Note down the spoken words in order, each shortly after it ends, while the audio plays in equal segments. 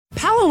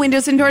Pella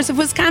Windows and Doors of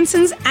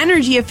Wisconsin's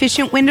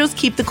energy-efficient windows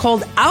keep the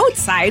cold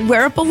outside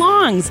where it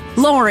belongs,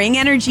 lowering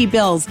energy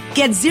bills.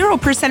 Get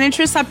 0%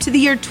 interest up to the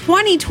year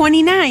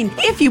 2029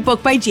 if you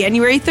book by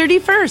January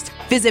 31st.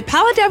 Visit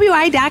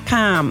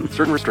PellaWI.com.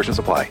 Certain restrictions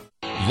apply.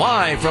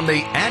 Live from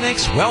the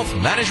Annex Wealth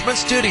Management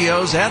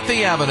Studios at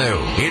the Avenue,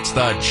 it's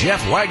the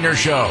Jeff Wagner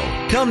Show.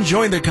 Come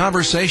join the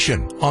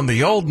conversation on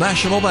the Old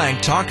National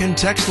Bank talk and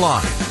text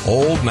line.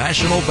 Old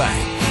National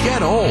Bank.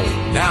 Get old.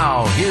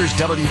 Now, here's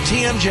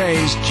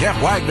WTMJ's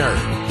Jeff Wagner.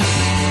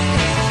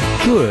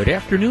 Good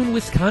afternoon,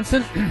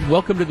 Wisconsin.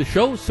 Welcome to the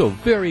show. So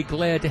very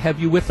glad to have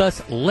you with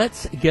us.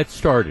 Let's get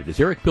started. As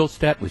Eric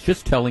Bilstat was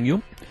just telling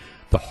you,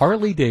 the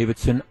Harley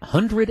Davidson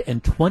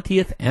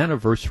 120th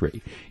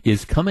anniversary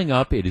is coming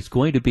up. It is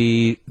going to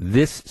be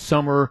this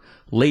summer,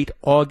 late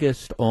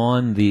August,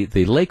 on the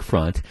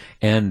lakefront,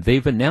 and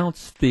they've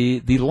announced the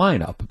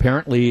lineup.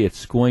 Apparently,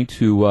 it's going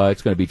to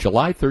be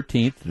July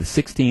 13th to the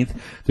 16th.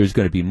 There's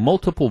going to be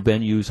multiple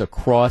venues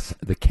across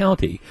the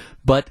county,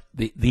 but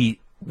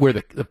where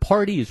the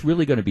party is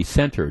really going to be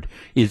centered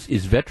is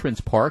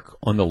Veterans Park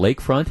on the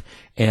lakefront,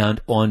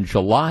 and on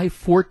July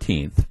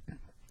 14th,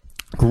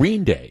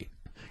 Green Day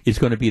is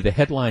going to be the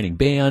headlining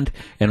band,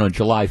 and on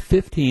July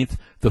 15th,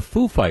 the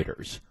Foo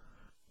Fighters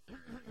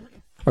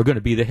are going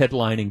to be the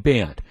headlining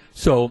band.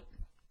 So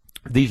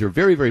these are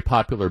very, very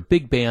popular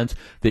big bands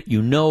that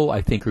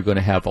I think are going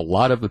to have a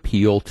lot of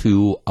appeal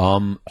to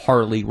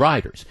Harley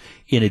riders.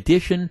 In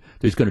addition,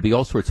 there's going to be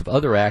all sorts of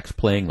other acts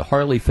playing the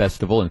Harley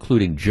Festival,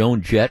 including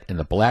Joan Jett and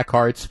the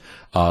Blackhearts,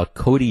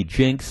 Cody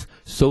Jinks,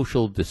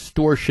 Social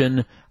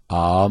Distortion,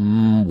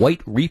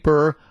 White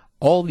Reaper,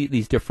 all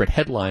these different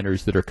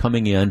headliners that are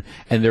coming in,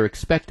 and they're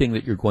expecting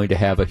that you're going to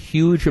have a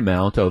huge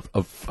amount of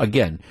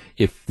again,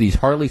 if these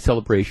Harley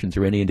celebrations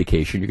are any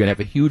indication, you're going to have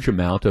a huge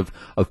amount of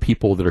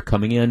people that are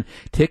coming in.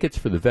 Tickets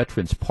for the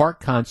Veterans Park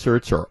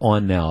concerts are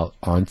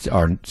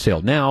on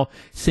sale now.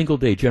 Single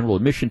day general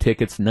admission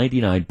tickets,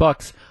 $99,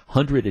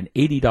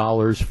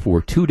 $180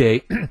 for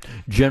 2-day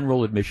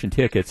general admission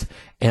tickets.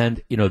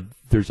 And,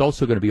 there's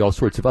also going to be all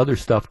sorts of other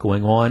stuff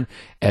going on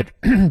at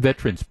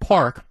Veterans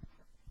Park.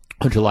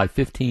 On July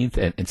 15th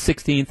and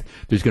 16th,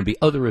 there's going to be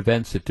other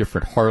events at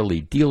different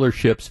Harley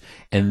dealerships,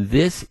 and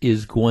this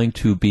is going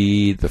to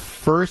be the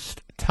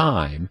first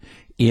time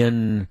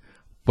in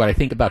what I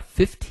think about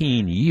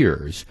 15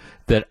 years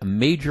that a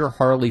major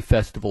Harley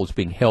festival is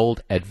being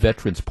held at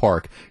Veterans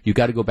Park. You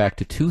got to go back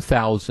to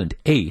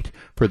 2008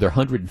 for their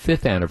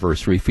 105th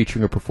anniversary,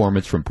 featuring a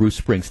performance from Bruce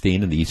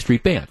Springsteen and the E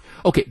Street Band.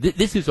 Okay,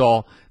 this is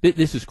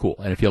cool.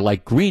 And if you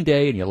like Green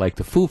Day and you like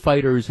the Foo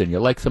Fighters and you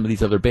like some of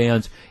these other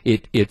bands,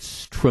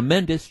 it's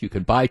tremendous. You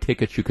can buy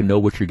tickets. You can know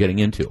what you're getting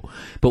into.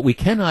 But we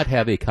cannot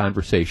have a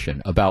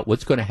conversation about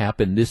what's going to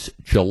happen this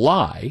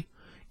July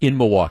in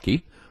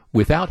Milwaukee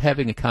without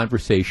having a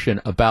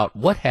conversation about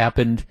what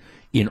happened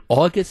in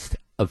August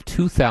of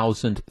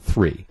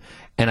 2003.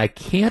 And I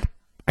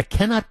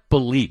cannot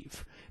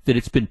believe that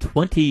it's been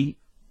 20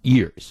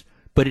 years,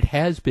 but it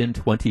has been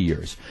 20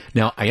 years.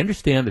 Now, I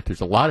understand that there's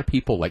a lot of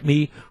people like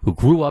me who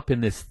grew up in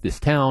this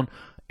town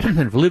and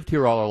have lived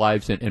here all our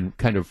lives and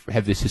kind of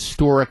have this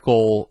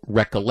historical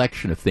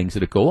recollection of things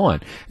that go on.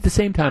 At the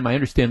same time, I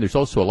understand there's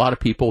also a lot of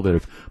people that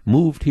have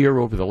moved here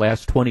over the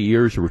last 20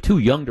 years who were too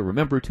young to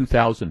remember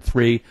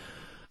 2003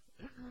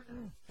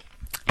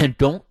 and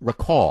don't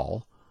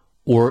recall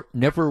or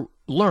never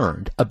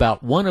learned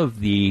about one of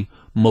the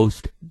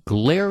most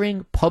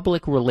glaring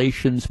public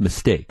relations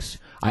mistakes,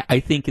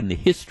 I think, in the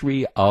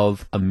history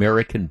of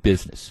American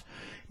business.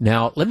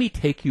 Now, let me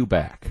take you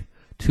back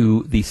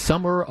to the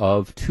summer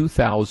of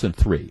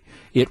 2003.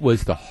 It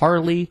was the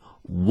Harley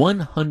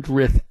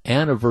 100th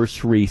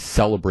anniversary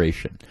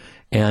celebration,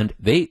 and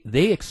they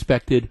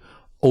expected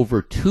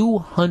over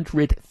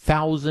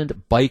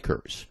 200,000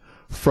 bikers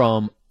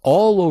from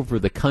all over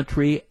the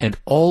country and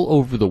all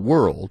over the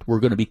world were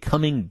going to be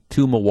coming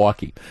to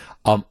Milwaukee.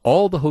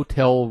 All the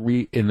hotel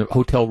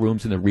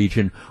rooms in the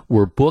region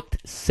were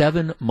booked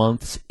 7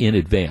 months in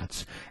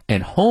advance,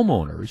 and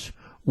homeowners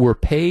were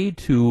paid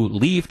to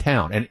leave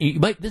town. And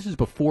this is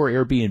before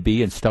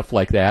Airbnb and stuff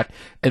like that.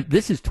 And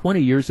this is 20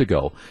 years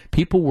ago.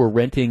 People were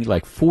renting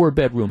like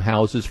 4-bedroom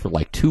houses for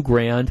like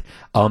 $2,000.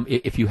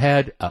 If you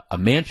had a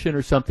mansion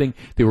or something,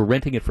 they were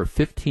renting it for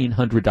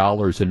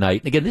 $1,500 a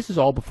night. And again, this is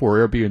all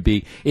before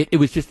Airbnb.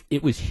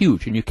 It was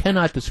huge. And you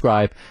cannot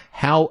describe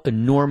how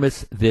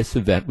enormous this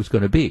event was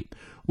going to be.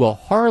 Well,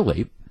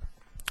 Harley,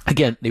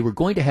 again, they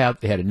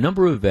had a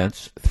number of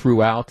events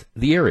throughout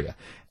the area.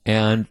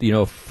 And,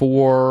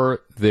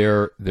 for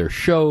their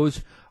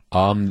shows,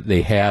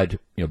 they had,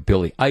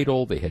 Billy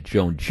Idol, they had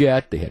Joan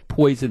Jett, they had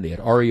Poison, they had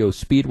REO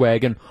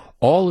Speedwagon.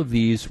 All of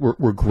these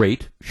were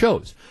great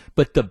shows.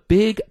 But the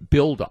big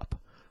buildup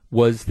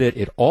was that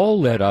it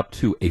all led up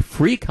to a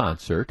free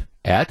concert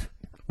at,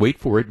 wait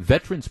for it,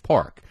 Veterans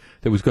Park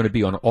that was going to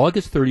be on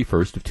August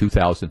 31st of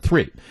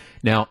 2003.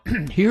 Now,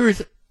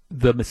 here's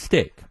the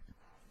mistake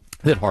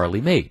that Harley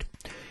made.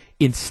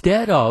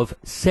 Instead of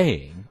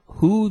saying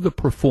who the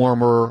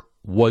performer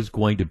was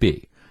going to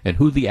be. and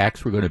who the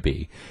acts were going to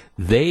be,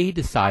 they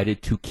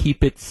decided to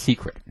keep it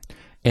secret.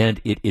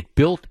 And it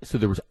built, so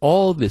there was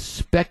all this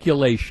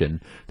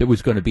speculation that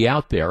was going to be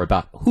out there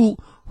about who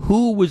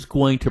was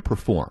going to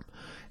perform.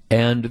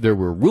 And there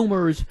were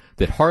rumors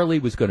that Harley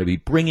was going to be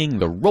bringing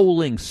the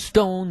Rolling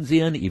Stones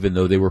in, even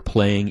though they were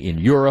playing in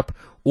Europe,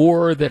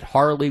 or that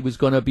Harley was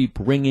going to be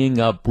bringing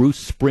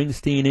Bruce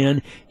Springsteen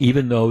in,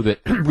 even though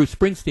that Bruce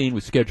Springsteen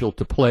was scheduled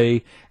to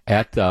play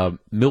at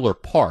Miller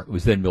Park. It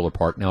was then Miller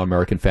Park, now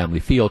American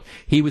Family Field.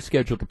 He was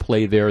scheduled to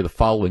play there the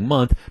following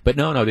month, but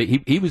no,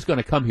 he was going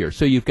to come here.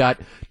 So you've got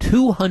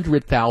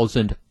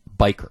 200,000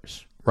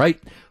 bikers, right,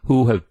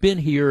 who have been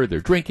here, they're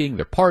drinking,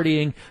 they're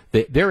partying,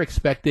 they're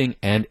expecting,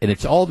 and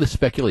it's all this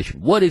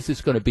speculation. What is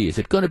this going to be? Is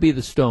it going to be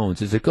the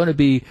Stones? Is it going to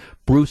be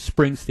Bruce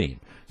Springsteen?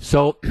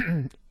 So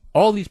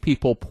all these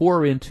people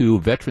pour into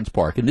Veterans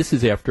Park, and this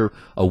is after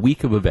a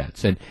week of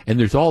events, and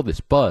there's all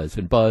this buzz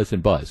and buzz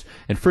and buzz.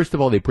 And first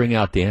of all, they bring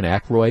out Dan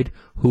Aykroyd,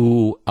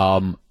 who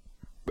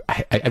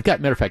I've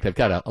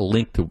got a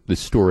link to this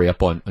story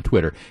up on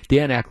Twitter.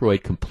 Dan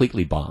Aykroyd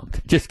completely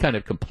bombed, just kind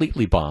of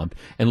completely bombed,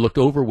 and looked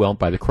overwhelmed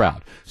by the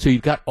crowd. So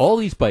you've got all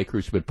these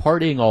bikers who've been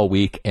partying all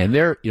week, and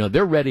they're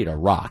ready to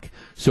rock.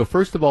 So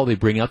first of all, they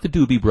bring out the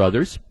Doobie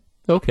Brothers,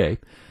 okay,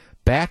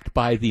 backed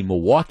by the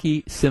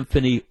Milwaukee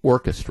Symphony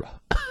Orchestra.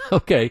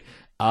 Okay.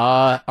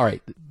 All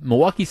right.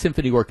 Milwaukee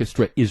Symphony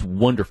Orchestra is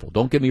wonderful.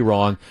 Don't get me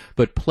wrong,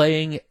 but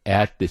playing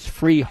at this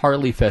free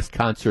Harley Fest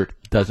concert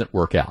doesn't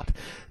work out.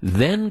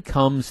 Then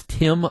comes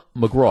Tim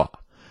McGraw.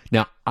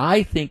 Now,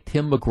 I think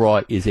Tim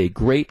McGraw is a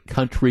great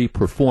country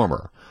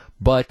performer,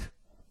 but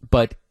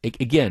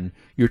again,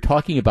 you're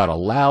talking about a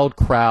loud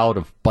crowd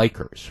of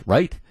bikers,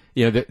 right?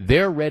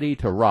 They're ready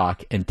to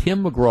rock, and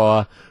Tim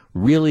McGraw,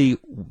 really,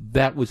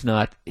 that was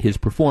not his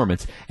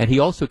performance. And he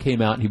also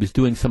came out and he was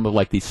doing some of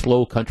like these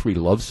slow country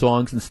love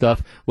songs and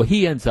stuff. Well,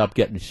 he ends up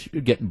getting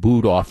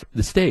booed off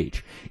the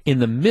stage. In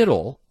the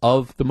middle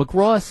of the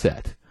McGraw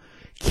set,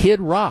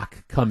 Kid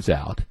Rock comes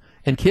out,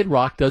 and Kid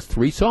Rock does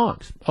 3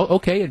 songs. Oh,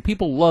 okay, and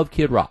people love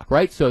Kid Rock,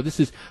 right? So this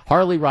is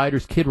Harley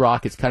Riders, Kid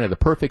Rock. It's kind of the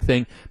perfect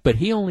thing, but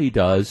he only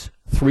does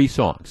 3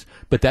 songs.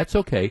 But that's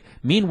okay.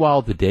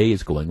 Meanwhile, the day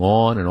is going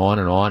on and on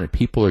and on, and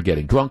people are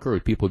getting drunker,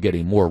 and people are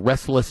getting more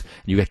restless, and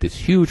you get this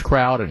huge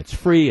crowd, and it's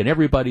free, and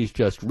everybody's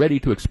just ready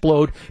to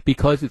explode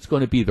because it's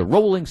going to be the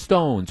Rolling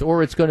Stones,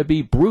 or it's going to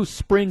be Bruce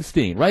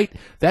Springsteen, right?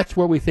 That's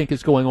where we think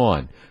is going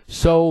on.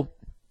 So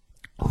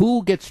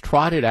who gets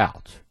trotted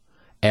out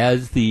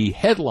as the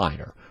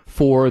headliner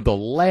for the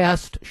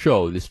last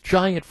show, this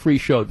giant free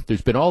show that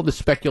there's been all this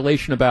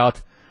speculation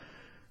about?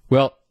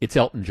 Well, it's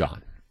Elton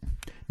John.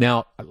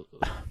 Now,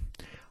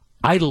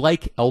 I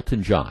like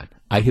Elton John.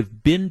 I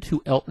have been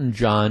to Elton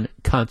John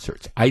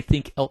concerts. I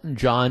think Elton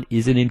John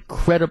is an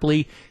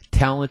incredibly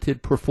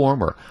talented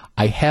performer.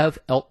 I have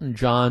Elton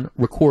John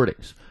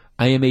recordings.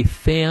 I am a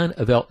fan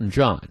of Elton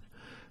John.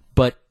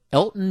 But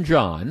Elton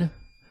John,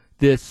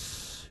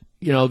 this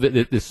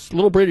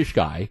little British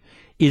guy,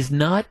 is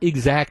not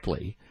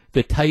exactly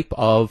the type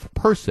of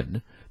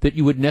person that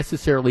you would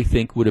necessarily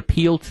think would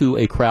appeal to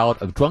a crowd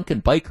of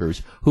drunken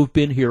bikers who've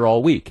been here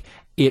all week.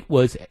 It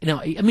was,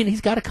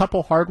 he's got a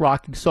couple hard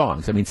rocking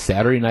songs.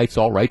 Saturday Night's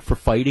all right for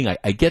fighting.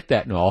 I get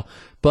that and all.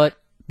 But,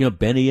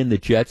 Benny and the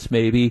Jets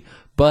maybe.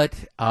 But,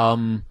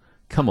 come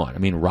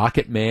on.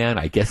 Rocket Man,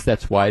 I guess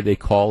that's why they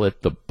call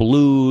it the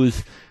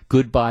blues.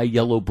 Goodbye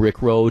Yellow Brick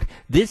Road.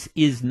 This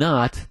is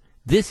not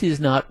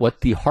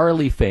what the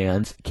Harley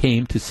fans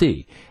came to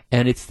see.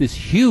 And it's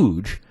this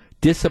huge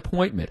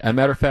disappointment. As a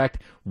matter of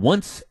fact,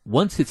 once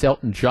it's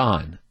Elton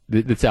John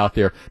that's out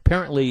there,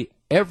 apparently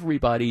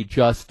everybody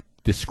just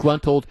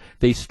disgruntled.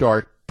 They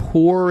start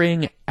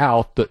pouring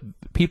out. The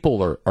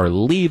people are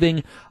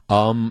leaving.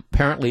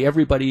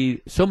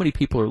 Apparently so many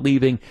people are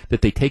leaving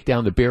that they take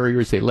down the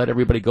barriers. They let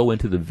everybody go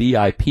into the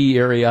VIP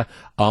area.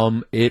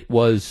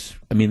 The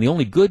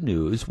only good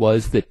news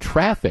was that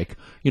traffic,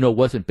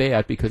 wasn't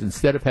bad, because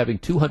instead of having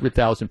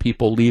 200,000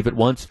 people leave at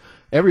once,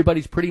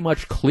 everybody's pretty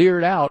much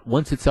cleared out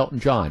once it's Elton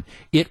John.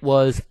 It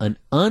was an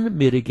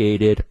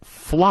unmitigated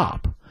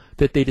flop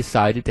that they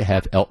decided to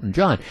have Elton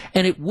John.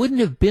 And it wouldn't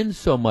have been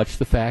so much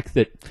the fact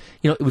that,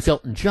 it was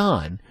Elton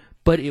John,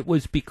 but it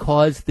was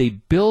because they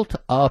built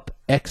up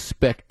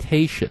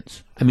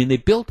expectations. They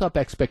built up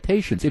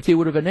expectations. If they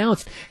would have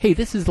announced, hey,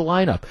 this is the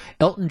lineup,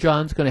 Elton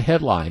John's going to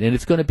headline, and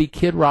it's going to be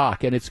Kid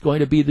Rock, and it's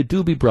going to be the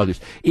Doobie Brothers.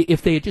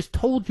 If they had just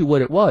told you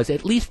what it was,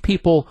 at least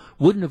people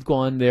wouldn't have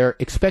gone there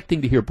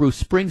expecting to hear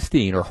Bruce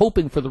Springsteen or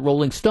hoping for the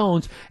Rolling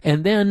Stones,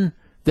 and then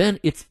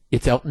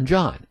it's Elton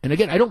John. And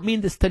again, I don't mean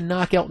this to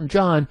knock Elton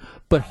John,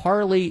 but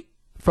Harley,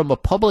 from a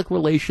public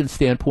relations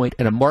standpoint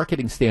and a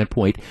marketing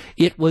standpoint,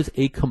 it was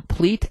a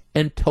complete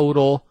and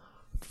total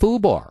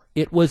foobar.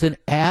 It was an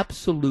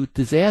absolute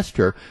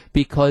disaster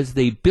because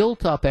they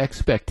built up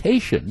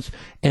expectations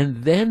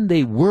and then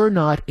they were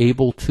not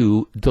able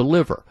to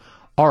deliver.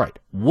 All right,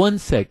 one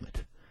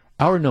segment.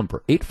 Our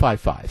number,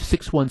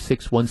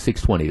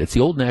 855-616-1620. That's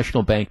the Old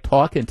National Bank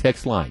talk and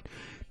text line.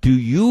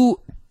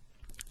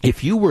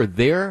 If you were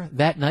there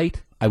that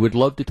night, I would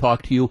love to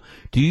talk to you.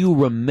 Do you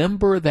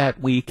remember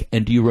that week,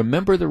 and do you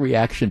remember the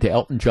reaction to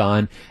Elton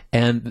John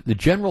and the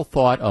general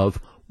thought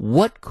of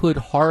what could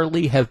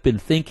Harley have been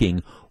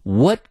thinking?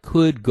 What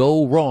could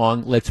go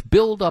wrong? Let's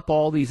build up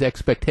all these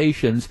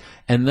expectations,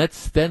 and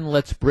let's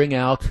bring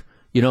out,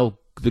 the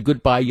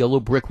Goodbye Yellow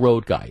Brick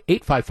Road guy.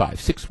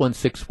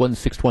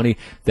 855-616-1620.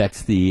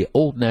 That's the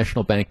Old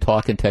National Bank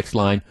talk and text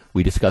line.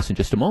 We discuss in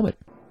just a moment.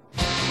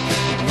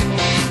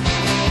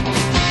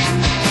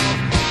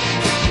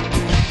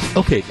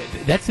 Okay,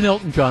 that's an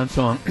Elton John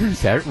song.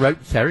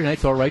 Saturday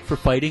Night's All Right for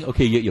Fighting.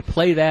 Okay, you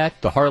play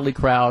that. The Harley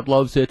crowd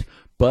loves it.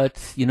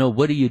 But,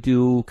 what do you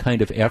do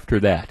kind of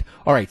after that?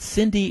 All right,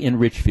 Cindy in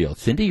Richfield.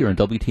 Cindy, you're on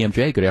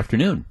WTMJ. Good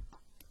afternoon.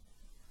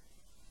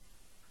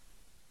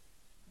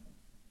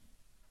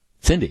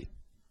 Cindy.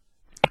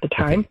 At the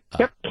time.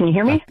 Okay. Yep. Can you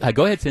hear me?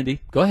 Go ahead,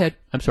 Cindy. Go ahead.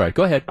 I'm sorry.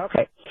 Go ahead.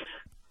 Okay.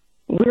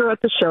 We were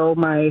at the show.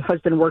 My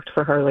husband worked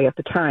for Harley at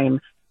the time.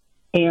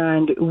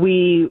 And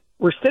we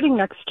were sitting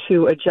next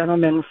to a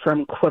gentleman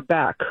from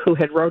Quebec who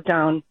had rode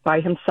down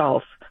by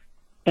himself.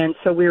 And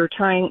so we had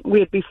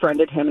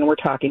befriended him and we're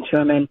talking to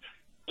him. And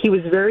he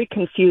was very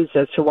confused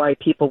as to why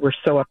people were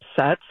so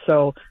upset.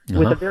 So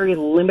with a very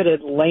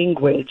limited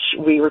language,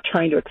 we were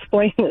trying to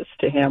explain this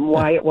to him,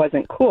 why it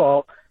wasn't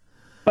cool.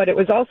 But it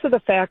was also the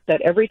fact that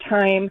every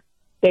time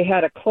they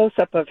had a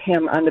close-up of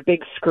him on the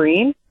big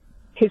screen,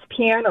 his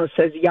piano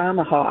says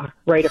Yamaha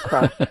right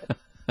across it,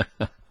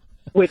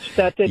 which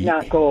that did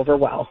not go over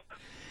well.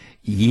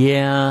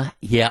 Yeah,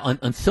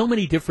 on so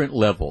many different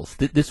levels.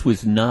 This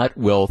was not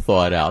well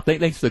thought out.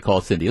 Thanks for the call,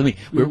 Cindy.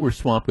 We're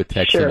swamped with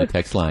text on the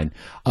text line.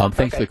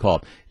 Thanks for the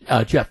call.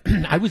 Jeff,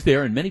 I was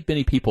there and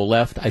many people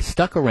left. I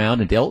stuck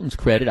around, and to Elton's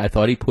credit, I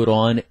thought he put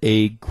on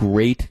a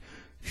great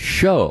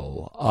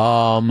show.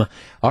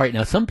 All right,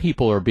 now some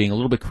people are being a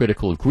little bit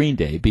critical of Green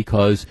Day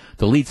because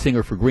the lead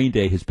singer for Green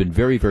Day has been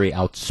very, very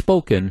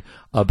outspoken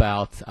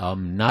about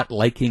not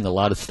liking a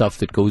lot of stuff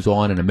that goes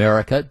on in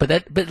America. But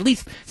that's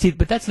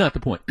not the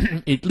point.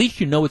 At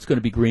least it's going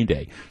to be Green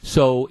Day.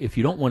 So if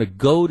you don't want to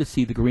go to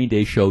see the Green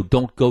Day show,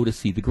 don't go to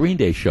see the Green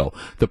Day show.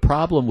 The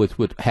problem with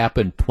what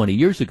happened 20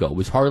 years ago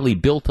was Harley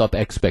built up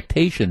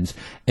expectations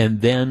and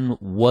then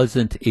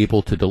wasn't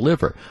able to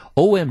deliver.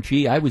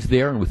 OMG, I was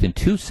there, and within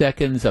 2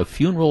 seconds, a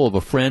funeral of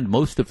a friend,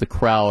 most of the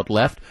crowd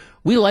left.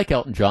 We like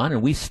Elton John,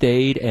 and we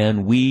stayed,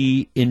 and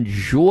we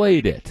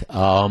enjoyed it.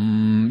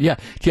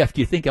 Jeff,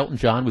 do you think Elton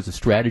John was a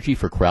strategy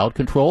for crowd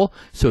control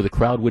so the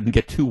crowd wouldn't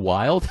get too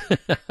wild?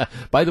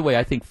 By the way,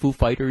 I think Foo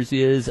Fighters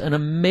is an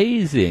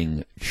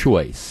amazing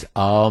choice.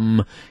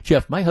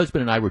 Jeff, my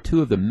husband and I were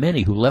two of the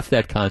many who left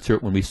that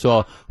concert when we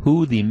saw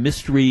who the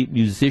mystery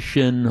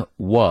musician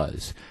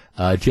was.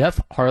 Jeff,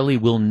 Harley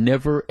will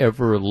never,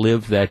 ever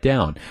live that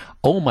down.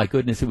 Oh, my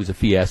goodness, it was a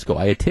fiasco.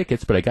 I had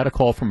tickets, but I got a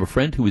call from a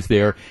friend who was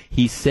there.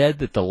 He said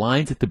that the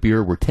lines at the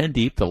beer were 10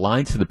 deep, the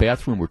lines to the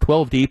bathroom were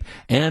 12 deep,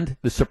 and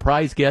the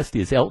surprise guest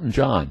is Elton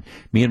John.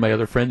 Me and my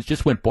other friends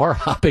just went bar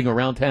hopping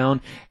around town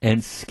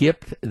and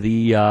skipped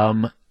the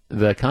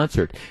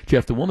concert.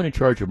 Jeff, the woman in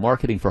charge of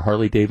marketing for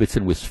Harley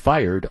Davidson was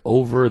fired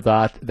over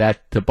that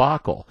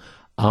debacle.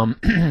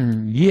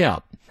 Yeah.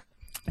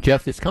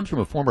 Jeff, this comes from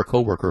a former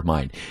coworker of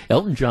mine.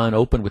 Elton John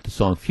opened with the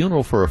song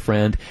Funeral for a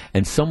Friend,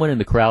 and someone in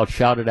the crowd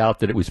shouted out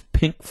that it was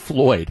Pink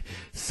Floyd.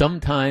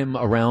 Sometime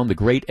around the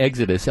Great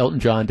Exodus,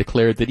 Elton John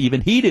declared that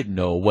even he didn't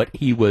know what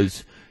he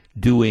was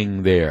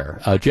doing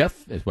there.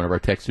 Jeff, as one of our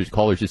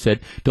callers has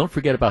said, don't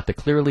forget about the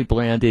clearly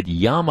branded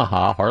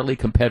Yamaha Harley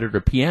competitor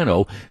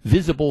piano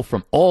visible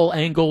from all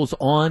angles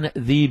on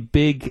the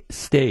big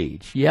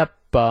stage. Yep.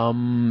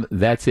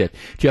 That's it.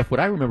 Jeff,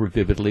 what I remember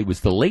vividly was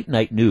the late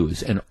night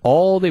news, and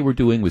all they were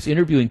doing was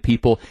interviewing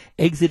people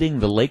exiting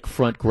the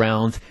lakefront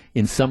grounds.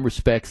 In some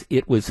respects,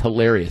 it was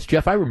hilarious.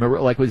 Jeff, I remember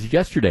it like it was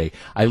yesterday.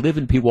 I live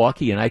in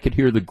Pewaukee, and I could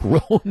hear the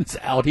groans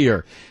out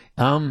here.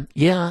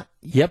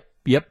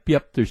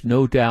 Yep, there's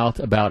no doubt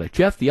about it.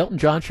 Jeff, the Elton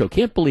John Show,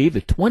 can't believe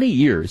that 20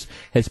 years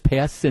has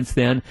passed since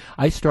then.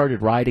 I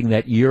started riding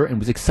that year and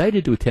was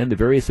excited to attend the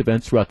various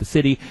events throughout the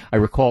city. I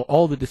recall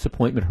all the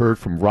disappointment heard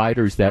from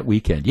riders that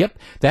weekend. Yep,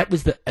 that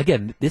was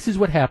again, this is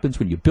what happens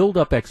when you build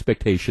up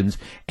expectations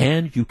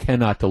and you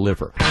cannot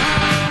deliver.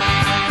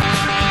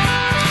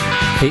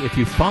 Hey, if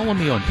you follow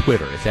me on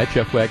Twitter, it's at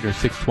Jeff Wagner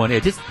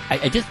 620.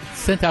 I just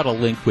sent out a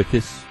link with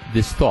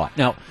this thought.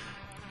 Now,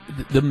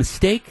 the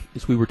mistake,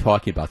 as we were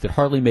talking about, that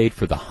Harley made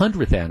for the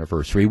 100th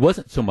anniversary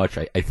wasn't so much,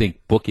 I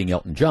think, booking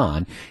Elton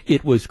John.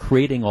 It was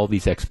creating all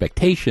these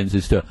expectations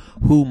as to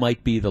who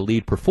might be the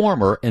lead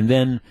performer and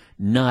then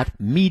not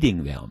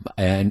meeting them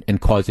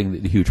and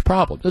causing the huge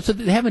problem. So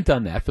they haven't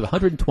done that. For the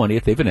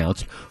 120th, they've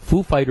announced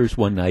Foo Fighters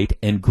one night,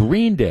 and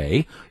Green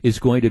Day is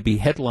going to be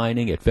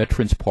headlining at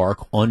Veterans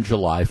Park on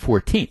July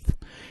 14th.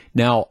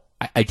 Now,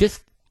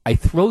 I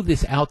throw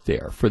this out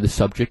there for the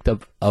subject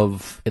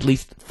of at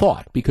least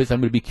thought, because I'm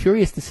going to be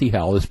curious to see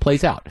how all this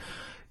plays out.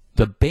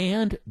 The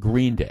band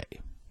Green Day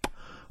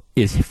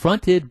is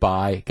fronted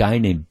by a guy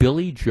named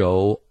Billy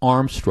Joe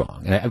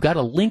Armstrong. And I've got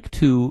a link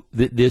to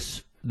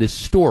this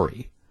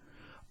story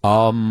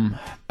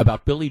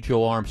about Billy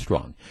Joe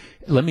Armstrong.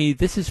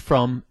 This is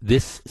from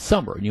this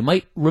summer, and you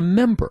might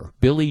remember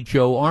Billy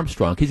Joe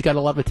Armstrong. He's got a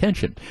lot of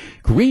attention.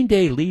 Green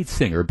Day lead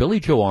singer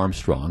Billy Joe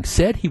Armstrong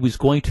said he was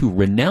going to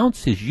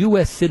renounce his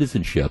U.S.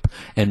 citizenship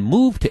and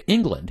move to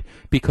England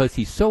because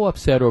he's so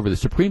upset over the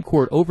Supreme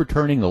Court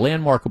overturning the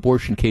landmark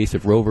abortion case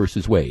of Roe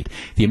v. Wade.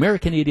 The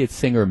American Idiot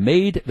singer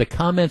made the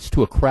comments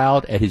to a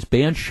crowd at his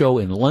band show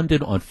in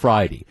London on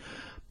Friday.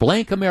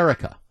 Blank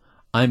America.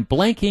 I'm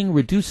blanking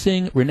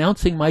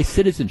renouncing my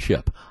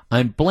citizenship.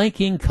 I'm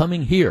blanking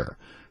coming here.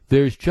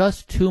 There's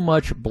just too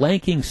much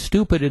blanking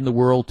stupid in the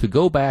world to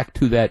go back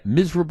to that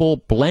miserable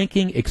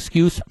blanking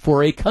excuse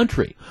for a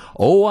country.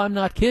 Oh, I'm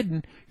not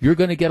kidding. You're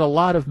going to get a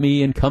lot of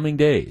me in coming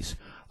days.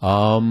 He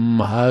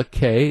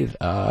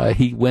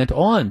went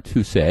on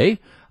to say,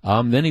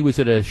 then he was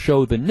at a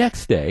show the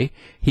next day.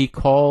 He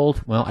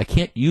called, I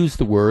can't use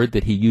the word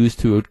that he used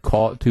to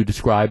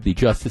describe the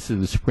justices of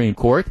the Supreme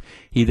Court.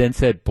 He then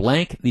said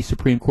blank the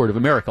Supreme Court of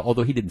America,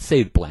 although he didn't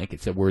say blank.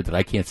 It's a word that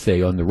I can't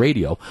say on the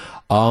radio.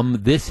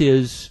 This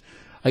is,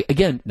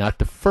 again, not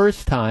the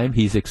first time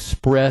he's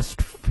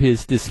expressed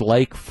his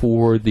dislike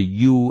for the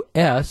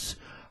U.S.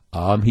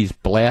 He's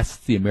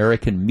blasted the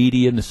American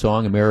media in the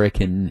song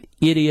American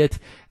Idiot.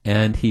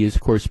 And he has,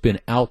 of course, been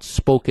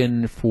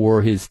outspoken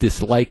for his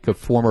dislike of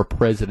former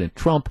President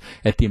Trump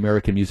at the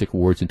American Music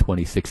Awards in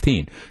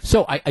 2016.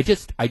 So I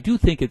do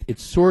think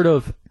it's sort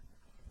of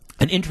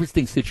an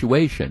interesting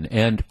situation,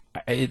 and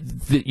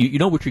you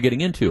know what you're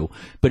getting into,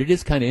 but it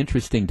is kind of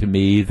interesting to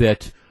me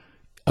that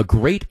a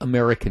great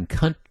American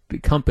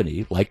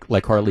company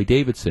like Harley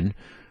Davidson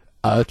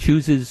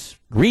chooses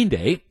Green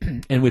Day,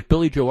 and with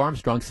Billy Joe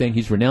Armstrong saying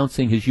he's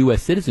renouncing his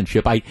U.S.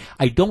 citizenship, I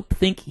don't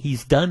think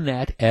he's done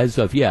that as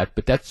of yet,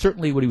 but that's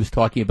certainly what he was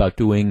talking about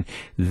doing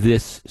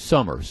this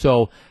summer.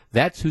 So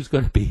that's who's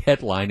going to be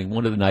headlining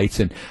one of the nights,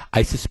 and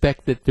I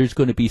suspect that there's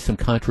going to be some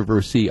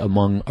controversy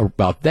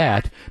about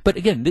that. But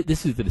again,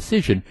 this is the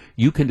decision.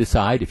 You can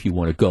decide if you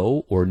want to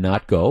go or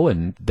not go,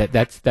 and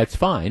that's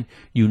fine.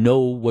 You know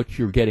what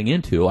you're getting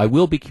into. I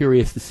will be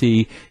curious to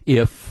see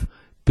if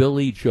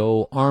Billy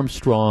Joe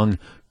Armstrong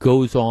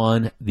goes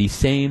on the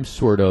same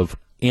sort of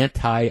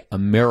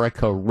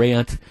anti-America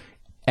rant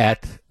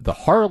at the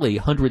Harley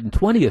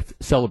 120th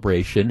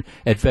celebration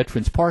at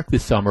Veterans Park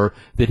this summer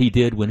that he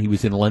did when he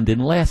was in London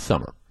last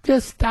summer.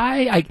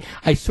 I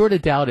sort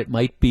of doubt it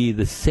might be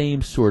the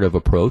same sort of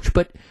approach,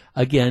 but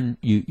again,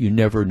 you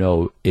never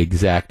know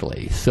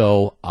exactly.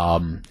 So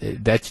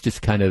that's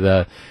just kind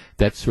of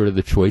that's sort of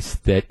the choice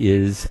that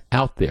is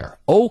out there.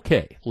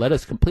 Okay, let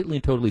us completely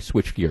and totally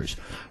switch gears.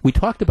 We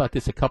talked about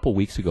this a couple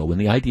weeks ago when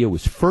the idea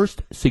was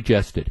first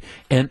suggested,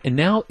 and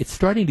now it's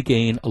starting to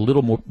gain a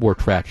little more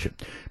traction.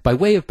 By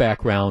way of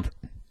background,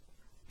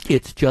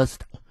 it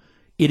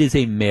is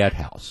a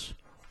madhouse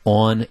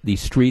on the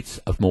streets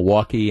of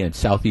Milwaukee and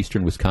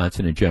southeastern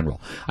Wisconsin in general.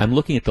 I'm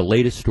looking at the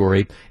latest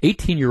story.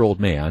 18-year-old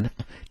man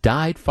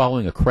died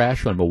following a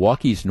crash on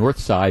Milwaukee's north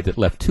side that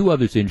left 2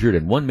 others injured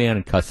and 1 man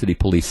in custody,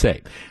 police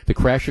say. The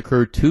crash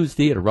occurred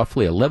Tuesday at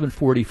roughly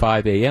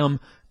 11:45 a.m.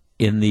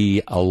 in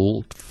the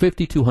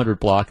 5200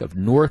 block of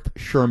North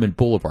Sherman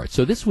Boulevard.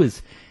 So this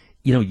was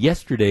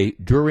yesterday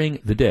during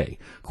the day.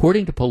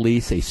 According to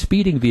police, a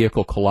speeding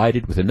vehicle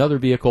collided with another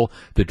vehicle.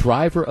 The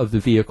driver of the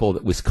vehicle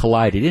that was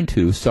collided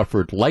into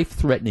suffered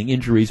life-threatening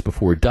injuries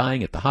before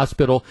dying at the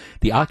hospital.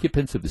 The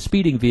occupants of the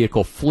speeding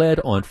vehicle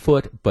fled on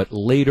foot but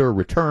later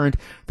returned.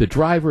 The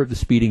driver of the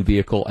speeding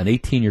vehicle, an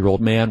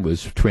 18-year-old man,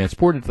 was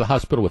transported to the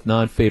hospital with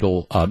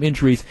non-fatal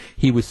injuries.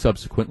 He was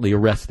subsequently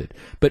arrested.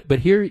 But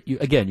here, you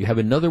have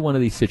another one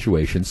of these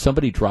situations.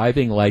 Somebody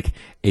driving like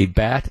a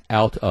bat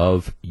out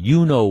of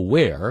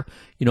you-know-where,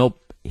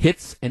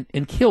 hits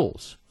and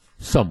kills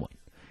someone.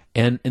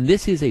 And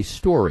this is a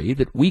story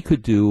that we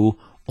could do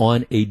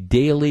on a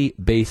daily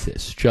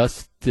basis.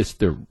 Just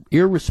the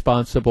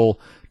irresponsible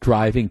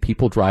driving,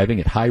 people driving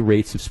at high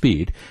rates of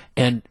speed.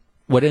 And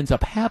what ends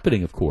up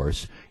happening, of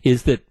course,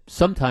 is that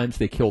sometimes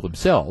they kill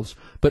themselves,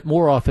 but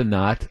more often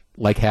not,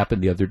 like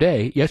happened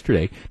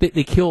yesterday,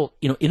 they kill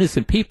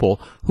innocent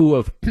people who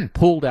have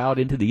pulled out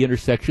into the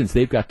intersections.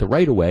 They've got the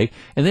right of way,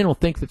 and they don't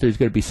think that there's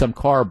going to be some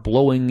car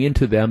blowing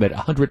into them at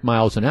 100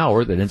 miles an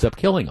hour that ends up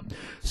killing them.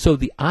 So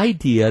the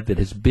idea that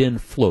has been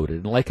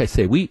floated, and like I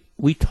say,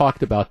 we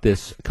talked about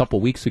this a couple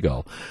weeks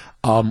ago.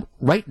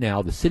 Right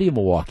now, the city of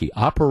Milwaukee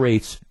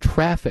operates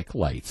traffic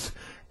lights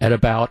at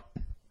about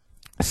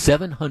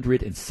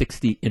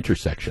 760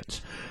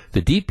 intersections.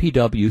 The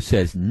DPW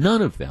says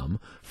none of them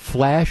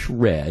flash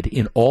red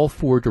in all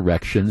 4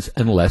 directions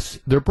unless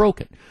they're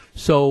broken.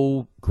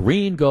 So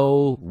green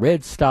go,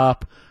 red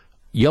stop,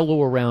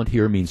 yellow around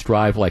here means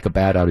drive like a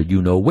bat out of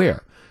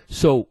you-know-where.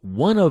 So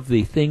one of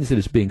the things that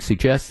is being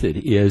suggested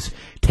is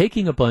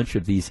taking a bunch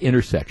of these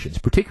intersections,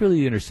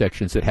 particularly the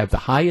intersections that have the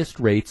highest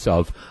rates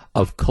of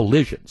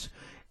collisions,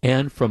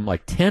 and from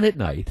like 10 at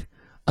night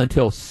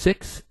until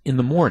 6 in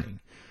the morning,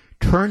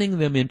 turning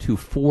them into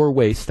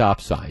 4-way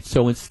stop signs.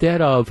 So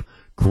instead of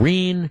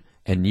green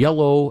and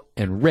yellow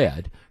and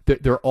red,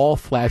 they're all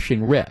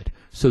flashing red.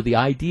 So the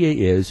idea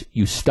is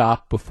you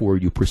stop before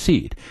you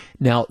proceed.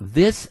 Now,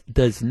 this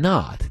does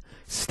not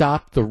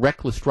stop the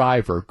reckless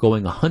driver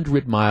going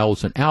 100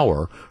 miles an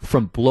hour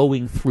from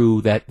blowing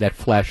through that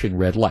flashing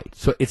red light.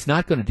 So it's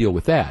not going to deal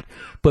with that.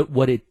 But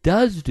what it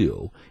does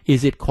do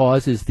is it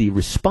causes the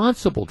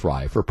responsible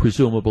driver,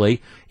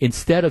 presumably,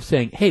 instead of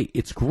saying, hey,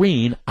 it's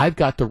green, I've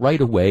got the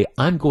right of way,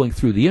 I'm going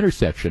through the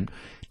intersection,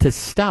 to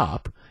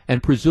stop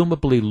and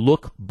presumably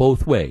look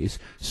both ways.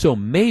 So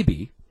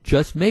maybe,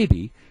 just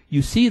maybe,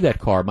 you see that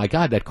car. My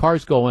God, that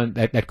car's going.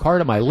 That car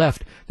to my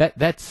left.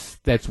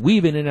 That's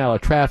weaving in and out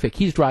of traffic.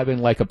 He's driving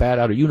like a bat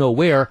out of you know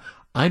where.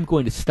 I'm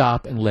going to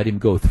stop and let him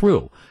go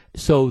through.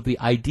 So the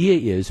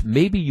idea is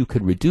maybe you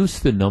could reduce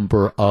the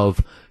number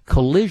of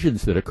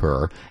collisions that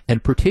occur,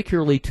 and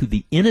particularly to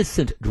the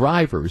innocent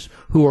drivers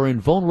who are in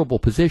vulnerable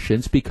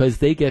positions because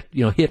they get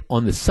hit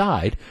on the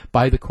side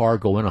by the car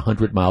going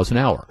 100 miles an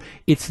hour.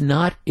 It's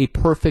not a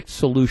perfect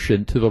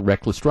solution to the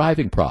reckless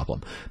driving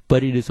problem,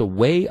 but it is a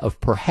way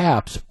of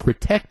perhaps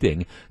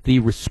protecting the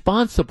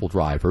responsible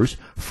drivers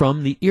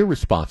from the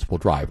irresponsible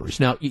drivers.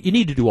 Now, you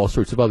need to do all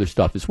sorts of other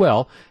stuff as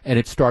well, and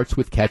it starts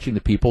with catching the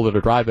people that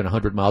are driving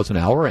 100 miles an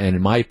hour, and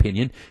in my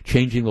opinion,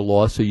 changing the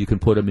law so you can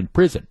put them in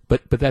prison.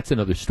 But that's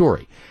another story.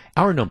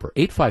 Our number,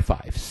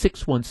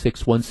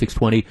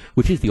 855-616-1620,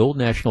 which is the Old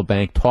National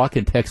Bank talk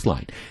and text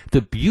line.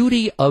 The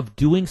beauty of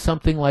doing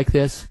something like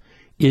this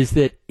is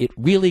that it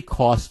really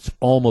costs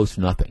almost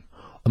nothing.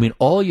 I mean,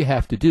 all you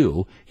have to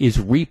do is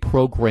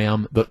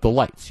reprogram the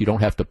lights. You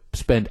don't have to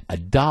spend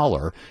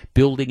 $1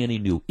 building any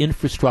new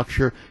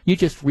infrastructure. You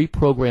just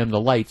reprogram the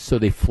lights so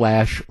they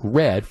flash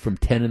red from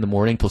 10 in the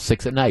morning till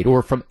 6 at night,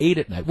 or from 8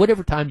 at night,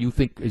 whatever time you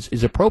think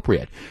is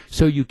appropriate.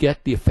 So you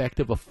get the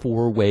effect of a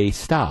four-way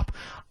stop.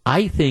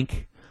 I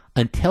think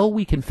until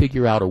we can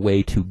figure out a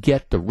way to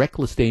get the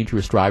reckless,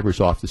 dangerous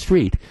drivers off the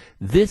street,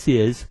 this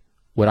is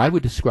what I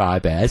would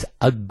describe as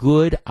a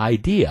good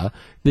idea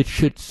that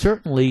should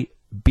certainly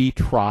be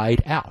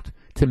tried out.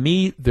 To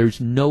me,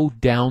 there's no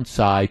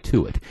downside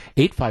to it.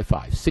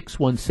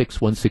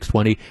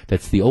 855-616-1620.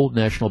 That's the Old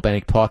National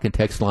Bank talk and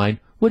text line.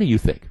 What do you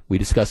think? We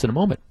discuss in a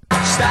moment.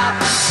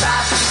 Stop,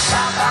 stop,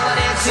 stop all the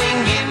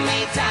dancing. Give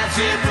me time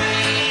to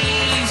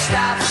breathe.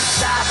 Stop,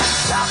 stop,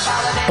 stop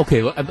all the dancing.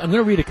 Okay, well, I'm going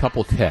to read a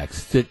couple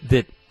texts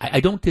that I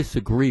don't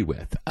disagree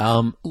with.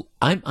 I'm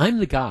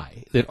the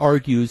guy that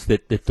argues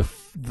that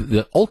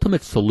the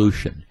ultimate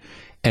solution,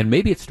 and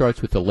maybe it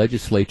starts with the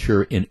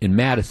legislature in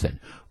Madison,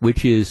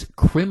 which is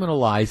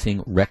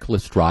criminalizing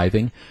reckless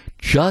driving,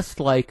 just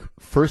like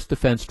first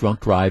offense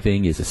drunk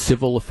driving is a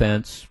civil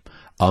offense.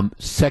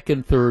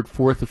 Second, third,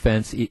 fourth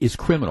offense is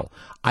criminal.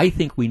 I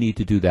think we need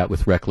to do that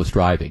with reckless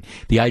driving.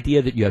 The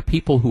idea that you have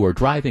people who are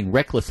driving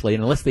recklessly,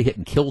 and unless they hit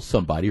and kill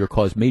somebody or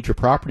cause major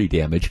property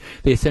damage,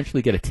 they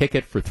essentially get a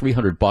ticket for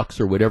 $300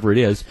 or whatever it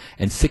is,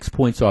 and 6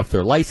 points off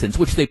their license,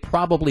 which they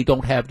probably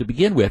don't have to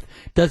begin with,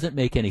 doesn't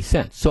make any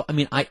sense. So, I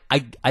mean, I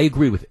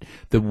agree with it.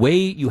 The way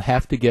you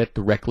have to get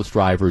the reckless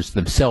drivers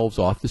themselves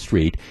off the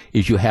street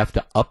is you have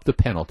to up the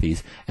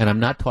penalties, and I'm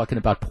not talking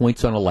about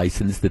points on a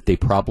license that they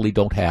probably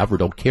don't have or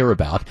don't care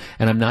about,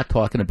 and I'm not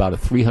talking about a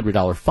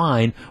 $300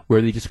 fine where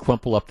they just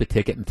crumple up the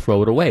ticket and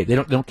throw it away. They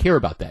don't care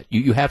about that.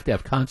 You have to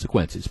have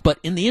consequences. But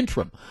in the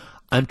interim,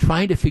 I'm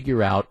trying to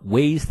figure out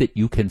ways that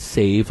you can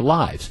save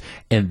lives.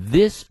 And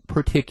this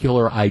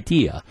particular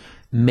idea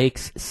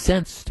makes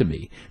sense to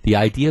me. The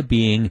idea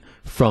being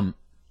from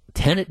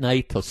 10 at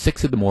night till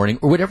 6 in the morning,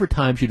 or whatever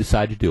times you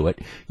decide to do it,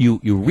 you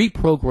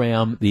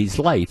reprogram these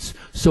lights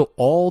so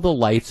all the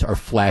lights are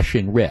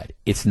flashing red.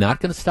 It's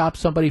not going to stop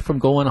somebody from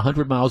going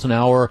 100 miles an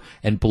hour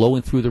and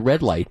blowing through the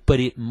red light,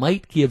 but it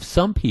might give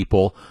some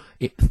people,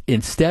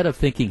 instead of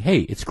thinking, hey,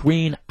 it's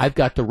green, I've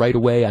got the right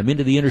of way, I'm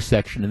into the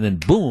intersection, and then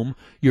boom,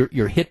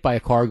 you're hit by a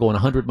car going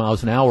 100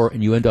 miles an hour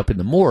and you end up in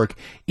the morgue,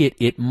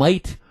 it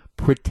might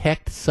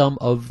protect some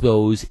of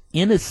those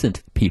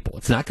innocent people.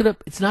 It's not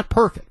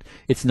perfect.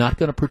 It's not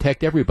going to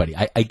protect everybody.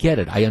 I get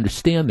it. I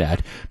understand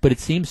that. But it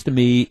seems to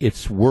me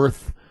it's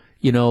worth,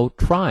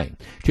 trying.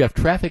 Jeff,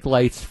 traffic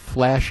lights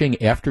flashing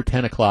after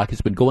 10 o'clock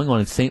has been going on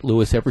in St.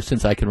 Louis ever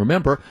since I can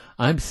remember.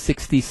 I'm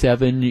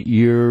 67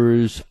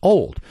 years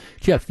old.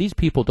 Jeff, these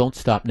people don't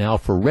stop now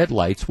for red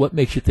lights. What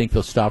makes you think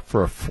they'll stop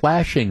for a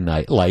flashing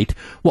light?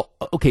 Well,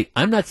 okay,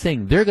 I'm not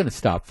saying they're going to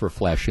stop for a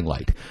flashing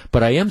light,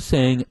 but I am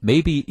saying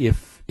maybe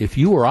if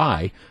you or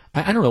I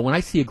don't know, when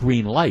I see a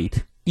green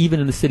light,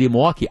 even in the city of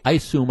Milwaukee, I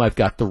assume I've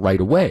got the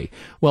right of way.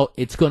 Well,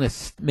 it's going to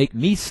make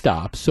me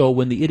stop, so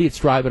when the idiot's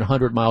driving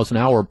 100 miles an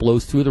hour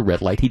blows through the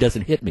red light, he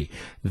doesn't hit me.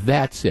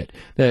 That's it.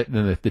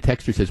 The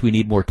texter says we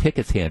need more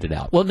tickets handed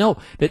out. Well, no,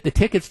 the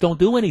tickets don't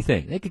do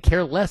anything. They could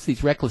care less.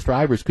 These reckless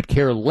drivers could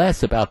care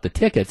less about the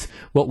tickets.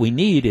 What we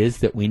need is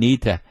that we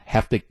need to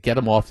have to get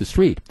them off the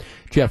street.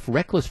 Jeff,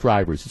 reckless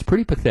drivers, it's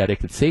pretty pathetic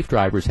that safe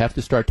drivers have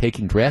to start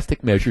taking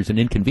drastic measures and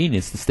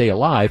inconvenience to stay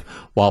alive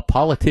while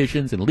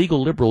politicians and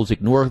legal liberals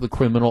ignore the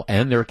criminal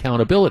and their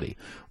accountability.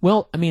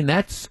 Well, I mean,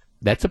 that's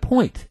a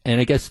point. And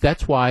I guess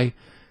that's why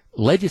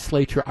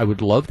legislature, I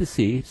would love to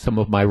see some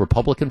of my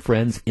Republican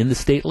friends in the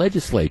state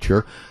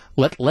legislature.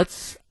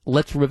 Let's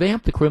let's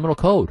revamp the criminal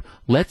code.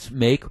 Let's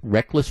make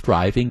reckless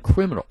driving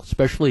criminal,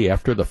 especially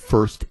after the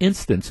first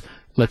instance.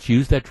 Let's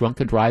use that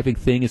drunken driving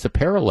thing as a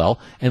parallel,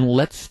 and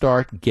let's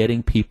start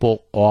getting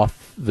people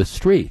off the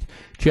street.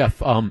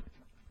 Jeff,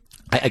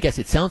 I guess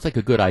it sounds like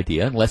a good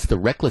idea, unless the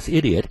reckless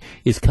idiot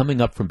is coming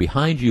up from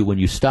behind you when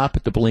you stop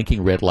at the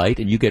blinking red light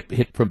and you get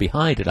hit from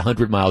behind at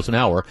 100 miles an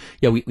hour.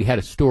 Yeah, we had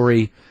a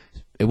story.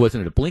 It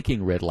wasn't a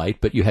blinking red light,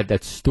 but you had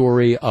that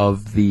story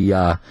of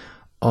the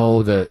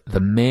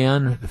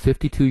man, the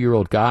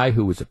 52-year-old guy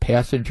who was a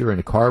passenger in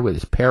a car with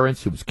his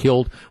parents, who was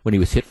killed when he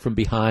was hit from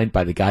behind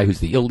by the guy who's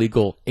the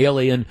illegal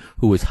alien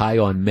who was high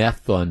on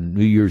meth on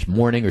New Year's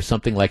morning or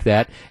something like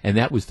that, and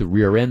that was the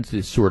rear end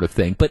sort of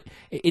thing. But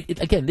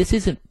again, this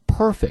isn't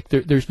perfect.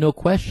 There's no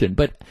question,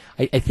 but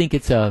I think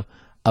it's a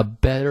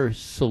better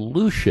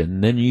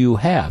solution than you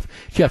have.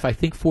 Jeff, I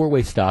think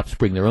four-way stops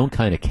bring their own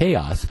kind of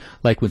chaos,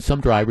 like when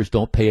some drivers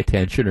don't pay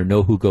attention or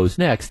know who goes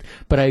next,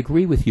 but I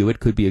agree with you, it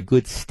could be a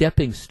good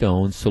stepping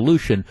stone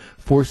solution.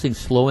 Forcing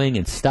slowing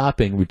and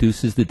stopping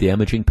reduces the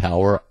damaging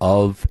power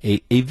of a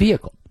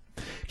vehicle.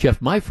 Jeff,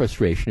 my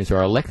frustration is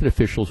our elected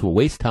officials will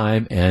waste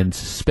time and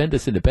suspend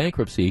us into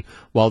bankruptcy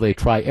while they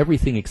try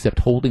everything except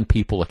holding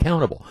people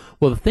accountable.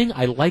 Well, the thing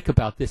I like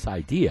about this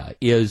idea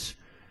is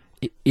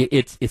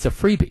it's a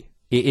freebie.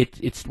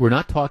 We're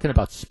not talking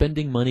about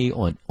spending money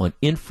on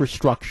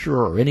infrastructure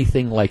or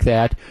anything like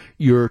that.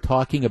 You're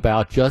talking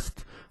about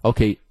just,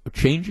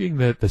 changing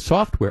the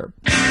software.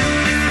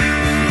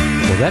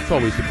 Well, that's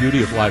always the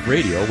beauty of live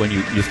radio, when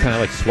you just kind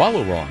of like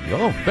swallow wrong.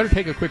 Better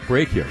take a quick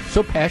break here.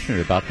 So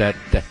passionate about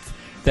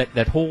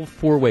that whole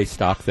four-way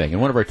stop thing.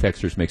 And one of our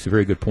texters makes a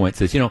very good point,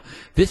 says,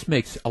 this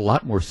makes a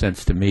lot more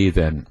sense to me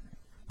than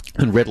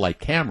red light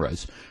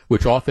cameras,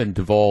 which often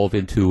devolve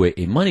into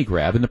a money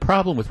grab. And the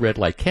problem with red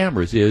light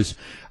cameras is,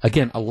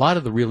 again, a lot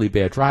of the really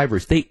bad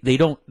drivers, they're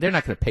not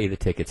going to pay the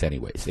tickets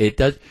anyways.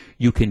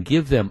 You can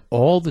give them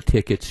all the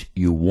tickets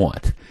you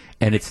want,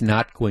 and it's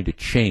not going to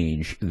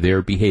change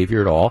their behavior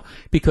at all,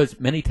 because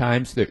many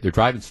times they're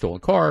driving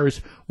stolen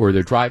cars, or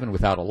they're driving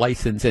without a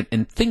license,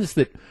 and things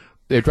that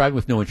they're driving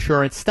with no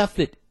insurance, stuff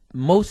that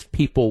most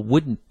people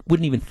wouldn't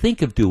even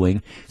think of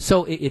doing.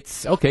 So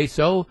it's okay.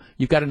 So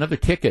you've got another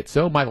ticket.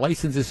 So my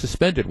license is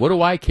suspended. What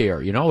do I care?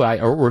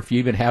 Or if you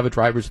even have a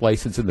driver's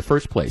license in the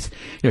first place.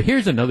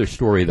 Here's another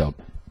story though.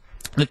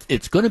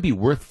 It's going to be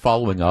worth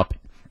following up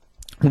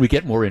when we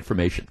get more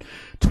information.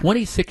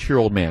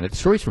 26-year-old man. The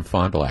story's from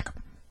Fond du Lac.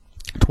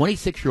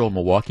 26-year-old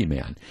Milwaukee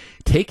man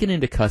taken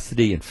into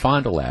custody in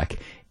Fond du Lac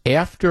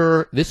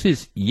after, this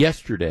is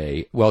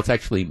yesterday, well, it's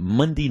actually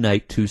Monday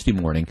night, Tuesday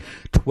morning,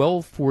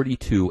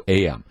 12:42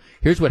 a.m.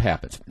 Here's what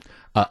happens.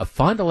 A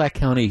Fond du Lac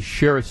County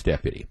Sheriff's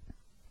deputy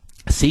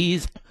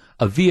sees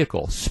a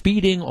vehicle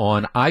speeding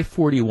on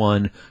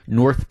I-41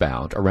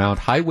 northbound around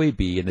Highway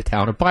B in the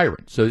town of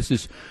Byron. So this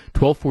is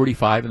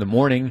 12:45 in the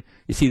morning.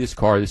 You see this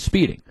car that's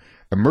speeding.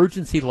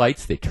 Emergency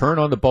lights, they turn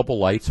on the bubble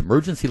lights.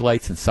 Emergency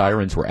lights and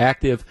sirens were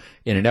active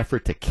in an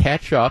effort to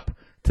catch up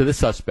to the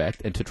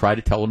suspect and to try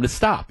to tell him to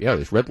stop.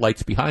 There's red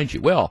lights behind you.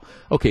 Well,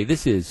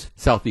 this is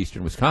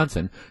southeastern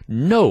Wisconsin.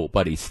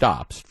 Nobody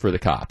stops for the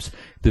cops.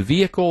 The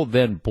vehicle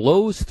then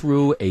blows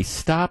through a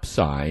stop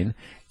sign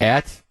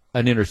at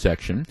an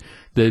intersection.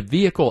 The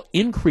vehicle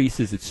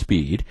increases its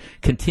speed,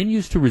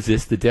 continues to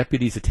resist the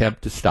deputy's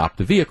attempt to stop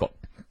the vehicle.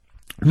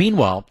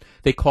 Meanwhile,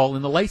 they call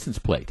in the license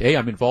plate. Hey,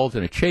 I'm involved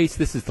in a chase.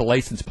 This is the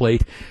license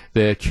plate.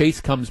 The chase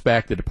comes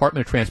back. The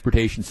Department of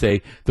Transportation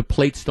say the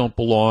plates don't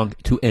belong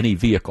to any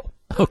vehicle.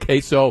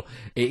 So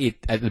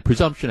the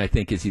presumption, I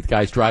think, is the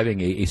guy's driving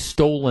a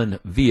stolen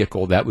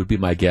vehicle. That would be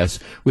my guess,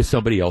 with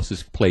somebody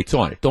else's plates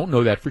on it. Don't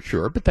know that for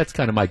sure, but that's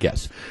kind of my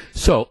guess.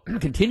 So,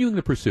 continuing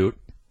the pursuit,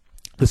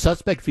 the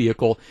suspect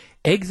vehicle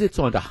exits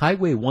onto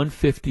Highway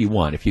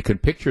 151, if you can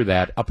picture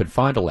that, up in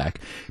Fond du Lac,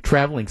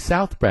 traveling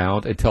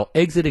southbound until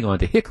exiting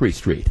onto Hickory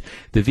Street.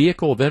 The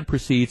vehicle then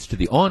proceeds to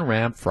the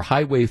on-ramp for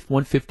Highway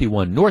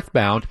 151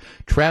 northbound,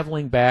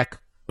 traveling back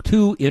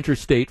to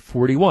Interstate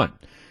 41.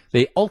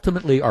 They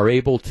ultimately are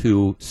able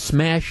to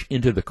smash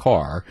into the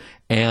car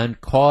and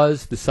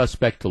cause the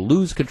suspect to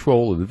lose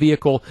control of the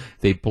vehicle.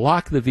 They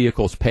block the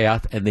vehicle's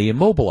path and they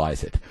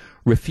immobilize it.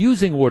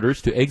 Refusing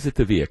orders to exit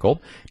the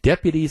vehicle,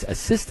 deputies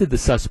assisted the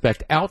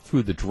suspect out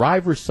through the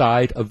driver's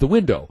side of the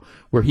window,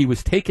 where he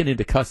was taken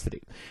into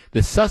custody.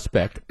 The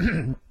suspect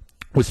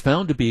was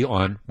found to be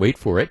on, wait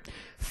for it,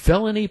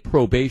 felony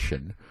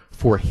probation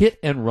for hit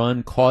and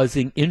run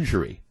causing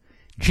injury.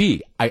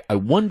 Gee, I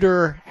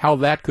wonder how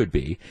that could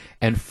be.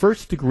 And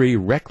first-degree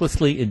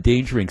recklessly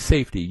endangering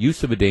safety,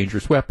 use of a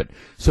dangerous weapon.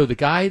 So the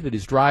guy that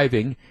is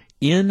driving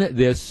in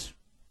this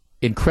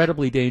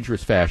incredibly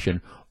dangerous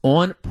fashion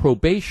on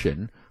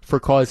probation for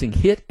causing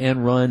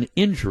hit-and-run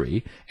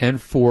injury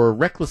and for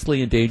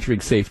recklessly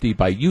endangering safety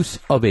by use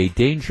of a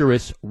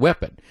dangerous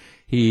weapon.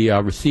 He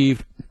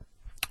received...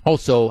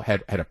 Also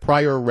had a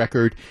prior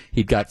record.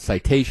 He'd got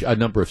a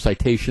number of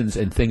citations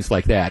and things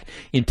like that.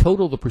 In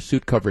total, the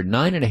pursuit covered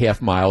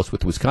 9.5 miles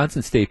with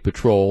Wisconsin State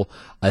Patrol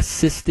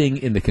assisting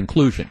in the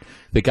conclusion.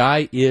 The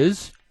guy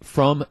is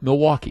from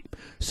Milwaukee.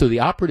 So the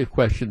operative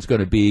question is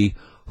going to be,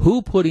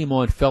 who put him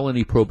on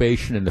felony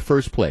probation in the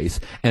first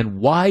place, and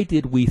why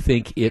did we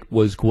think it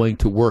was going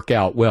to work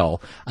out well?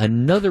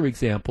 Another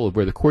example of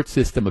where the court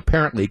system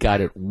apparently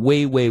got it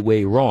way, way,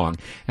 way wrong.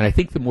 And I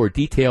think the more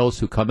details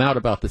who come out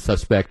about the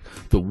suspect,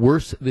 the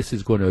worse this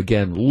is going to,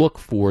 again, look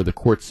for the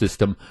court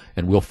system,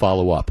 and we'll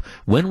follow up.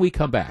 When we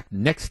come back,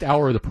 next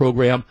hour of the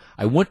program,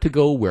 I want to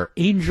go where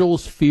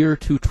angels fear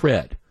to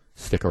tread.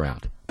 Stick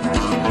around.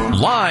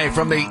 Live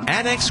from the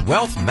Annex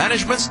Wealth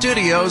Management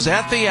Studios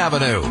at the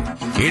Avenue,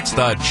 it's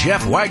the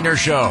Jeff Wagner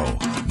Show.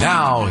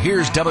 Now,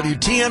 here's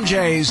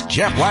WTMJ's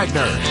Jeff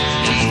Wagner.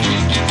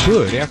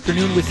 Good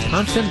afternoon,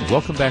 Wisconsin.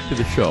 Welcome back to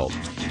the show.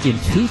 In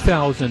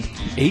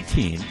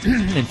 2018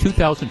 and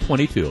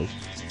 2022,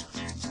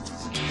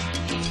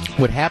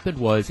 what happened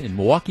was in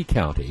Milwaukee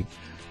County,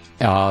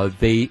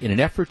 they, in an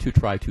effort to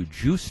try to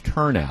juice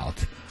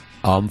turnout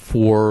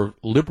for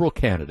liberal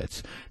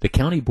candidates, the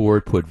county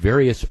board put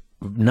various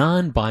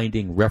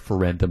non-binding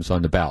referendums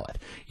on the ballot.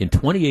 In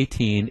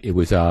 2018, it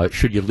was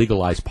should you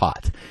legalize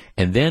pot?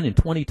 And then in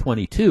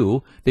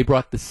 2022, they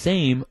brought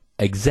the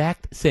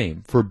exact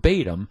same,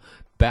 verbatim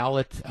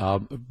ballot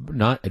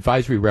not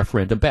advisory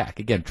referendum back.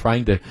 Again,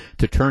 trying to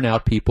turn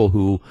out people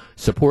who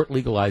support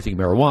legalizing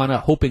marijuana,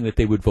 hoping that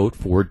they would vote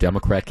for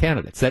Democrat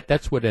candidates.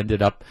 That's what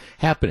ended up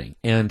happening.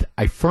 And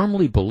I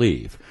firmly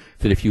believe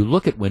that if you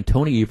look at when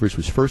Tony Evers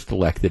was first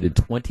elected in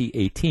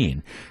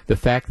 2018, the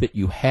fact that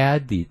you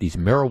had these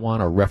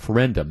marijuana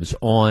referendums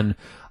on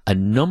a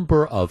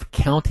number of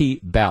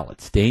county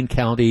ballots, Dane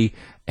County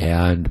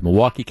and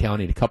Milwaukee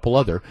County and a couple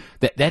other,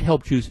 that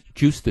helped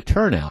juice the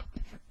turnout,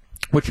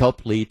 which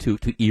helped lead to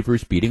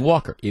Evers beating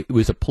Walker. It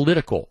was a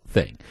political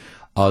thing.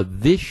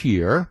 This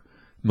year,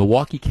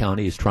 Milwaukee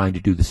County is trying to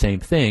do the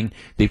same thing.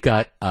 They've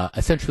got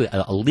essentially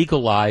a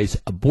legalized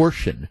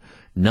abortion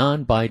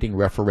non-binding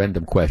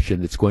referendum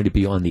question that's going to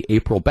be on the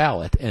April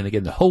ballot. And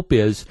again, the hope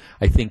is,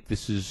 I think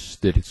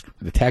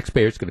the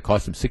taxpayers going to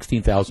cost them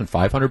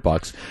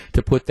 $16,500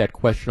 to put that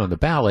question on the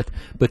ballot,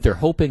 but they're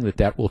hoping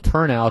that will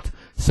turn out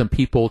some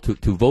people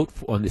to vote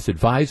on this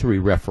advisory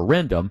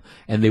referendum,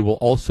 and they will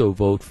also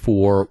vote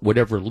for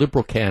whichever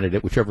liberal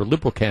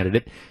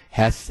candidate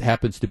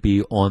happens to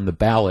be on the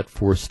ballot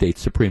for state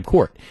Supreme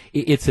Court.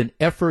 It's an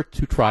effort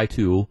to try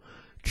to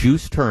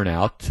juice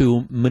turnout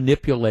to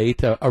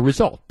manipulate a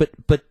result. But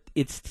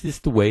it's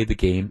just the way the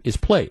game is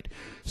played.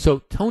 So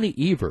Tony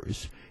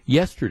Evers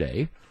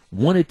yesterday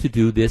wanted to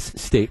do this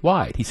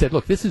statewide. He said,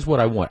 look, this is what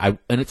I want.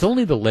 And it's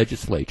only the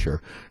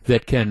legislature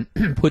that can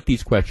put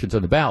these questions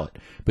on the ballot.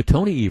 But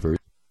Tony Evers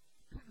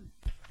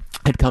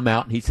had come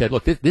out and he said,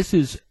 look, this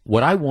is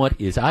what I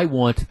want I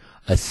want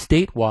a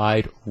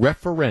statewide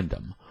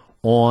referendum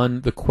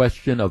on the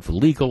question of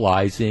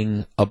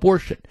legalizing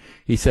abortion.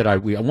 He said, I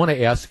want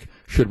to ask,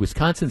 should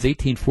Wisconsin's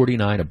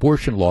 1849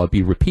 abortion law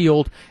be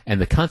repealed and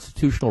the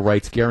constitutional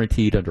rights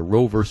guaranteed under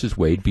Roe versus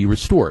Wade be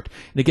restored?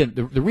 And again,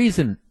 the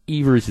reason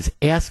Evers is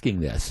asking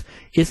this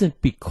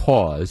isn't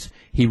because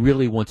he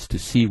really wants to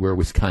see where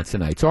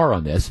Wisconsinites are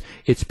on this.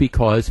 It's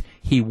because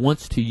he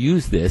wants to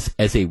use this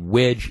as a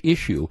wedge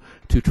issue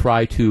to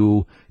try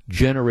to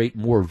generate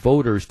more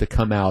voters to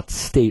come out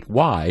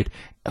statewide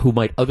who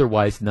might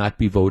otherwise not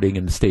be voting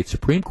in the state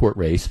Supreme Court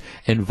race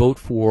and vote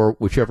for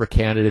whichever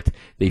candidate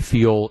they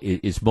feel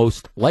is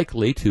most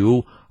likely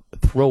to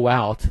throw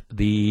out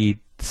the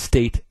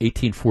state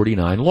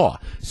 1849 law.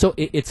 So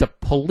it's a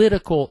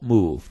political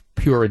move,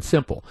 pure and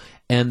simple.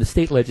 And the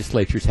state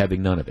legislature is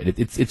having none of it.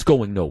 It's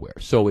going nowhere.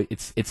 So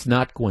it's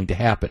not going to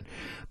happen.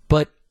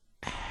 But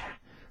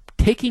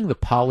taking the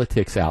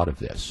politics out of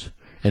this,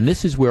 and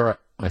this is where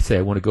I say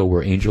I want to go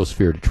where angels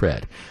fear to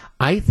tread.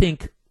 I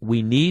think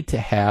we need to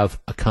have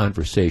a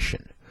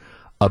conversation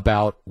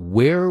about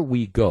where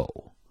we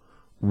go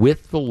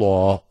with the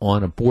law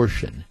on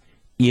abortion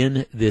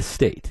in this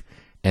state.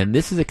 And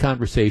this is a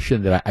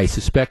conversation that I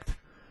suspect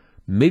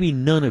maybe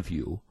none of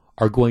you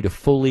are going to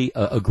fully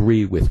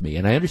agree with me.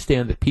 And I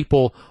understand that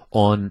people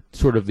on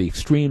sort of the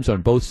extremes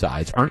on both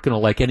sides aren't going to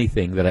like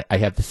anything that I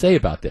have to say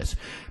about this.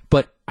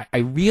 But I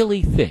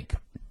really think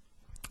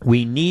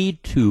we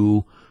need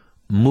to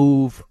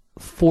move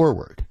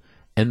forward.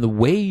 And the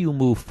way you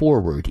move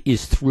forward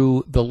is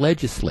through the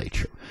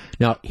legislature.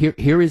 Now,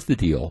 here is the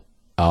deal.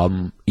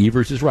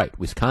 Evers is right.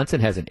 Wisconsin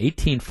has an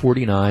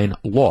 1849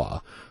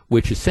 law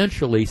which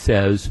essentially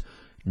says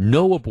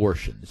no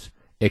abortions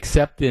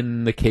except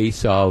in the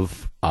case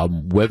of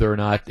whether or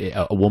not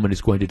a woman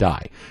is going to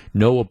die.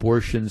 No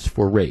abortions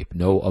for rape.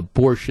 No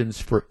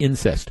abortions for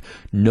incest.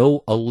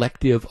 No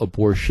elective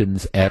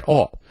abortions at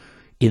all.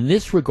 In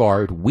this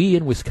regard, we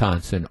in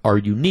Wisconsin are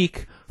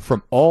unique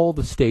from all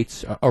the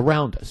states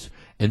around us.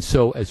 And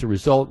so, as a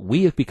result,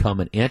 we have become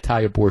an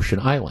anti-abortion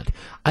island.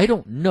 I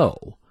don't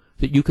know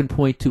that you can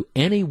point to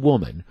any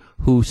woman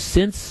who,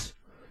 since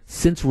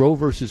since Roe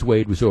versus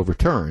Wade was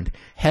overturned,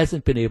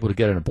 hasn't been able to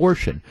get an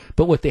abortion.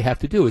 But what they have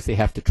to do is they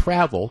have to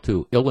travel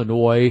to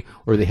Illinois,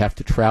 or they have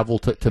to travel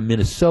to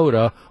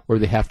Minnesota, or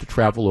they have to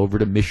travel over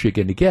to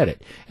Michigan to get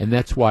it. And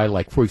that's why,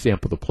 like, for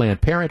example, the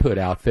Planned Parenthood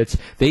outfits,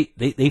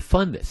 they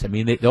fund this. I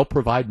mean, they'll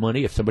provide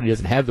money. If somebody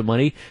doesn't have the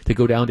money to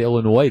go down to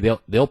Illinois,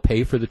 they'll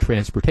pay for the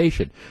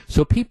transportation.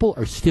 So people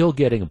are still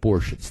getting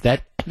abortions.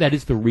 That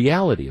is the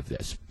reality of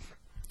this.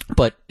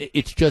 But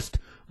it's just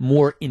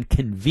more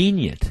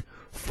inconvenient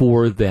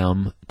for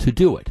them to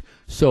do it.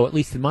 So, at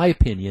least in my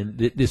opinion,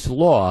 this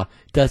law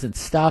doesn't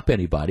stop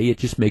anybody. It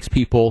just makes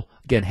people,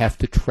 again, have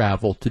to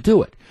travel to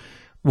do it.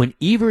 When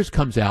Evers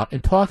comes out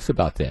and talks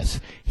about this,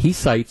 he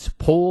cites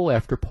poll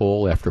after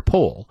poll after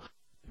poll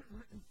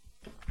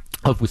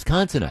of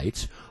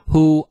Wisconsinites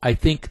who, I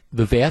think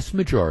the vast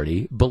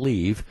majority,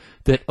 believe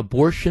that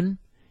abortion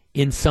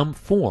in some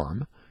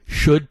form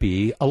should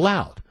be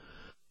allowed.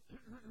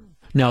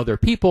 Now, there are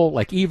people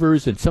like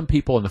Evers and some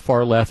people on the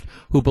far left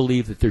who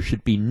believe that there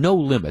should be no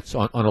limits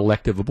on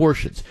elective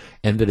abortions,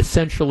 and that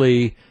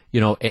essentially,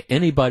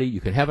 anybody, you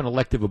can have an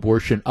elective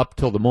abortion up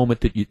till the moment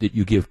that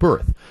you give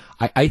birth.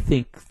 I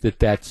think that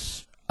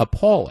that's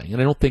appalling,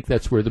 and I don't think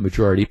that's where the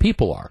majority of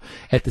people are.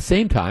 At the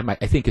same time, I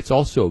think it's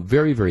also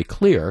very, very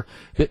clear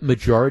that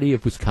majority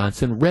of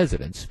Wisconsin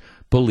residents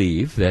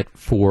believe that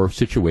for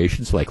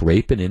situations like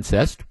rape and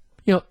incest,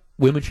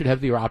 women should have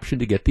the option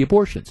to get the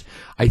abortions.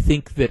 I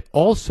think that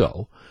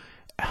also,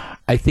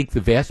 the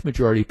vast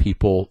majority of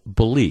people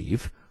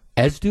believe,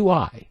 as do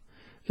I,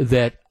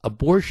 that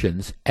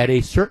abortions at a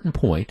certain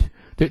point,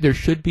 there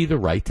should be the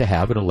right to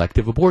have an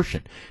elective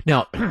abortion.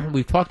 Now,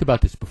 we've talked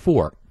about this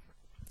before.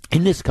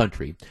 In this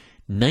country,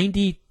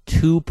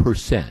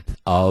 92%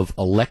 of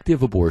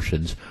elective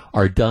abortions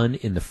are done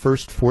in the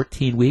first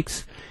 14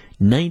 weeks.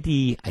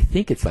 I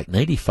think it's like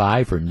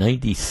 95 or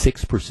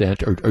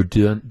 96% are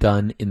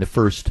done in the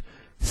first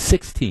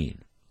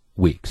 16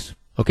 weeks.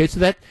 Okay,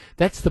 so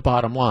that's the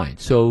bottom line.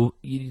 So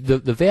the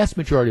vast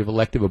majority of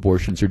elective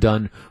abortions are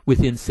done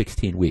within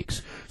 16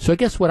 weeks. So I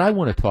guess what I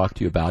want to talk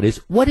to you about is,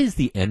 what is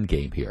the end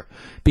game here?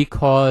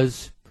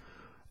 Because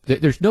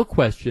there's no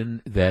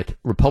question that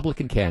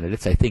Republican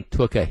candidates, I think,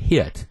 took a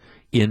hit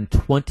in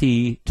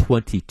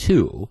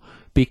 2022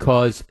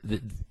 because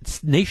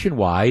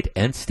nationwide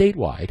and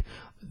statewide,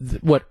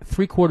 what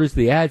 3/4 of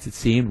the ads, it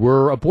seemed,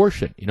 were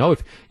abortion.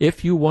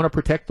 If you want to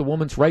protect the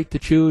woman's right to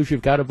choose,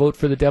 you've got to vote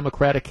for the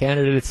Democratic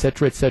candidate, et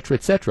cetera, et cetera,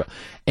 et cetera.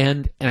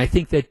 And I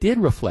think that did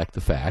reflect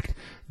the fact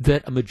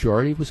that a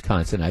majority of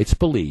Wisconsinites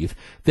believe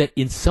that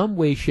in some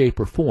way, shape,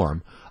 or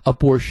form,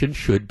 abortion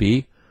should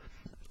be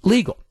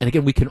legal. And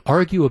again, we can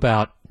argue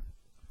about,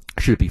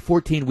 should it be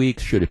 14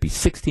 weeks? Should it be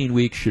 16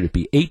 weeks? Should it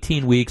be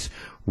 18 weeks?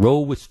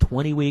 Roe was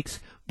 20 weeks.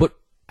 But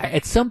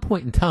at some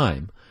point in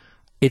time,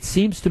 it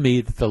seems to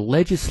me that the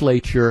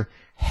legislature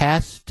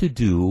has to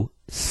do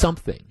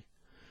something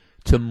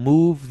to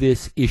move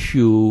this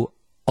issue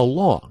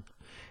along.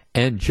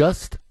 And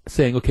just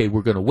saying, okay,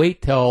 we're going to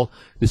wait till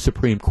the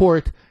Supreme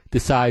Court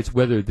decides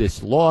whether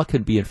this law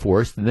can be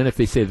enforced, and then if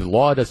they say the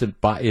law is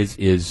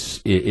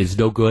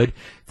no good,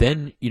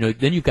 then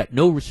you've got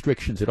no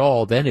restrictions at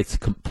all. Then it's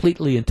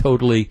completely and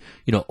totally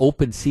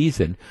open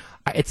season.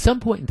 At some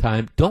point in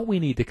time, don't we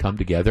need to come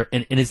together?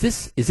 And is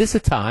this a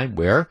time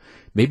where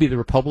maybe the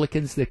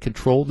Republicans that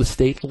control the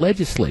state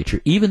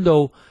legislature, even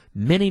though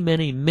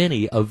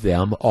many of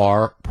them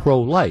are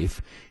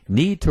pro-life,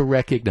 need to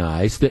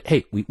recognize that,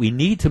 hey, we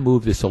need to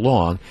move this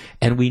along,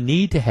 and we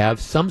need to have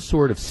some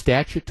sort of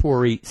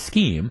statutory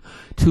scheme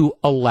to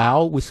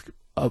allow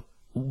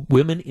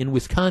women in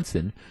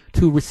Wisconsin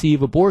to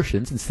receive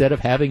abortions instead of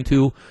having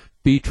to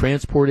be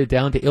transported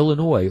down to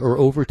Illinois or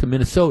over to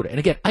Minnesota. And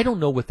again, I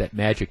don't know what that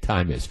magic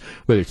time is,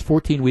 whether it's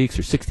 14 weeks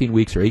or 16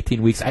 weeks or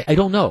 18 weeks. I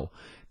don't know.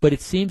 But it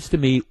seems to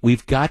me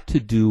we've got to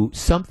do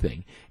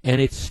something. And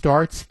it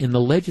starts in the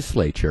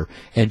legislature.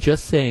 And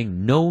just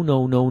saying, no,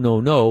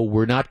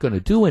 we're not going to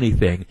do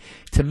anything,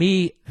 to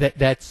me,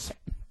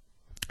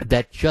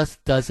 that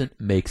just doesn't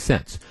make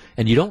sense.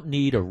 And you don't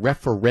need a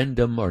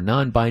referendum or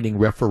non-binding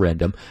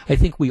referendum. I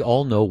think we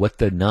all know what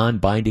the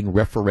non-binding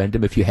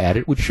referendum, if you had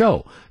it, would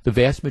show. The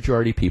vast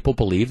majority of people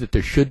believe that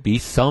there should be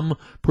some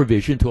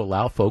provision to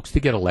allow folks to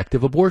get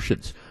elective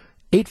abortions.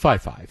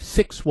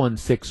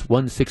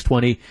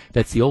 855-616-1620.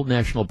 That's the Old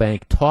National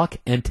Bank talk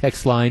and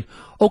text line.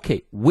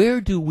 Okay,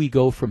 where do we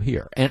go from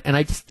here? And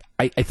I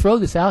throw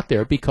this out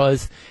there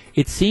because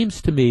it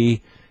seems to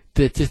me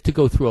that just to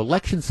go through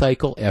election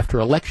cycle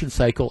after election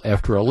cycle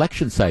after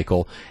election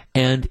cycle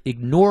and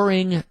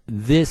ignoring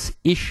this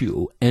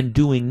issue and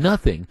doing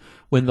nothing,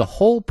 when the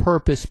whole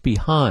purpose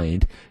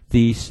behind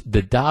the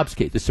Dobbs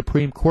case, the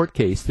Supreme Court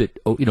case that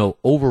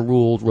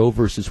overruled Roe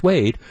versus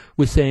Wade,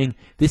 was saying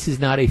this is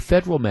not a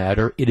federal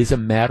matter, it is a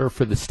matter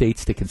for the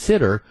states to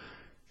consider.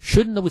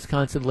 Shouldn't the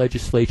Wisconsin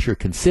legislature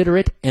consider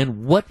it,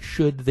 and what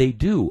should they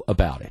do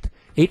about it?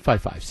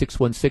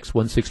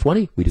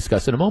 855-616-1620. We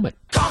discuss in a moment.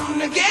 Come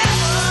together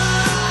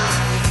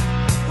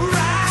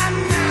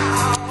right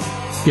now.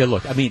 Yeah,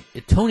 look, I mean,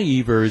 Tony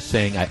Evers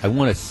saying, I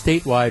want a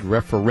statewide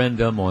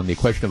referendum on the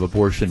question of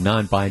abortion,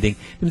 non-binding.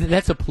 I mean,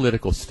 that's a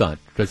political stunt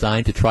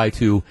designed to try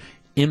to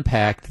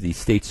impact the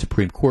state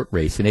Supreme Court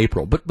race in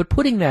April. But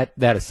putting that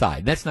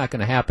aside, that's not going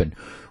to happen.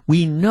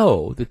 We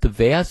know that the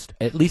vast,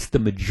 at least the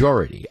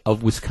majority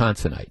of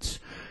Wisconsinites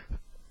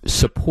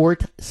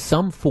support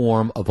some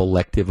form of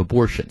elective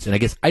abortions. And I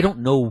guess I don't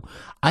know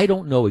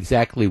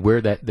exactly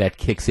where that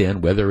kicks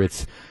in, whether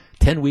it's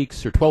 10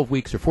 weeks or 12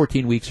 weeks or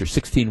 14 weeks or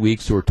 16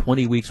 weeks or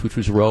 20 weeks, which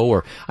was Roe.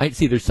 Or I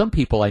see there's some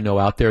people I know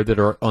out there that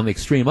are on the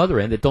extreme other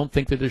end that don't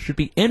think that there should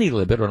be any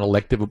limit on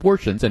elective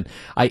abortions. And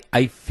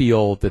I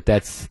feel that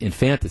that's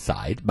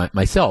infanticide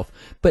myself.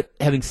 But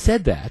having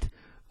said that,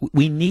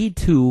 we need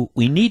to,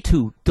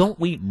 don't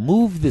we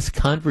move this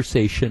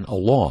conversation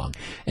along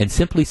and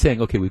simply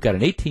saying, okay, we've got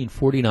an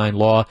 1849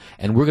 law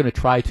and we're going to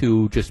try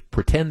to just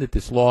pretend that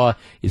this law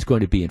is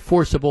going to be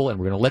enforceable and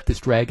we're going to let this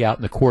drag out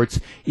in the courts.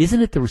 Isn't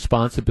it the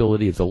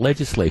responsibility of the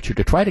legislature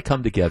to try to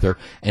come together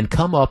and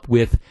come up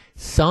with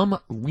some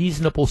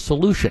reasonable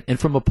solution? And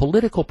from a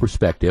political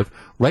perspective,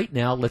 right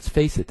now, let's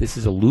face it, this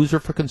is a loser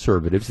for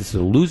conservatives. This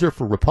is a loser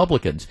for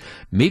Republicans.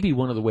 Maybe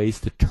one of the ways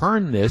to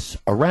turn this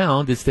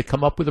around is to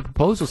come up with a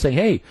proposal saying,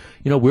 hey,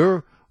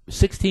 we're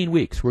 16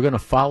 weeks. We're going to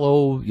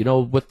follow,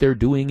 what they're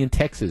doing in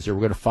Texas, or we're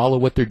going to follow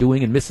what they're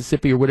doing in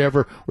Mississippi or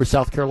whatever, or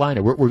South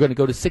Carolina. We're going to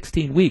go to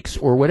 16 weeks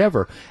or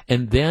whatever.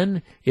 And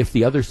then if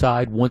the other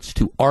side wants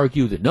to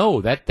argue that, no,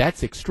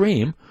 that's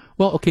extreme,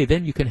 well, okay,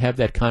 then you can have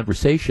that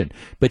conversation.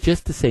 But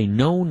just to say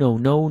no, no,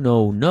 no,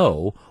 no,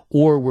 no,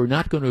 or we're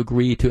not going to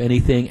agree to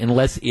anything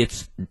unless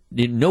it's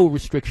no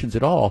restrictions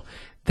at all,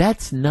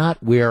 that's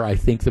not where I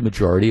think the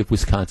majority of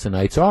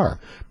Wisconsinites are.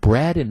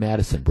 Brad in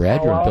Madison.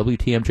 Brad, you're on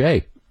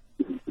WTMJ.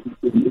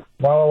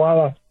 Walla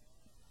Walla.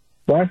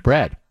 What?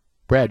 Brad,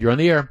 you're on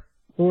the air.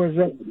 Who is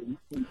it?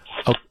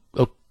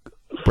 Oh,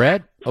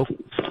 Brad? Oh,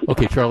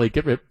 okay, Charlie,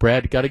 get rid.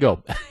 Brad, got to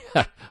go.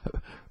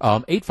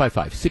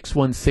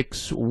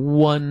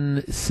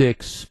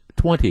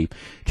 855-616-1620.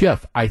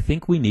 Jeff, I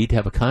think we need to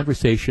have a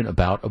conversation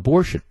about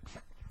abortion.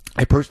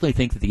 I personally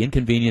think that the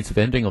inconvenience of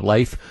ending a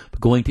life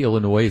going to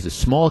Illinois is a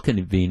small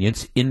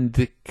convenience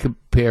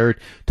compared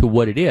to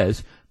what it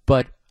is,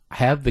 but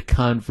have the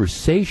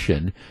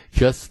conversation,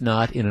 just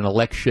not in an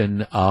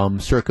election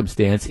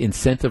circumstance,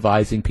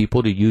 incentivizing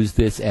people to use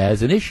this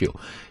as an issue.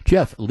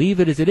 Jeff, leave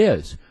it as it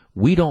is.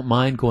 We don't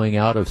mind going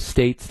out of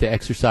states to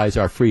exercise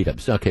our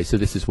freedoms. Okay, so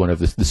this is one of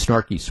the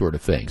snarky sort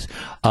of things.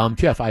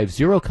 Jeff, I have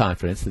zero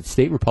confidence that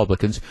state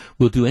Republicans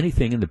will do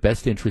anything in the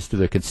best interest of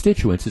their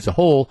constituents as a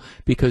whole,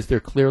 because they're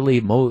clearly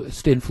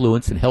most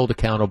influenced and held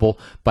accountable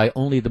by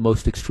only the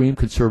most extreme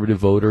conservative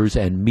voters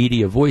and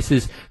media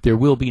voices. There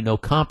will be no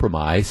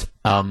compromise.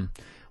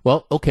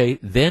 Well, okay,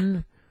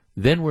 then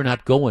we're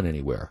not going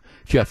anywhere.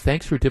 Jeff,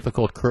 thanks for a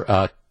difficult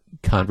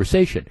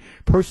conversation.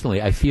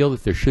 Personally, I feel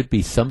that there should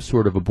be some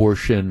sort of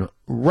abortion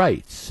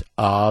rights.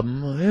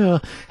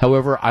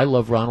 However, I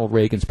love Ronald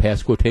Reagan's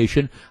past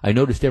quotation. I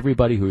noticed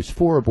everybody who is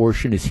for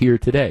abortion is here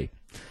today.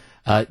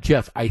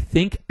 Jeff, I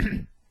think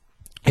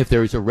if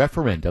there is a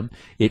referendum,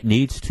 it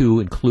needs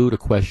to include a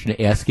question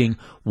asking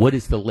what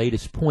is the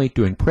latest point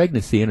during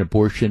pregnancy and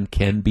abortion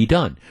can be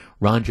done.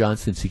 Ron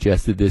Johnson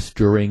suggested this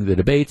during the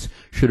debates.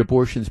 Should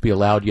abortions be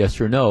allowed, yes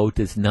or no,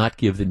 does not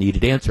give the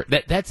needed answer.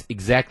 That's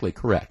exactly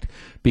correct.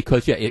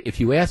 Because,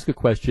 if you ask a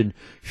question,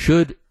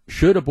 should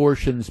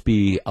abortions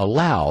be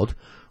allowed,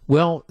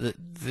 well,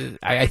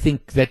 I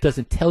think that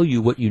doesn't tell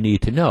you what you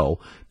need to know,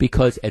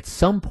 because at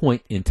some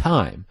point in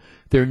time,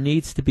 there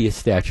needs to be a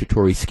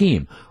statutory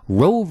scheme.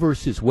 Roe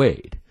versus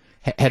Wade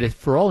had,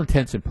 for all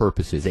intents and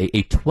purposes, a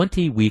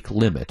 20-week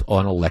limit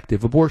on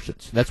elective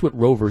abortions. That's what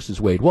Roe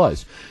versus Wade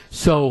was.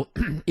 So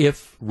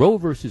if Roe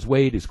versus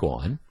Wade is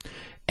gone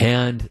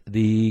and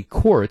the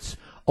courts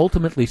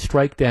ultimately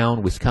strike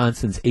down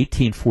Wisconsin's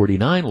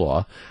 1849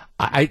 law,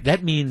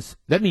 that means,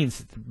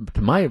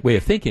 to my way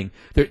of thinking,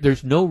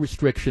 there's no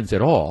restrictions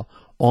at all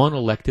on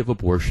elective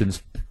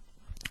abortions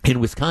in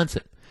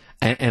Wisconsin.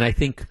 And I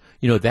think,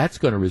 that's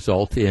going to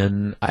result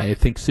in, I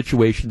think,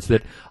 situations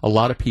that a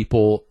lot of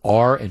people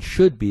are and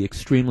should be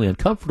extremely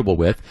uncomfortable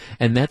with,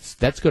 and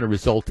that's going to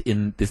result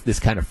in this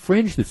kind of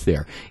fringe that's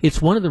there.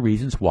 It's one of the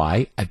reasons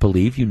why I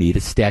believe you need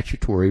a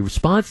statutory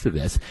response to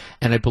this,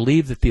 and I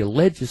believe that the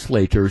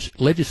legislators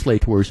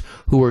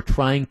who are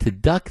trying to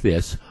duck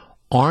this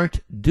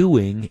aren't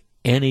doing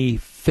any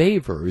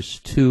favors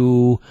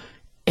to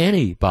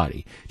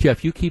anybody.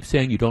 Jeff, you keep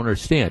saying you don't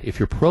understand. If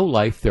you're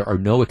pro-life, there are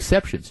no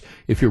exceptions.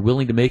 If you're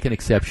willing to make an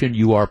exception,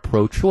 you are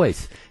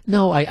pro-choice.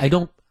 No, I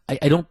don't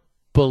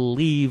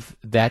believe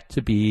that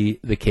to be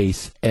the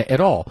case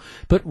at all.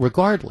 But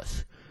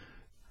regardless,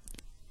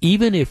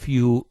 even if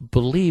you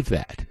believe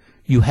that,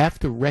 you have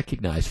to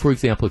recognize, for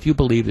example, if you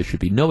believe there should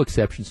be no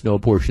exceptions, no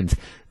abortions,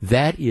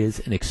 that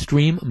is an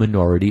extreme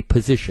minority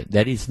position.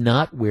 That is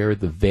not where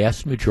the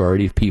vast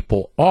majority of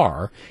people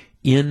are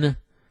in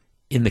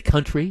the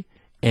country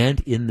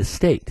and in the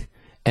state.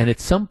 And at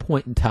some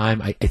point in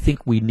time, I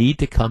think we need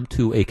to come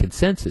to a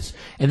consensus.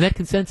 And that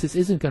consensus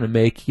isn't going to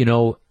make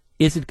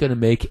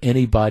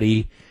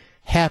anybody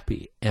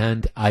happy.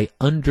 And I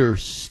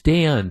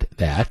understand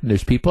that. And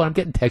there's people, I'm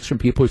getting texts from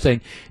people who are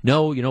saying,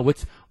 no,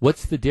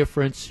 what's the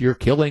difference? You're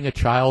killing a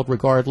child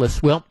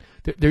regardless. Well,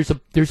 there's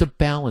a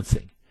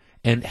balancing.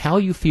 And how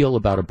you feel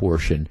about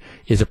abortion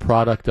is a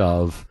product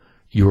of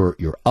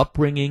your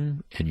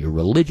upbringing and your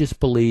religious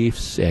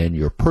beliefs and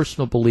your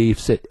personal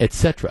beliefs,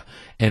 etc.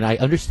 And I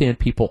understand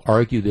people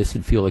argue this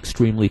and feel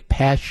extremely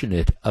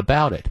passionate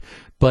about it.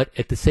 But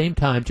at the same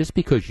time, just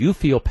because you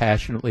feel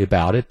passionately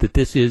about it, that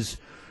this is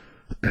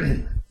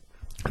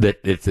that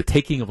it's a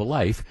taking of a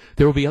life,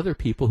 there will be other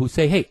people who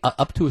say, hey,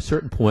 up to a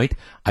certain point,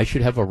 I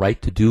should have a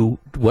right to do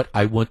what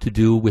I want to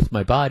do with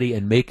my body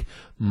and make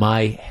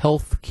my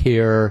health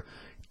care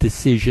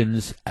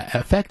decisions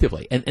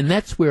effectively. And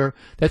that's where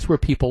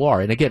people are.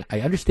 And again,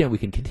 I understand we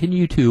can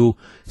continue to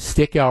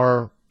stick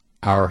our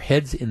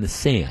heads in the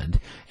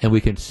sand and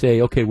we can say,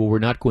 okay, well, we're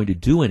not going to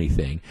do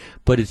anything.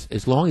 But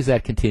as long as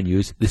that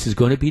continues, this is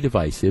going to be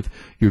divisive.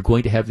 You're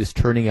going to have this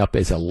turning up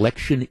as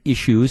election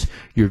issues.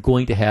 You're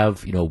going to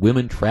have,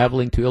 women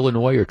traveling to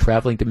Illinois or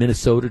traveling to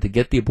Minnesota to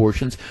get the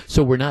abortions.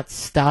 So we're not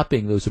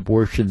stopping those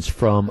abortions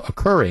from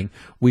occurring.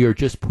 We are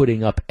just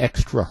putting up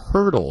extra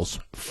hurdles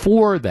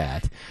for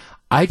that.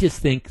 I just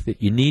think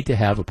that you need to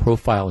have a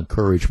profile and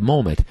courage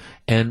moment,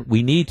 and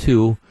we need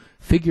to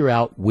figure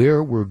out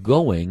where we're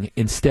going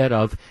instead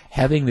of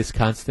having this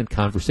constant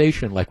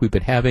conversation like we've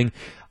been having,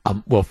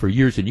 for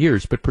years and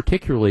years, but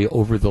particularly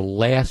over the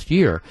last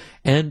year.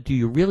 And do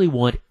you really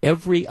want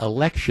every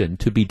election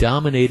to be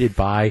dominated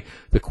by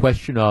the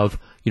question of,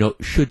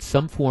 should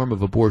some form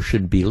of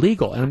abortion be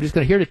legal? And I'm just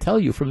here to tell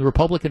you, from the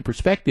Republican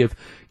perspective,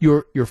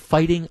 you're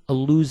fighting a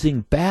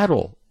losing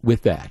battle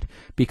with that,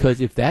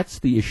 because if that's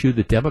the issue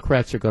that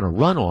Democrats are going to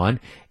run on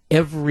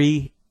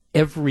every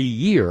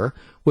year,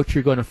 what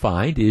you're going to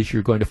find is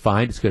it's going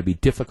to be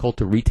difficult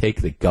to retake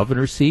the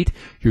governor's seat.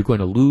 You're going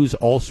to lose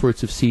all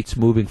sorts of seats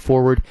moving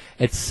forward.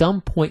 At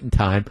some point in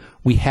time,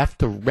 we have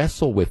to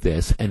wrestle with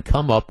this and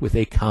come up with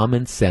a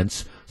common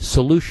sense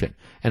solution.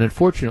 And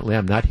unfortunately,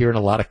 I'm not hearing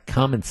a lot of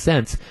common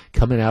sense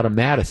coming out of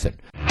Madison.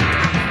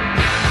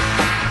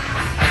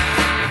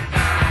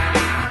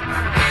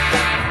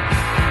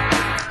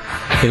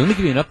 Hey, let me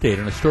give you an update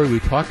on a story we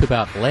talked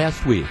about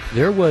last week.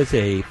 There was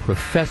a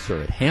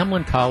professor at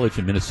Hamlin College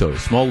in Minnesota,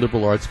 small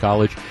liberal arts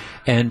college,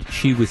 and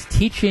she was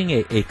teaching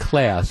a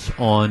class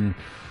on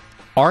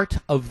art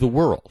of the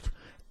world.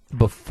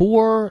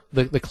 Before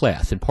the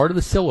class, and part of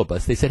the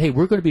syllabus, they said, hey,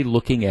 we're going to be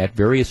looking at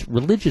various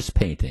religious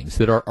paintings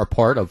that are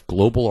part of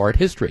global art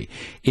history,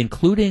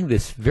 including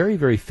this very,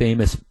 very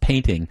famous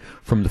painting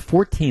from the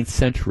 14th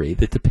century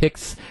that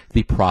depicts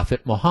the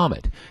Prophet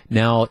Muhammad.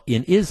 Now,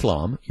 in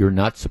Islam, you're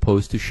not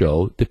supposed to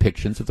show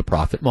depictions of the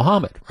Prophet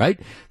Muhammad, right?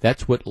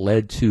 That's what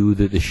led to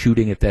the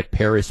shooting at that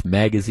Paris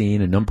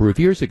magazine a number of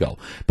years ago.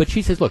 But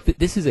she says, look,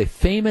 this is a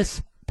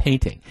famous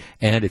painting,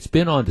 and it's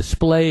been on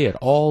display at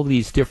all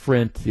these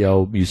different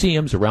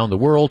museums around the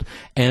world,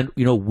 and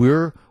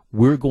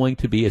we're going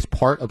to be, as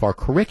part of our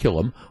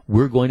curriculum,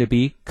 we're going to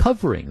be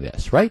covering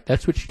this, right?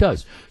 That's what she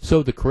does.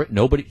 So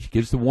she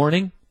gives the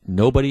warning.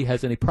 Nobody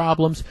has any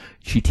problems.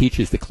 She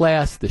teaches the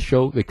class. The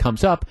show that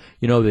comes up,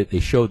 they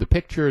show the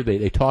picture,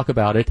 they talk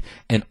about it,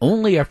 and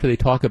only after they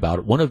talk about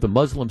it, one of the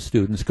Muslim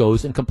students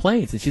goes and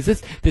complains, and she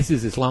says, "This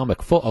is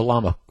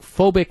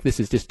Islamophobic. This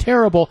is just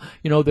terrible.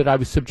 That I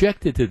was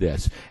subjected to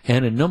this."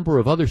 And a number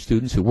of other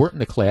students who weren't in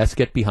the class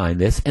get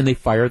behind this, and they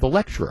fire the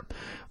lecturer.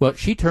 Well,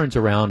 she turns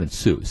around and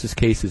sues. This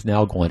case has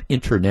now gone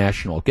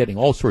international, getting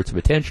all sorts of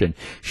attention.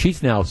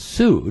 She's now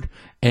sued,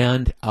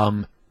 and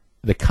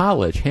the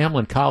college,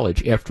 Hamlin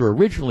College, after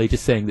originally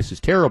just saying this is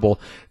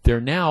terrible,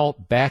 they're now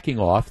backing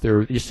off.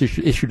 They just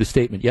issued a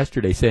statement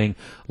yesterday saying,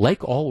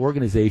 like all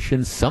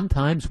organizations,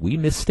 sometimes we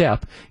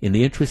misstep. In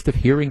the interest of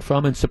hearing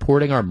from and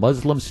supporting our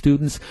Muslim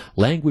students,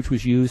 language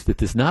was used that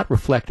does not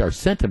reflect our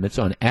sentiments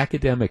on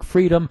academic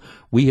freedom.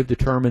 We have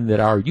determined that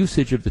our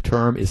usage of the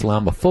term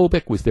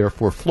Islamophobic was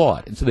therefore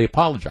flawed. And so they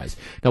apologize.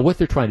 Now, what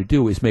they're trying to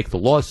do is make the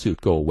lawsuit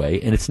go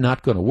away, and it's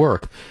not going to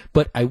work.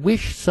 But I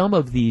wish some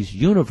of these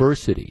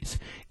universities,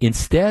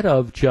 instead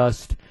of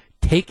just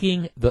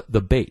taking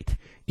the bait,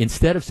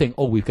 instead of saying,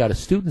 oh, we've got a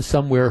student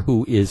somewhere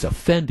who is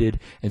offended,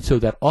 and so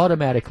that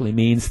automatically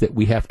means that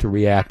we have to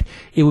react,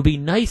 it would be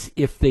nice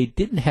if they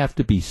didn't have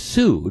to be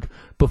sued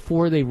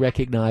before they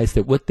recognized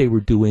that what they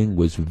were doing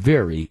was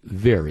very,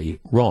 very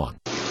wrong.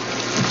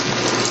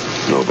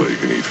 Nobody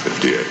can eat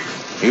 50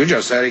 eggs. You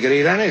just said he could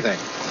eat anything.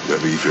 You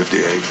ever eat 50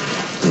 eggs?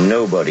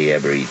 Nobody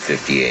ever eat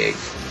 50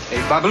 eggs. Hey,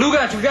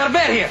 Babaluga, we got a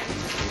bet here.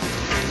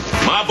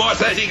 My boy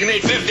says he can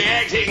eat 50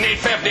 eggs, he can eat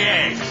 50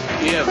 eggs.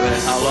 Yeah, but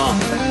how long?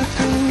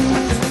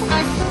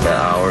 Per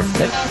hour.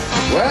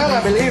 Well,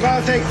 I believe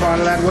I'll take part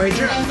of that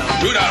wager.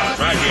 $2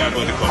 right here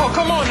with the Oh,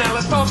 come on now,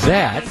 let's talk.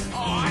 That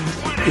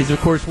is, of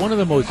course, one of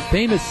the most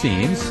famous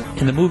scenes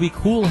in the movie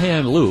Cool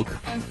Hand Luke.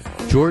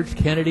 George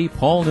Kennedy,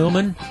 Paul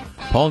Newman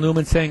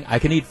saying, I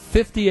can eat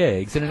 50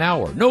 eggs in an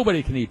hour.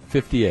 Nobody can eat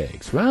 50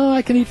 eggs. Well,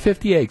 I can eat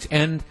 50 eggs.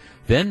 And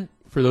then,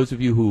 for those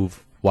of you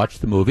who've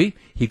watched the movie,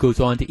 he goes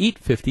on to eat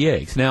 50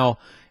 eggs. Now,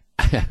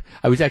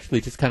 I was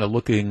actually just kind of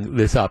looking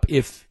this up.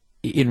 If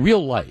in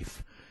real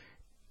life,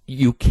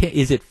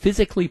 is it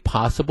physically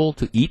possible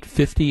to eat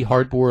 50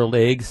 hard-boiled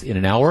eggs in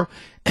an hour?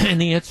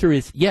 And the answer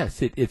is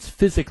yes, it's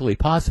physically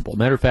possible.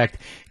 Matter of fact,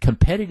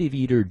 competitive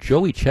eater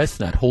Joey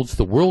Chestnut holds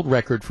the world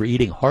record for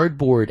eating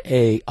hard-boiled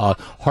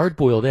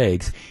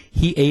eggs.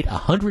 He ate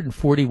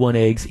 141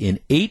 eggs in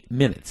 8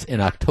 minutes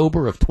in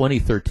October of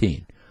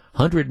 2013.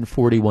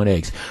 141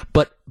 eggs.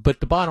 But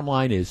the bottom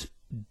line is,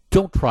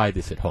 don't try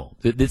this at home.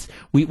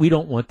 We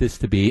don't want this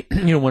to be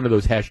one of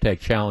those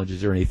hashtag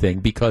challenges or anything,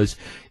 because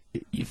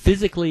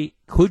physically,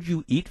 could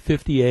you eat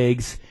 50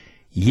 eggs?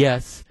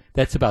 Yes.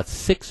 That's about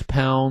 6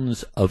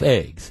 pounds of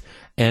eggs.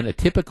 And a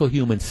typical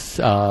human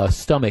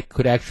stomach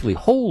could actually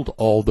hold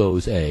all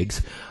those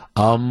eggs.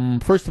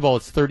 First of all,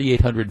 it's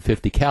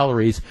 3,850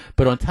 calories.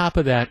 But on top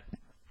of that,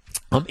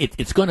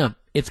 it's going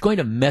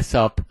to mess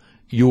up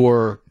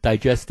your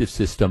digestive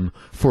system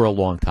for a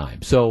long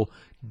time. So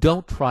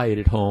don't try it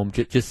at home.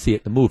 Just see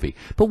it in the movie.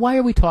 But why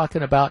are we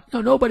talking about,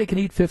 nobody can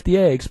eat 50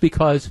 eggs?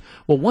 Because,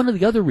 one of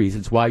the other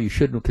reasons why you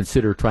shouldn't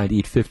consider trying to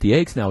eat 50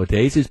 eggs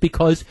nowadays is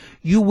because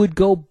you would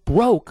go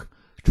broke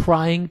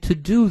trying to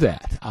do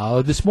that.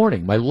 This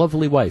morning, my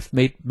lovely wife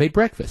made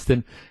breakfast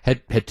and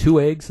had 2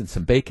 eggs and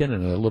some bacon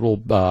and a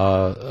little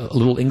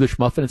English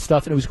muffin and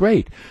stuff, and it was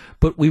great.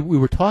 But we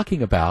were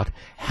talking about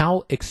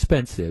how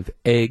expensive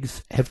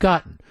eggs have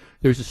gotten.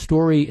 There's a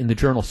story in the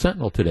Journal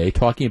Sentinel today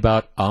talking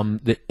about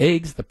that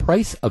the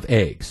price of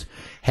eggs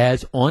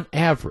has, on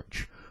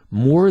average,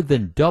 more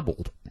than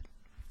doubled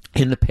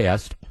in the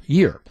past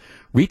year.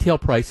 Retail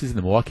prices in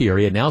the Milwaukee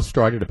area now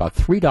start at about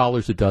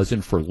 $3 a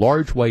dozen for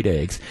large white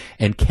eggs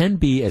and can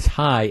be as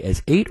high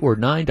as $8 or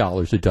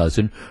 $9 a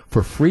dozen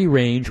for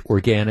free-range,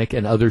 organic,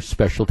 and other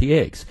specialty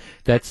eggs.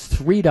 That's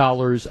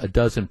 $3 a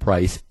dozen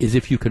price is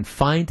if you can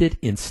find it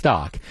in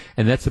stock,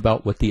 and that's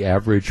about what the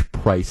average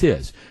price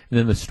is. And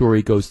then the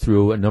story goes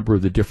through a number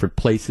of the different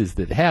places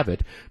that have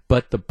it,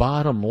 but the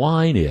bottom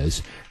line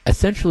is,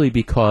 essentially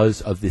because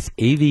of this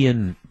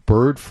avian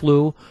bird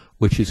flu,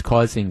 which is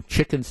causing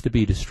chickens to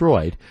be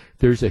destroyed,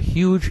 there's a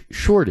huge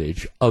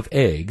shortage of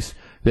eggs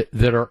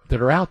that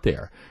are out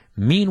there.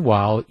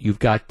 Meanwhile, you've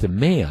got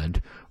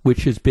demand,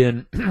 which has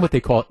been what they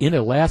call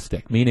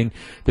inelastic, meaning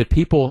that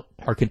people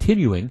are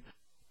continuing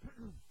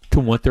to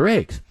want their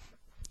eggs.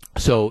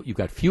 So you've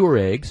got fewer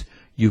eggs.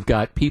 You've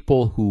got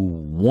people who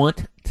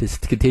want to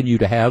continue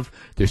to have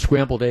their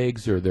scrambled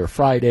eggs or their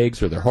fried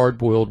eggs or their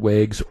hard-boiled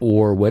eggs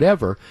or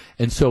whatever.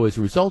 And so as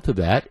a result of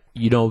that,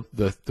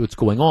 what's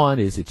going on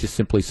is it's just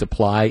simply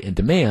supply and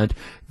demand.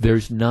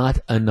 There's not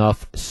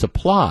enough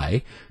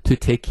supply to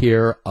take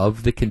care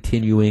of the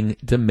continuing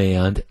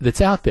demand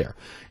that's out there.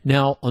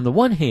 Now, on the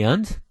one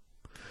hand,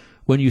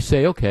 when you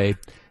say, okay,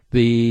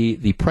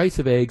 the price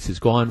of eggs has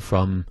gone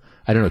from,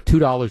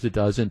 $2 a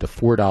dozen to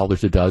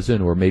 $4 a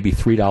dozen, or maybe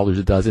 $3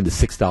 a dozen to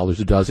 $6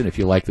 a dozen if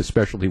you like the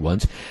specialty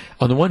ones.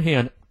 On the one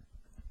hand,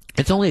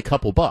 it's only a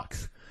couple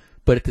bucks,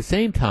 but at the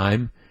same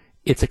time,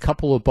 it's a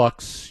couple of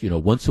bucks,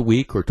 once a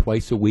week or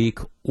twice a week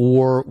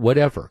or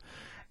whatever.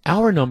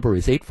 Our number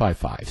is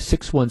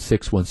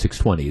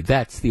 855-616-1620.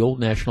 That's the Old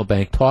National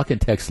Bank talk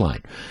and text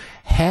line.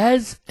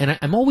 And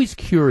I'm always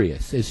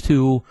curious as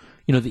to,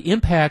 the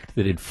impact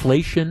that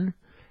inflation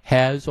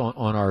has on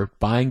our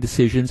buying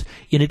decisions.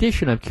 In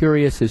addition, I'm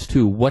curious as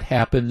to what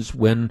happens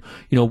when,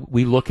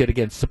 we look at,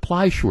 again,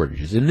 supply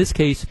shortages. In this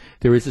case,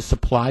 there is a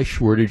supply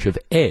shortage of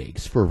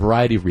eggs for a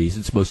variety of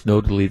reasons, most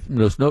notably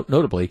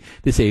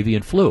this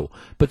avian flu.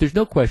 But there's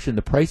no question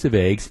the price of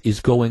eggs is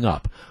going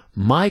up.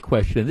 My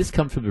question, and this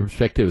comes from the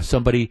perspective of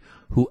somebody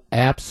who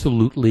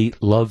absolutely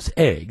loves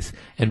eggs,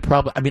 and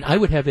probably, I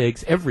would have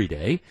eggs every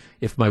day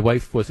if my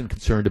wife wasn't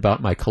concerned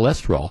about my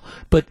cholesterol.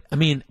 But,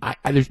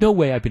 there's no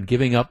way I've been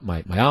giving up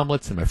my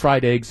omelets and my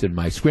fried eggs and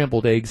my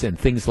scrambled eggs and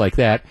things like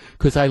that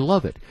because I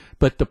love it.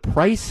 But the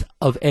price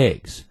of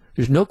eggs,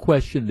 there's no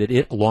question that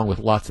it, along with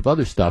lots of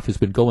other stuff, has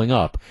been going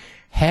up.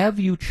 Have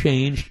you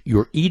changed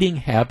your eating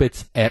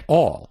habits at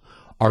all?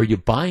 Are you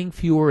buying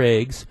fewer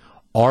eggs?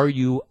 Are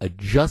you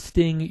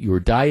adjusting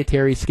your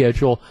dietary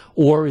schedule,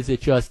 or is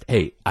it just,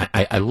 hey,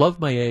 I love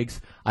my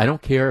eggs. I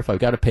don't care if I've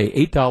got to pay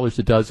 $8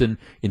 a dozen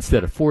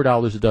instead of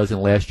 $4 a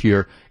dozen last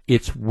year.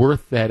 It's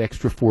worth that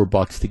extra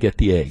 $4 to get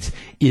the eggs.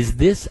 Is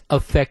this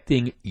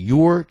affecting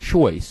your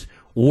choice,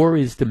 or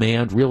is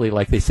demand really,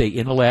 like they say,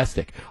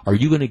 inelastic? Are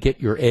you going to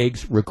get your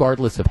eggs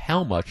regardless of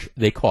how much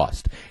they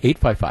cost?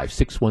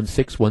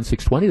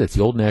 855-616-1620. That's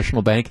the Old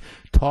National Bank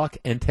talk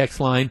and text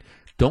line.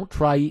 Don't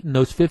try eating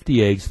those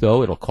 50 eggs,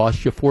 though. It'll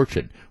cost you a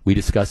fortune. We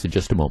discuss in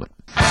just a moment.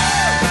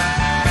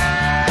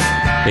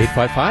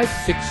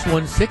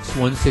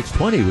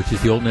 855-616-1620, which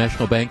is the Old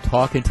National Bank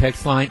talk and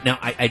text line. Now,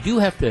 I do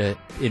have to,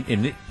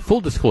 in full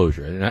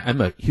disclosure, and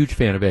I'm a huge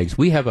fan of eggs,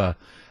 we have a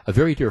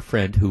very dear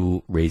friend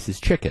who raises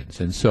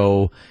chickens. And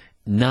so,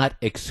 not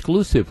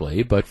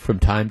exclusively, but from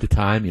time to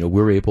time,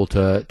 we're able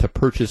to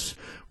purchase.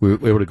 We're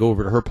able to go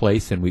over to her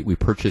place and we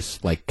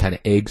purchase like kind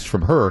of eggs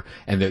from her,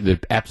 and they're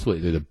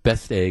the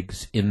best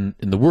eggs in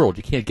the world.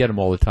 You can't get them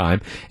all the time,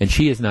 and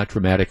she has not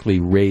dramatically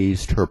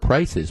raised her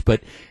prices.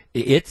 But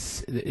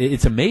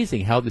it's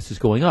amazing how this is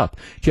going up.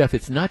 Jeff,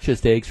 it's not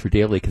just eggs for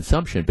daily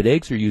consumption, but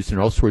eggs are used in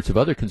all sorts of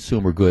other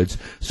consumer goods,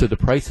 so the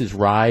prices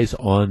rise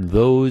on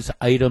those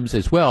items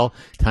as well.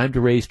 Time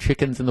to raise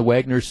chickens in the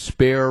Wagner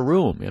spare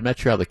room. I'm not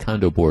sure how the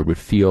condo board would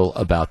feel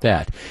about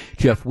that.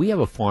 Jeff, we have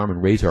a farm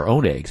and raise our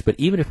own eggs, but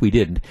even if we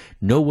didn't,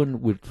 no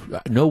one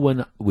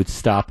would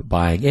stop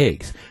buying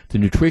eggs. The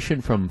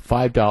nutrition from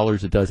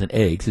 $5 a dozen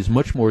eggs is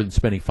much more than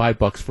spending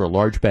 $5 for a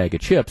large bag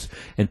of chips,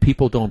 and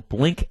people don't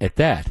blink at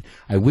that.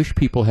 I wish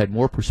people had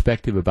more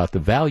perspective about the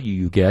value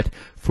you get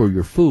for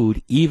your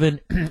food, even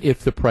if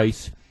the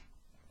price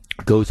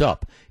goes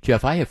up.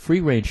 Jeff, I have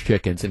free-range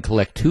chickens and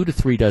collect 2 to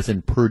 3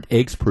 dozen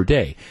eggs per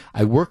day.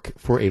 I work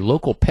for a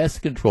local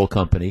pest control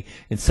company,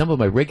 and some of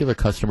my regular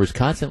customers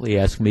constantly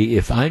ask me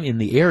if I'm in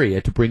the area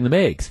to bring them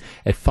eggs.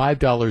 At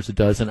 $5 a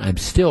dozen, I'm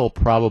still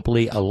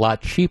probably a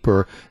lot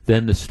cheaper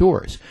than the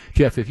stores.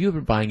 Jeff, if you had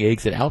been buying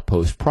eggs at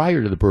Outpost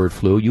prior to the bird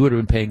flu, you would have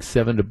been paying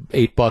 $7 to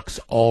 $8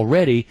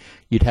 already.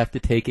 You'd have to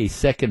take a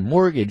second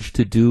mortgage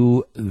to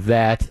do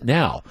that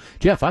now.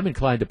 Jeff, I'm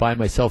inclined to buy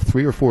myself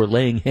 3 or 4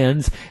 laying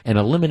hens and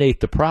eliminate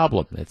the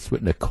problem. That's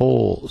what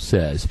Nicole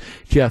says.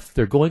 Jeff,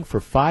 they're going for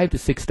 $5 to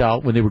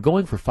 $6. When they were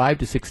going for $5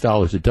 to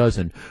 $6 a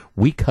dozen,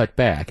 we cut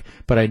back.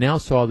 But I now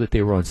saw that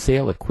they were on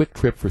sale at Quick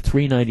Trip for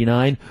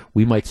 $3.99.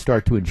 We might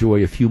start to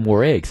enjoy a few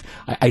more eggs.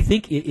 I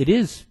think it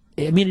is.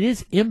 I mean, it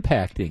is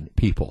impacting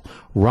people.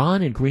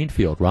 Ron in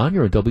Greenfield. Ron,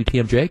 you're on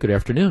WTMJ. Good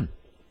afternoon.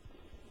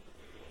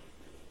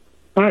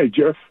 Hi,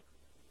 Jeff.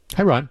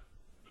 Hi, Ron.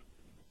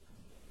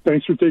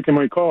 Thanks for taking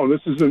my call.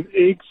 This is an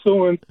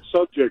excellent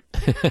subject.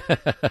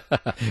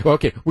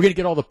 Okay, we're going to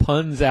get all the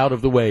puns out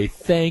of the way.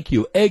 Thank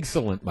you.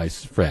 Excellent, my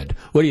friend.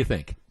 What do you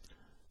think?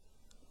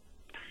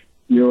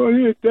 You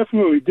know, it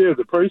definitely did.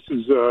 The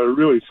prices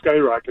really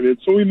skyrocketed.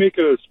 So we make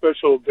it a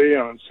special day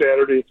on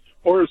Saturday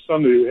or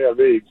Sunday to have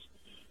eggs.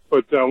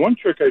 But one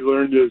trick I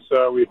learned is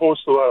we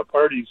host a lot of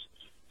parties.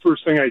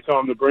 First thing I tell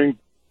them to bring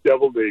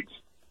deviled eggs.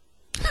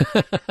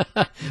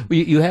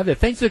 You have that.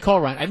 Thanks for the call,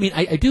 Ron. I mean,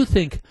 I do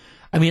think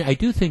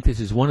this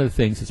is one of the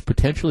things that's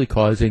potentially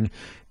causing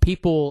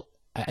people,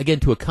 again,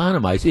 to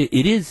economize. It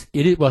is.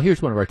 Well,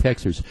 here's one of our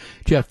texters.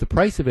 Jeff, the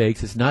price of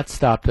eggs has not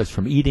stopped us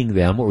from eating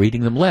them or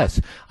eating them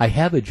less. I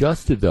have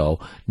adjusted, though,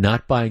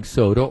 not buying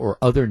soda or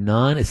other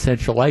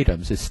non-essential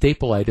items as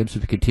staple items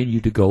have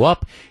continued to go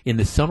up. In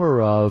the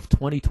summer of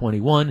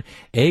 2021,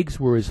 eggs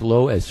were as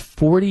low as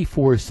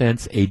 44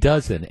 cents a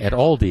dozen at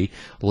Aldi.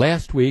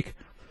 Last week,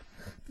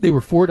 they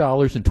were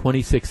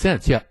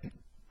 $4.26. Yeah.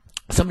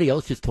 Somebody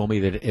else just told me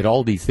that at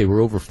Aldi's they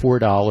were over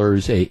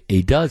 $4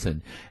 a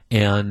dozen,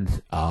 and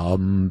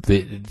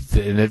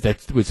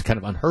that was kind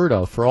of unheard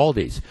of for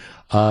Aldi's.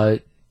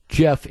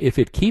 Jeff, if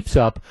it keeps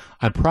up,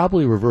 I'm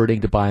probably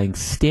reverting to buying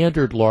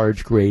standard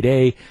large grade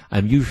A.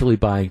 I'm usually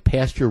buying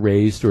pasture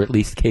raised or at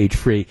least cage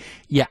free.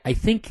 Yeah, I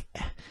think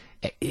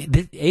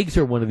eggs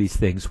are one of these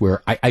things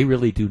where I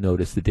really do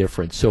notice the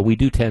difference. So we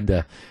do tend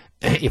to,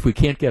 if we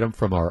can't get them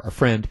from our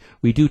friend,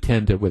 we do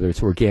tend to, whether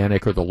it's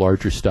organic or the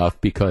larger stuff,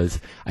 because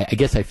I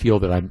guess I feel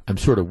that I'm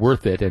sort of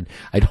worth it, and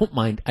I don't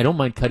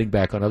mind cutting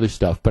back on other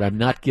stuff, but I'm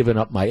not giving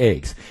up my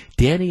eggs.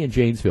 Danny in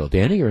Janesville.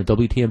 Danny, you're in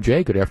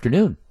WTMJ. Good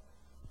afternoon.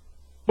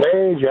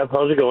 Hey, Jeff.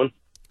 How's it going?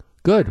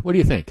 Good. What do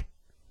you think?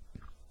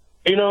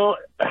 You know,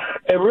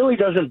 it really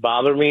doesn't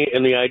bother me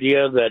in the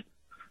idea that,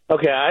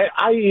 okay,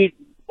 I eat,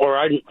 or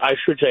I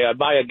should say I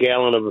buy a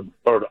gallon of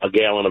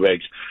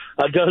eggs,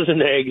 a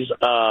dozen eggs,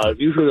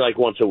 usually like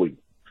once a week.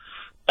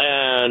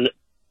 And,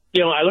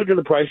 you know, I looked at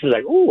the prices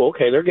like, oh,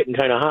 okay, they're getting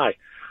kind of high.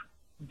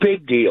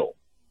 Big deal.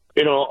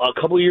 You know, a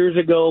couple years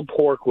ago,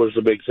 pork was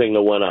the big thing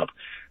that went up.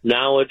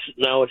 Now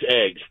it's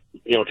eggs.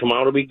 You know,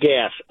 tomorrow will be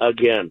gas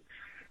again.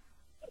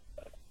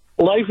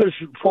 Life is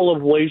full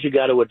of ways you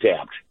got to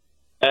adapt.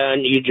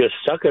 And you just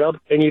suck it up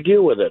and you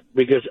deal with it,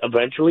 because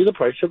eventually the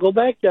price will go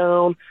back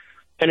down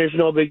and it's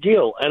no big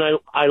deal. And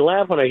I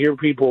laugh when I hear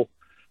people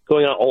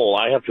going on, oh,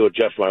 I have to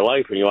adjust my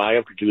life, and, you know, I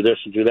have to do this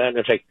and do that. And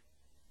it's like,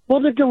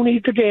 well, then don't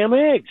eat the damn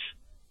eggs.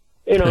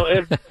 You know,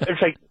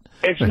 it's like,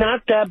 it's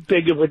not that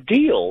big of a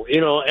deal,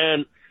 you know.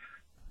 And,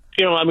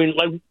 you know, I mean,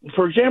 like,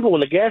 for example,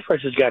 when the gas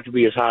prices got to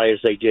be as high as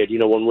they did, you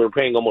know, when we were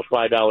paying almost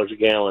 $5 a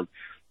gallon,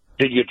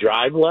 did you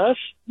drive less?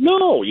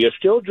 No, you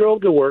still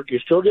drove to work. You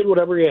still did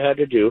whatever you had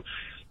to do.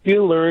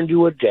 You learned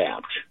to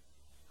adapt.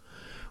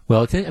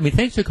 Well,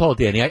 thanks for the call,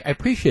 Danny. I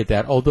appreciate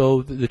that.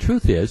 Although the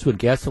truth is, when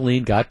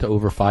gasoline got to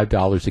over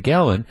 $5 a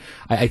gallon,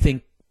 I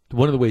think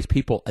one of the ways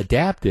people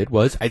adapted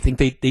was, I think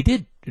they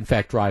did, in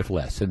fact, drive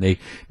less, and they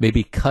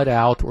maybe cut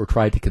out or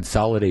tried to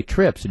consolidate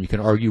trips. And you can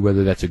argue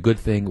whether that's a good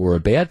thing or a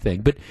bad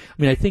thing. But, I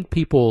mean, I think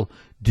people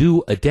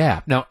do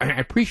adapt. Now, I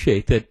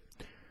appreciate that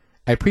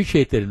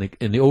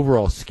in the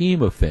overall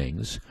scheme of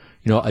things,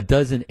 you know, a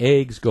dozen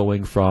eggs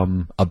going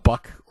from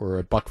 $1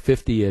 or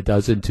 $1.50 a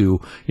dozen to,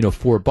 you know,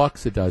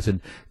 $4 a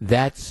dozen,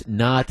 that's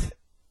not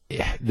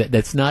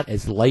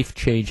as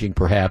life-changing,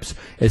 perhaps,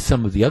 as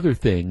some of the other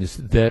things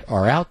that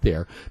are out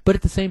there. But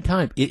at the same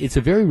time, it's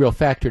a very real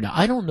factor. Now,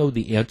 I don't know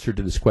the answer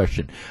to this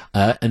question.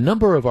 A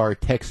number of our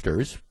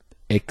texters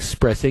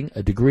expressing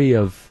a degree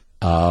of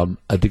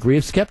a degree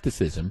of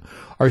skepticism,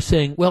 are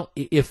saying, well,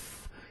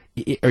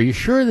 are you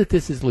sure that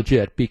this is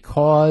legit?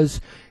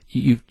 Because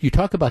you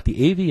talk about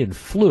the avian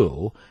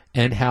flu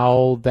and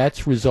how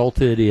that's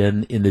resulted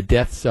in the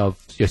deaths of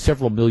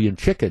several million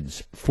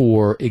chickens,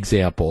 for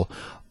example.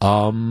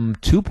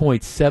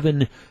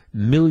 2.7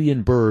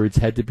 million birds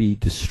had to be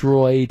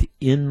destroyed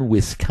in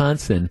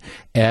Wisconsin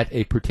at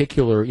a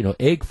particular,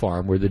 egg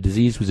farm where the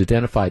disease was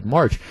identified in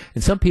March.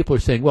 And some people are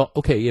saying, well,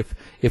 okay, if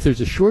there's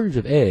a shortage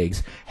of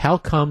eggs, how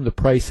come the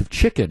price of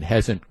chicken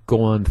hasn't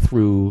gone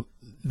through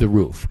the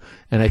roof?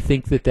 And I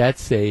think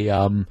that's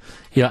I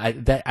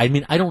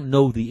don't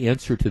know the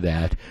answer to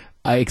that,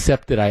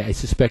 except that I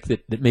suspect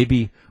that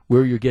maybe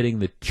where you're getting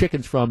the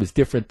chickens from is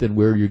different than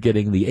where you're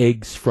getting the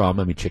eggs from.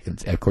 I mean,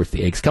 chickens, of course,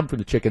 the eggs come from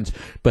the chickens,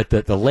 but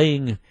the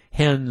laying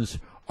hens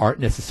aren't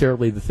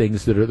necessarily the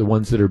things that are the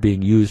ones that are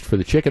being used for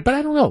the chicken. But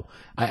I don't know.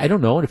 I don't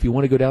know. And if you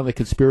want to go down the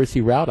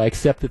conspiracy route, I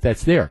accept that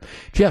that's there.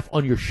 Jeff,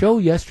 on your show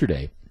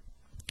yesterday,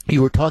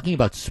 you were talking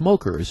about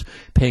smokers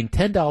paying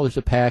 $10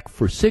 a pack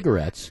for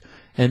cigarettes,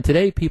 and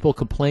today people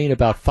complain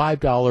about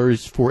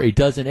 $5 for a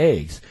dozen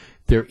eggs.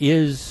 There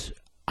is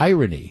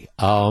irony.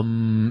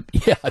 That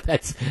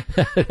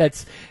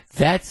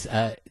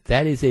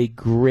is a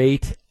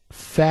great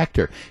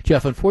factor.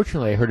 Jeff,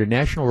 unfortunately, I heard a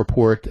national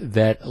report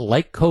that,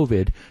 like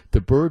COVID,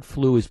 the bird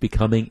flu is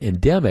becoming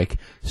endemic,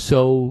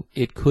 so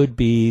it could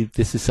be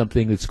this is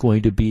something that's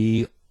going to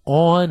be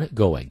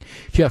ongoing.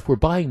 Jeff, we're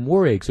buying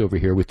more eggs over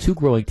here with 2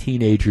 growing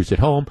teenagers at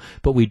home,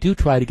 but we do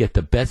try to get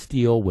the best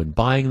deal when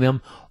buying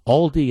them.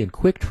 Aldi and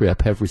Quick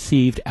Trip have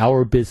received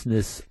our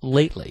business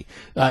lately.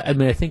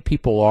 I think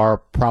people are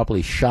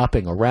probably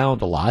shopping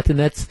around a lot, and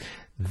that's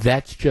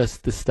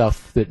just the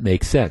stuff that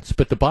makes sense.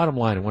 But the bottom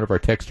line, and one of our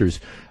texters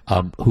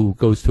who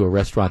goes to a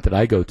restaurant that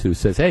I go to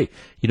says, hey,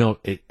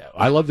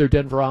 I love their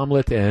Denver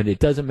omelet, and it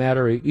doesn't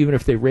matter, even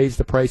if they raise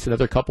the price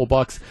another couple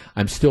bucks,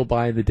 I'm still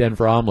buying the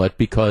Denver omelet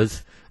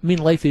because,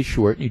 life is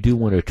short, and you do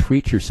want to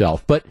treat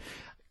yourself. But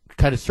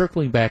kind of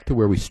circling back to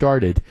where we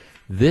started,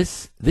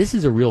 this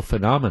is a real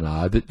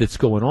phenomena that's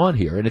going on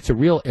here, and it's a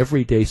real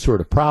everyday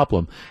sort of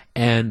problem.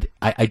 And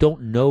I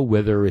don't know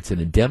whether it's an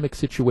endemic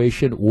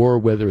situation or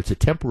whether it's a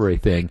temporary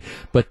thing,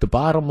 but the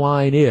bottom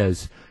line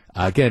is,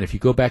 again, if you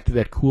go back to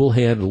that Cool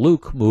Hand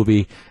Luke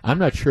movie, I'm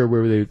not sure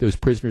where those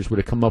prisoners would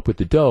have come up with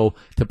the dough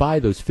to buy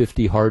those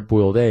 50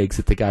 hard-boiled eggs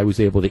that the guy was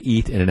able to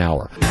eat in an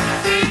hour.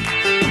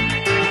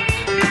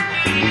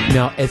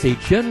 Now, as a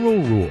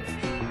general rule,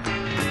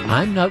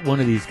 I'm not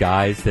one of these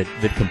guys that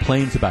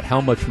complains about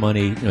how much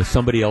money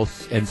somebody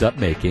else ends up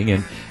making,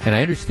 and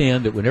I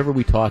understand that whenever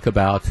we talk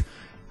about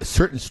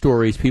certain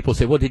stories, people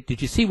say, well,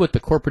 did you see what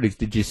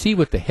did you see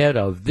what the head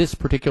of this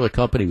particular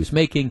company was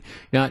making?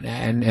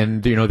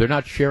 And they're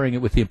not sharing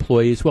it with the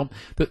employees. Well,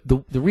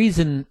 the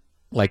reason,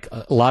 like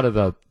a lot of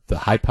the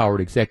high-powered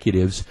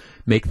executives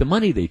make the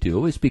money they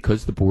do is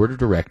because the board of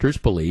directors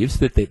believes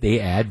that they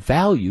add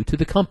value to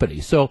the company.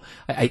 So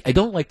I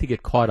don't like to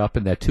get caught up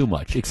in that too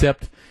much,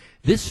 except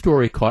this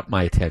story caught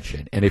my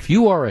attention. And if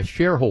you are a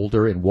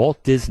shareholder in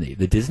Walt Disney,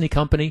 the Disney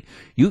company,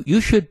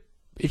 it should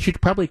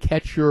probably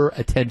catch your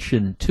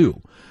attention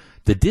too.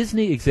 The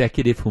Disney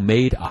executive who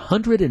made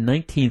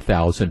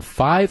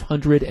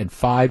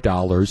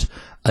 $119,505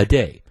 a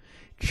day,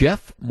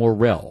 Jeff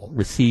Morrell,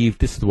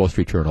 received, this is the Wall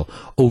Street Journal,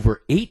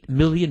 over $8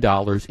 million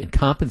in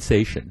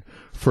compensation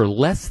for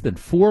less than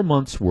 4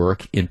 months'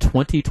 work in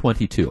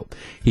 2022.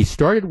 He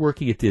started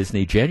working at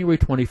Disney January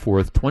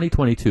 24th,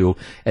 2022,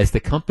 as the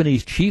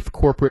company's chief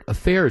corporate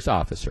affairs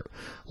officer.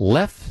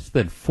 Less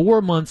than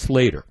 4 months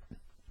later,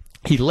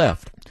 he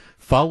left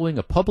following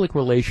a public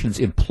relations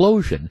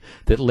implosion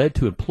that led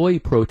to employee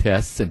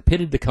protests and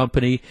pitted the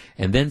company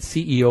and then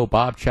CEO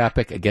Bob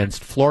Chapek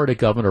against Florida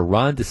Governor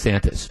Ron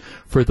DeSantis.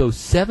 For those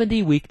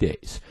 70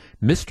 weekdays,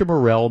 Mr.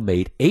 Morrell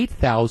made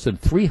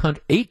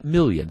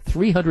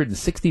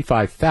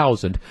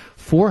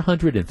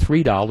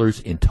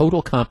 $8,365,403 in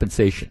total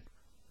compensation.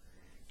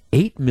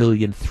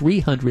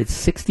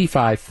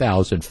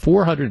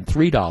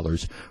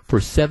 $8,365,403 for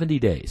 70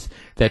 days.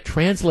 That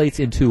translates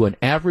into an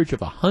average of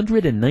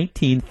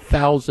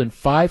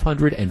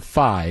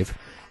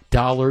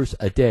 $119,505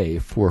 a day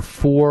for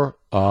 4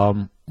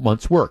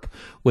 months' work.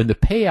 When the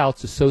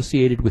payouts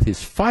associated with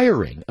his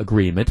firing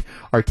agreement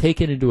are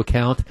taken into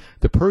account,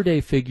 the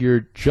per-day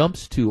figure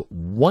jumps to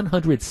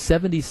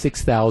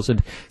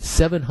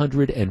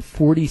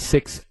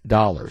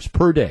 $176,746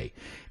 per day.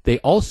 They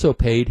also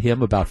paid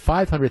him about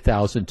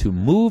 $500,000 to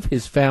move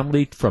his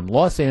family from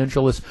Los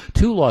Angeles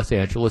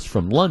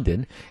from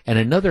London, and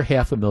another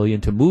 $500,000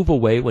 to move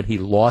away when he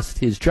lost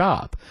his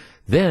job.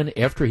 Then,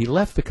 after he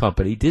left the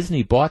company,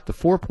 Disney bought the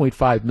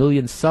 $4.5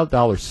 million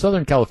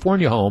Southern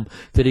California home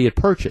that he had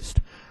purchased.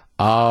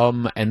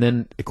 And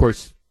then, of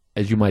course,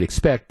 as you might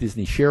expect,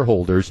 Disney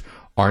shareholders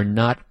are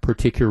not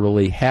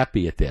particularly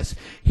happy at this.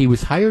 He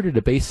was hired at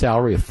a base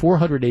salary of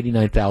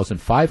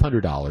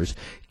 $489,500,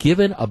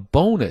 given a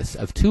bonus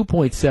of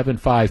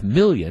 $2.75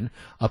 million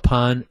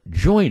upon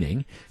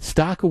joining.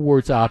 Stock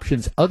awards,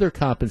 options, other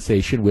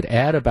compensation would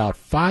add about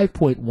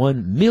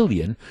 $5.1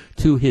 million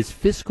to his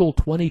fiscal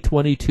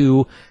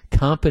 2022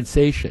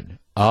 compensation.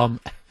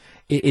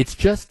 It's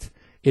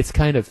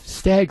kind of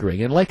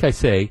staggering. And like I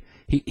say,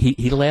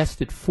 he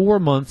lasted 4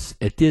 months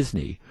at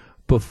Disney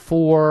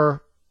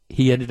before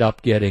he ended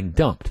up getting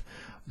dumped.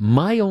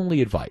 My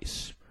only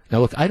advice, now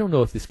look, I don't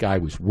know if this guy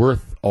was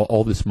worth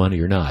all this money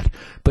or not,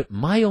 but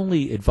my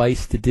only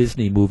advice to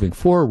Disney moving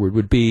forward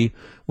would be,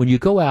 when you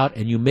go out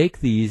and you make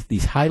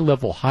these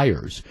high-level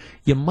hires,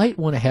 you might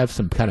want to have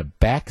some kind of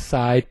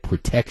backside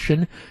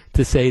protection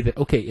to say that,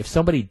 okay, if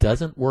somebody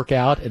doesn't work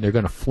out and they're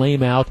going to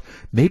flame out,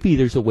 maybe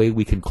there's a way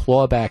we can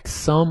claw back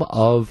some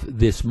of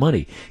this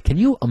money. Can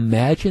you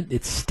imagine?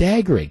 It's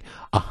staggering.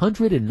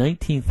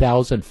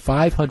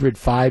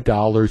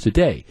 $119,505 a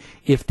day.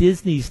 If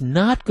Disney's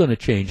not going to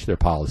change their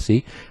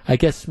policy, I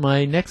guess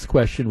my next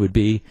question would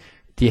be,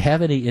 do you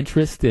have any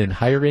interest in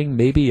hiring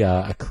maybe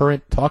a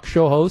current talk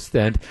show host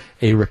and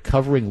a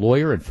recovering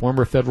lawyer and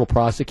former federal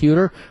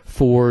prosecutor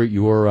for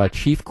your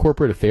chief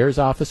corporate affairs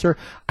officer?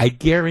 I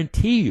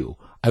guarantee you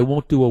I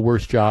won't do a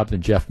worse job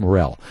than Jeff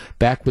Morrell.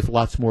 Back with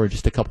lots more in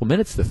just a couple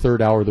minutes. The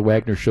third hour of the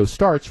Wagner Show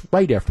starts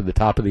right after the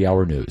top of the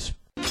hour news.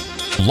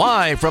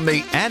 Live from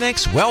the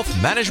Annex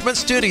Wealth Management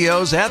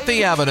Studios at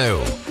the Avenue,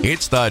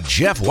 it's the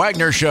Jeff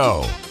Wagner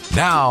Show.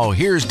 Now,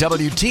 here's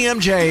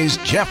WTMJ's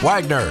Jeff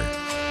Wagner.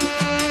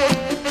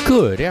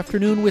 Good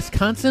afternoon,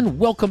 Wisconsin.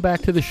 Welcome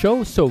back to the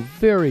show. So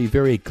very,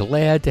 very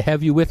glad to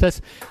have you with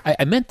us.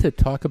 I meant to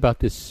talk about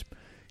this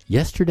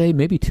yesterday,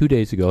 maybe 2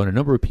 days ago, and a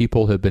number of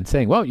people have been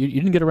saying, well, you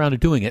didn't get around to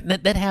doing it.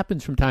 And that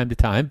happens from time to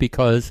time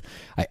because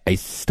I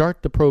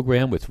start the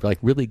program with like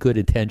really good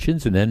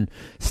intentions, and then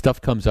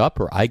stuff comes up,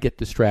 or I get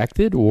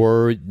distracted,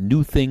 or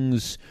new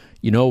things,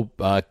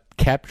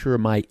 capture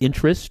my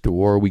interest,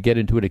 or we get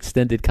into an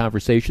extended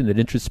conversation that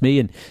interests me,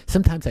 and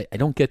sometimes I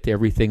don't get to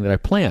everything that I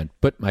planned.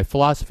 But my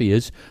philosophy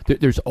is that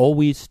there's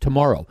always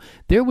tomorrow.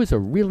 There was a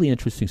really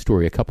interesting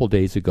story a couple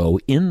days ago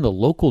in the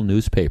local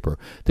newspaper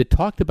that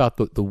talked about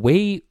the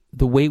way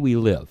we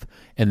live.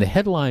 And the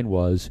headline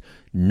was,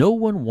 "No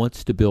one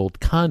wants to build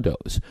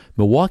condos.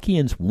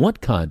 Milwaukeeans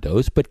want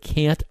condos but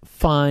can't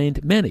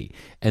find many."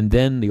 And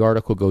then the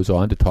article goes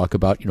on to talk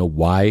about,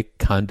 why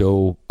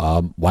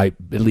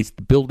at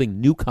least building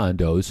new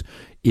condos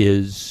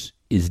is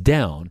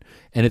down.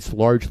 And it's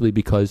largely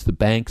because the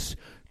banks,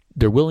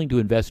 they're willing to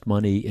invest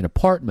money in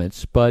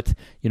apartments, but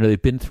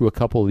they've been through a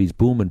couple of these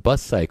boom and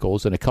bust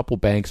cycles, and a couple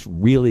banks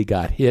really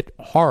got hit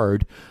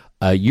hard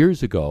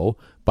years ago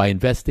by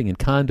investing in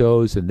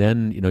condos, and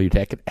then you'd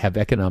have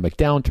economic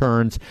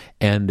downturns,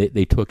 and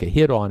they took a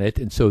hit on it,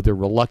 and so they're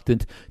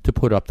reluctant to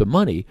put up the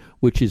money,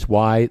 which is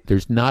why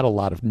there's not a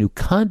lot of new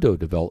condo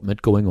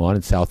development going on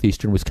in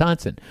southeastern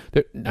Wisconsin.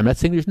 I'm not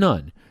saying there's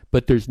none,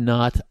 but there's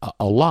not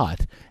a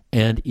lot.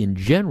 And in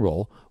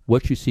general,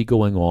 what you see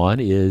going on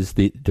is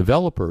the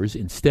developers,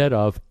 instead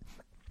of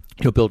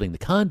building the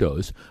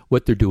condos,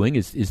 what they're doing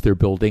is they're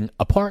building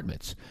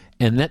apartments.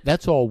 And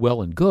that's all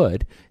well and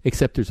good,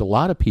 except there's a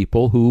lot of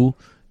people who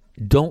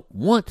don't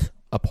want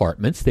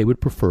apartments. They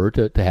would prefer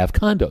to have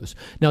condos.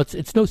 Now,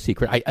 it's no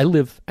secret. I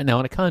live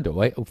now in a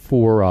condo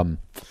for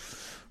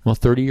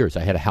 30 years.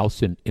 I had a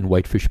house in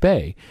Whitefish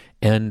Bay.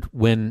 And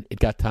when it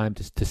got time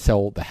to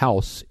sell the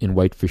house in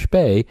Whitefish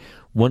Bay,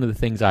 one of the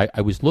things I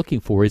was looking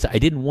for is I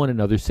didn't want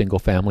another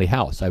single-family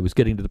house. I was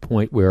getting to the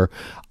point where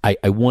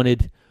I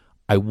wanted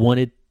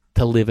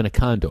to live in a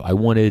condo. I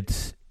wanted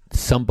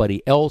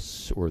somebody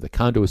else, or the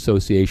condo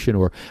association,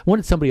 or I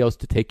wanted somebody else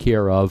to take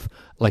care of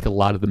like a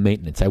lot of the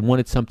maintenance. I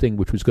wanted something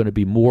which was going to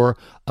be more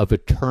of a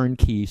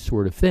turnkey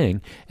sort of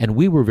thing. And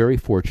we were very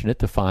fortunate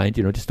to find,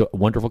 just a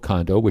wonderful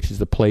condo, which is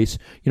the place,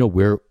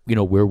 where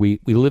we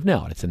live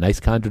now. And it's a nice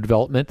condo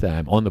development, and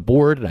I'm on the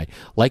board, and I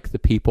like the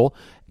people.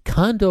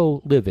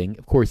 Condo living,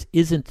 of course,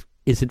 isn't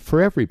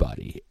for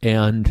everybody.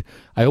 And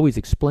I always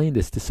explain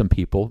this to some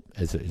people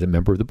as a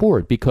member of the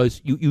board,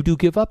 because you do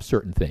give up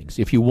certain things.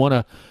 If you want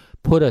to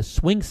put a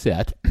swing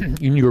set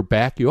in your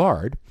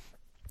backyard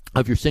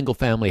of your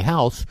single-family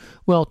house,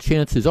 well,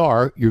 chances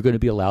are you're going to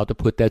be allowed to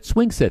put that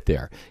swing set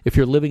there. If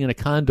you're living in a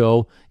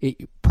condo, you're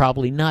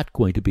probably not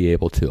going to be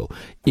able to.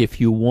 If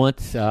you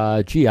want,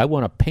 I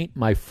want to paint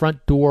my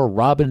front door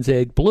robin's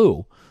egg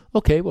blue.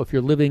 Okay, well, if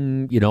you're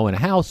living, in a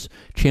house,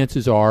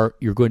 chances are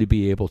you're going to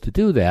be able to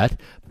do that,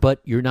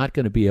 but you're not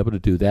going to be able to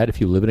do that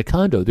if you live in a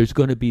condo. There's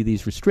going to be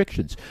these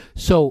restrictions.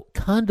 So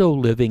condo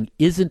living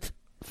isn't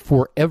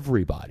for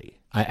everybody.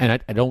 I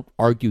don't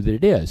argue that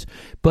it is.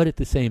 But at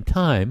the same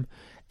time,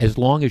 as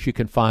long as you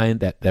can find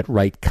that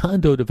right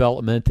condo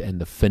development, and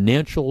the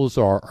financials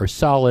are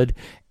solid,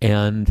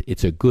 and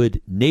it's a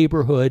good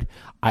neighborhood,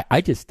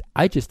 I just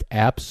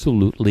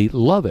absolutely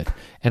love it.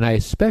 And I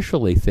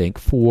especially think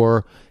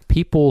for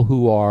people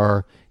who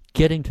are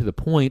getting to the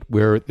point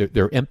where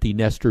they're empty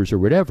nesters or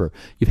whatever.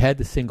 You've had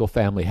the single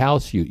family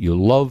house. You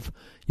love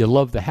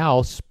the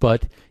house,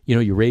 but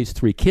you raise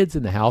 3 kids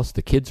in the house.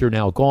 The kids are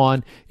now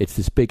gone. It's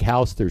this big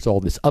house. There's all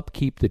this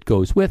upkeep that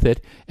goes with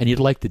it, and you'd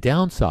like to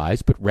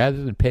downsize, but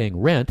rather than paying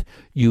rent,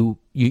 you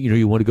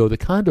want to go the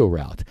condo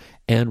route.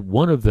 And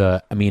one of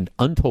the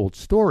untold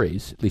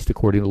stories, at least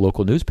according to the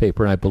local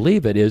newspaper, and I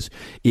believe it, is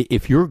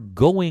if you're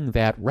going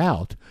that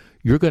route,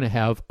 you're going to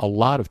have a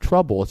lot of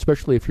trouble,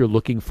 especially if you're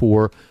looking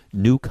for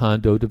new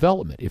condo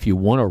development. If you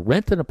want to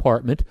rent an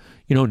apartment,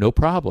 no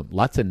problem.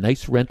 Lots of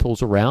nice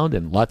rentals around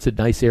and lots of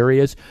nice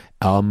areas.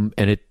 And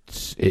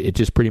it's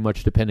just pretty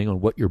much depending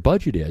on what your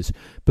budget is.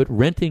 But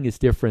renting is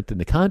different than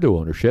the condo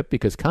ownership,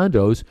 because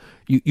condos,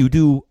 you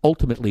do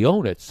ultimately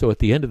own it. So at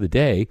the end of the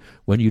day,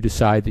 when you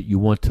decide that you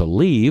want to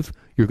leave,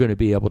 you're going to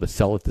be able to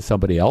sell it to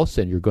somebody else,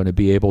 and you're going to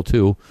be able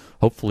to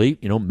hopefully,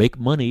 make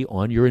money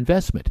on your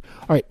investment.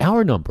 All right,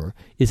 our number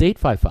is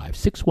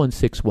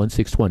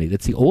 855-616-1620.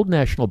 That's the Old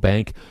National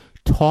Bank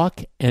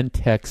talk and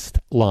text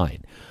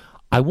line.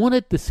 I want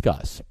to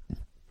discuss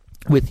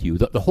with you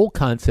the whole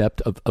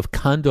concept of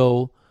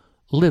condo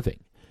living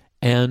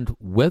and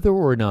whether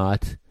or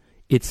not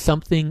it's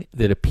something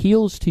that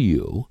appeals to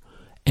you,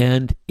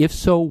 and if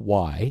so,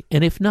 why?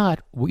 And if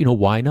not,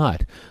 why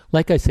not?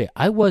 Like I say,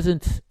 I'd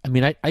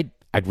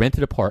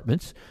rented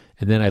apartments,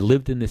 and then I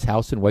lived in this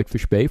house in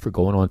Whitefish Bay for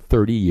going on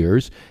 30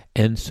 years.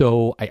 And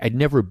so I'd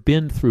never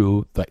been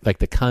through like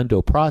the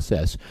condo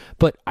process,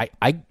 but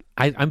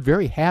I'm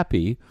very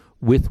happy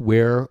with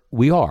where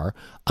we are,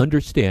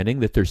 understanding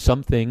that there's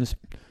some things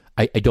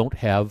I don't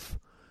have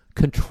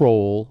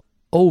control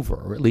over,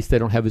 or at least I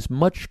don't have as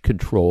much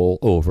control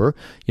over.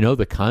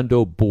 The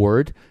condo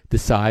board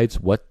decides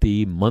what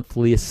the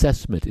monthly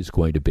assessment is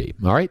going to be.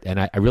 All right. And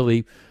I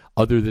really,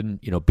 other than,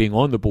 being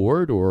on the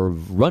board or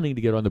running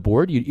to get on the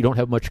board, you don't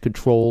have much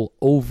control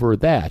over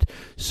that.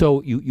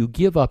 So you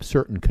give up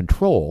certain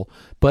control,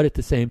 but at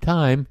the same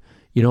time,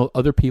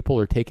 other people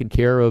are taking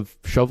care of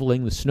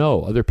shoveling the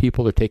snow. Other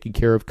people are taking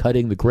care of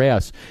cutting the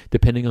grass.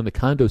 Depending on the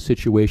condo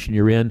situation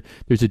you're in,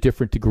 there's a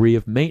different degree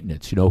of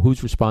maintenance.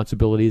 Whose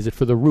responsibility is it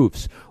for the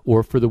roofs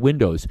or for the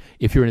windows?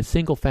 If you're in a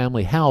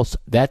single-family house,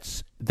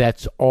 that's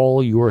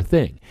all your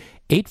thing.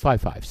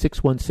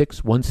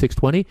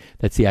 855-616-1620.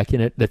 That's the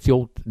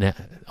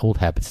old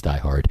habits die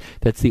hard.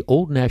 That's the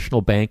Old National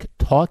Bank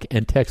talk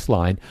and text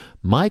line.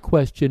 My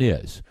question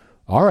is,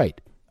 all right,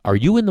 are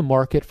you in the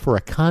market for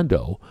a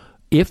condo?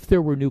 If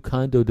there were new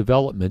condo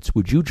developments,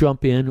 would you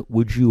jump in?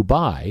 Would you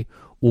buy?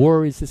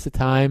 Or is this a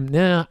time,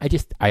 I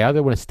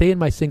either want to stay in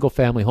my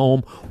single-family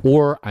home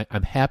or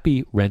I'm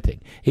happy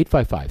renting?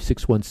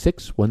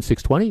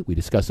 855-616-1620. We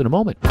discuss in a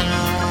moment.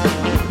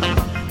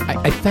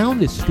 I found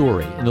this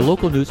story in the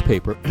local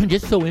newspaper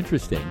just so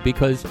interesting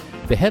because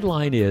the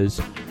headline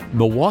is,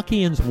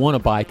 Milwaukeeans want to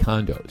buy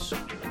condos.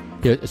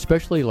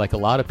 Especially like a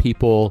lot of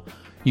people,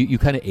 you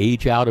kind of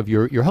age out of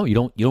your home. You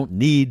don't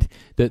need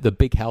the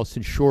big house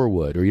in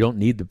Shorewood, or you don't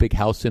need the big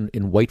house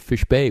in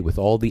Whitefish Bay with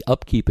all the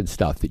upkeep and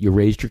stuff that you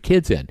raised your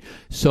kids in.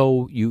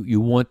 So you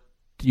want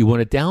to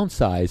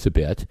downsize a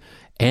bit,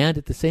 and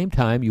at the same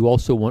time you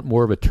also want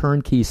more of a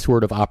turnkey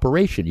sort of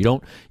operation. You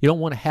don't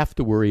want to have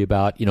to worry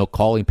about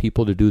calling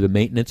people to do the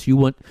maintenance.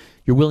 You're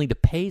willing to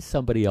pay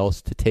somebody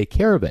else to take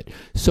care of it.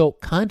 So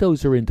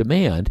condos are in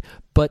demand,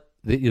 but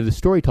the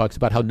story talks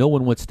about how no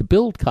one wants to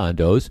build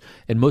condos,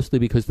 and mostly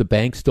because the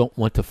banks don't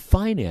want to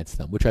finance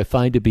them, which I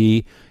find to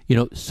be,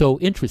 so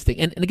interesting.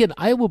 And again,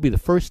 I will be the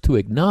first to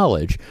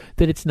acknowledge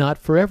that it's not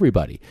for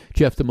everybody.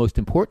 Jeff, the most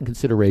important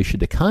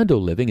consideration to condo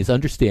living is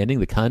understanding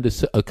the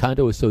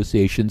condo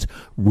association's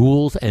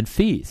rules and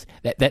fees.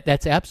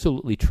 That's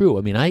absolutely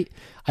true. I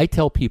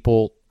tell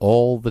people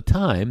all the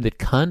time that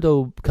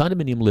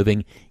condominium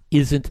living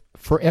isn't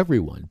for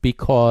everyone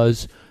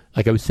because,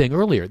 like I was saying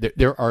earlier,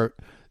 there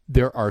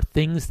are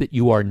things that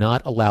you are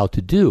not allowed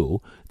to do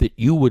that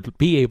you would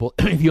be able,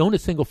 if you own a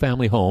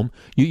single-family home,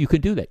 you can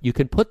do that. You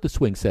can put the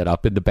swing set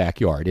up in the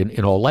backyard,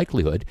 in all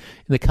likelihood.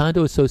 In the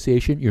condo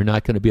association, you're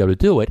not going to be able to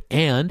do it.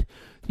 And,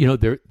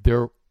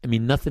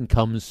 nothing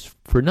comes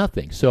for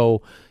nothing.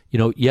 So,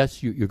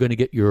 yes, you're going to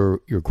get your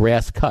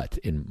grass cut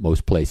in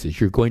most places.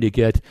 You're going to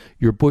get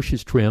your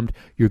bushes trimmed.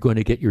 You're going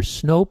to get your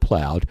snow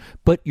plowed,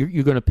 but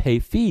you're going to pay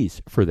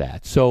fees for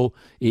that. So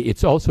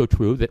it's also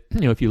true that,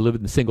 if you live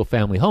in a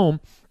single-family home,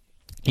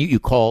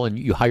 you call and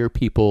you hire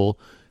people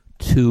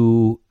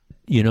to,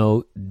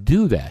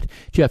 do that.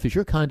 Jeff, is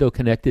your condo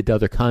connected to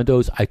other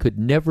condos? I could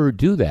never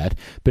do that,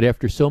 but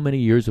after so many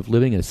years of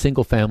living in a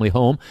single-family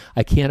home,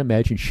 I can't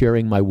imagine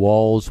sharing my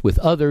walls with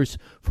others.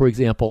 For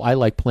example, I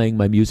like playing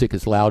my music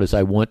as loud as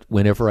I want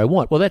whenever I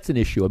want. Well, that's an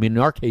issue. In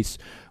our case,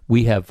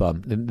 we have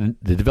the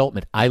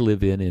development I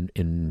live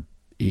in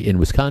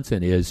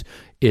Wisconsin is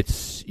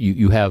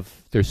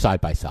they're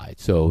side by side,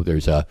 so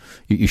there's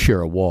you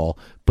share a wall,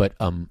 but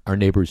our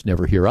neighbors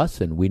never hear us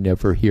and we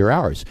never hear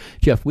ours.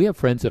 Jeff, we have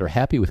friends that are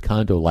happy with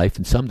condo life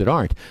and some that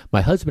aren't.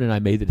 My husband and I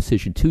made the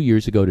decision 2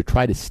 years ago to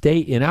try to stay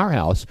in our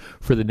house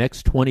for the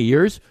next 20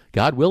 years.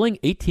 God willing,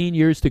 18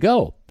 years to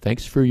go.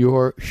 Thanks for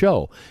your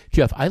show.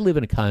 Jeff, I live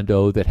in a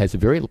condo that has a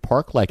very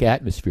park-like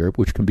atmosphere,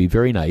 which can be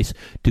very nice.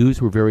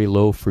 Dues were very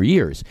low for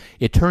years.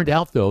 It turned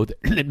out, though,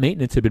 that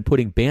maintenance had been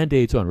putting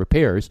Band-Aids on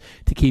repairs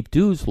to keep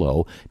dues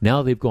low.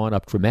 Now they've gone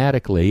up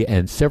dramatically,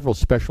 and several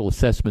special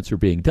assessments are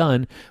being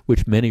done,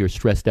 which many are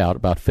stressed out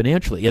about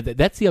financially. Yeah,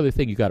 that's the other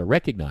thing you got to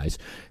recognize,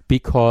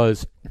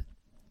 because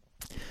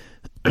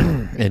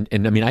and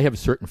I mean, I have a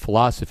certain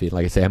philosophy.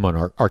 Like I say, I'm on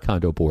our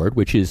condo board,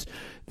 which is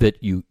that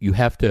you've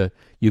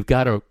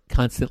got to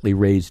constantly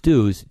raise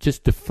dues,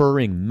 just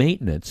deferring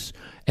maintenance,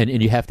 and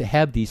you have to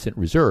have decent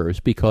reserves,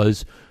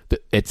 because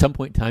at some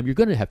point in time you're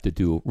going to have to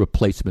do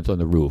replacements on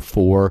the roof,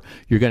 or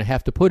you're going to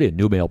have to put in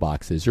new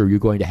mailboxes, or you're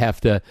going to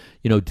have to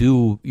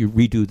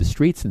redo the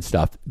streets and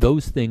stuff.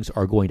 Those things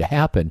are going to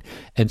happen,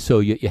 and so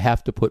you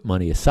have to put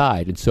money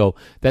aside. And so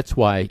that's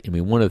why, I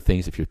mean, one of the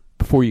things,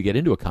 before you get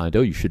into a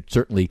condo, you should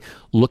certainly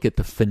look at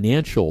the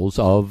financials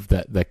of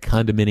the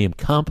condominium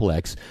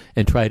complex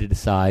and try to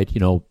decide,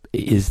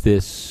 is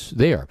this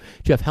there?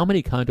 Jeff, how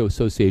many condo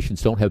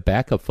associations don't have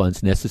backup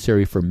funds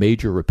necessary for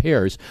major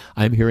repairs?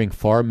 I'm hearing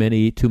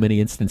too many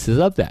instances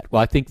of that.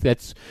 Well, I think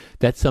that's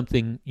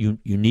something you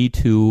need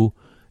to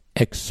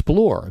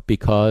explore,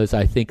 because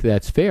I think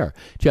that's fair.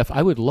 Jeff,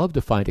 I would love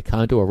to find a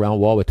condo around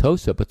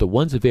Wauwatosa, but the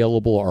ones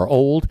available are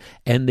old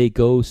and they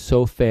go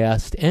so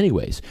fast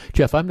anyways.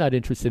 Jeff, I'm not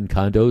interested in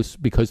condos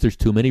because there's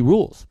too many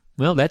rules.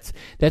 Well, that's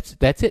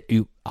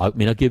it. I'll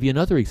give you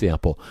another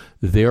example.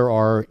 There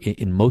are,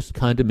 in most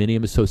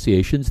condominium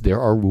associations, there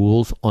are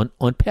rules on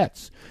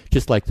pets,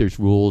 just like there's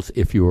rules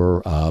if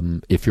you're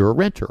a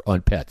renter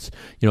on pets.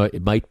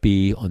 It might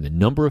be on the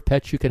number of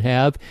pets you can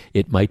have.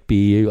 It might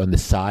be on the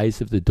size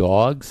of the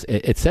dogs,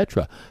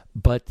 etc.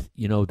 But,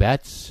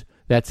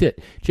 that's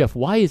it. Jeff,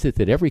 why is it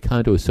that every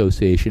condo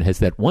association has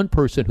that one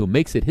person who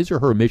makes it his or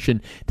her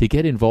mission to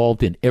get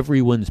involved in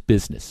everyone's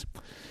business?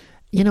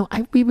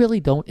 We really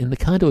don't, in the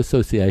condo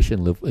association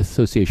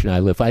I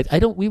live.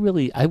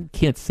 I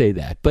can't say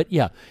that. But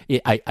yeah,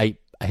 I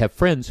have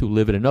friends who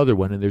live in another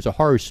one, and there's a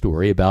horror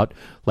story about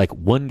like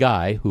one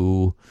guy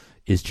who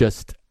is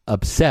just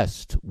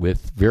obsessed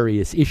with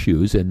various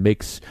issues and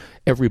makes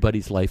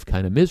everybody's life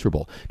kind of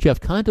miserable.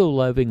 Jeff, condo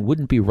living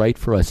wouldn't be right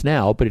for us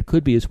now, but it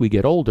could be as we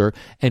get older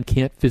and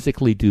can't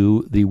physically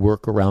do the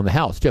work around the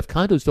house. Jeff,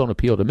 condos don't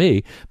appeal to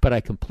me, but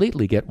I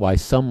completely get why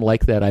some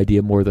like that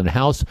idea more than a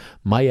house.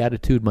 My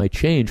attitude might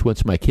change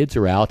once my kids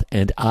are out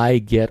and I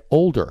get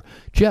older.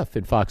 Jeff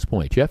in Fox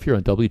Point. Jeff, you're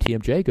on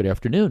WTMJ. Good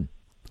afternoon.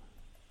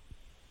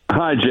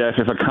 Hi, Jeff.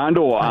 If a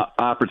condo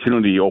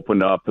opportunity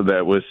opened up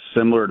that was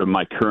similar to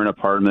my current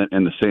apartment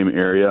in the same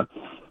area,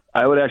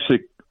 I would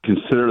actually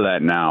consider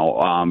that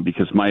now,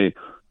 because my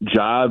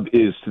job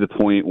is to the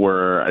point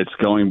where it's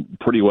going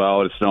pretty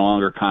well. It's no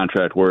longer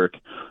contract work,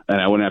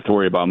 and I wouldn't have to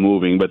worry about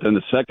moving. But then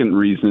the second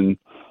reason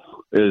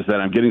is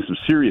that I'm getting some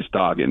serious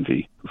dog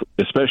envy,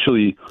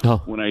 especially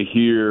when I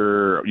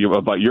hear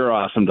about your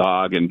awesome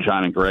dog and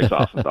John and Greg's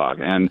awesome dog.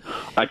 And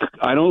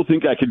I don't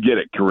think I could get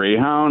a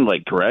Greyhound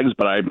like Greg's,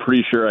 but I'm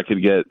pretty sure I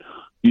could get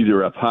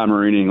either a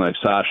Pomeranian like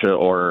Sasha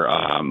or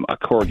a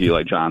Corgi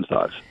like John's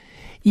dogs.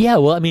 Yeah,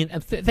 well, I mean,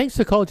 thanks for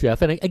the call,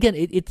 Jeff. And again,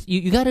 it's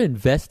you got to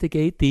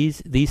investigate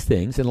these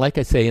things. And like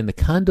I say, in the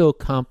condo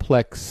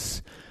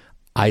complex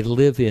I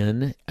live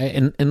in,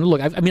 and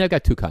look, I've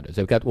got two condos.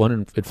 I've got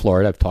one in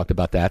Florida. I've talked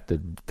about that.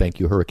 Thank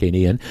you, Hurricane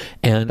Ian.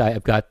 And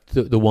I've got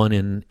the one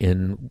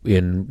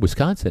in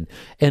Wisconsin.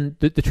 And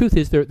the truth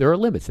is, there are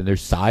limits, and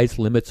there's size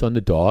limits on the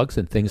dogs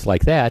and things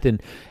like that.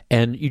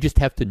 And you just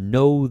have to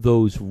know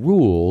those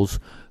rules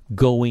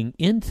going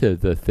into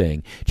the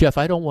thing. Jeff,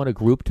 I don't want a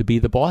group to be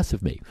the boss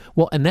of me.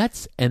 Well, and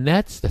that's one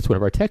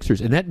of our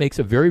texters, and that makes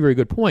a very, very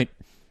good point.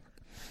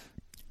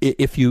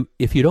 If you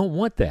don't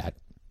want that,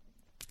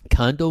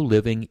 condo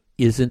living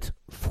isn't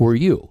for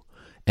you.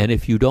 And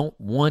if you don't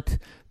want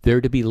there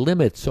to be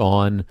limits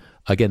on,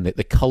 again,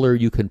 the color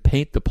you can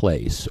paint the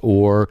place,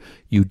 or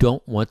you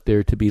don't want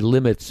there to be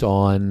limits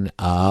on,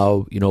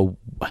 how,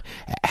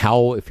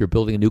 if you're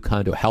building a new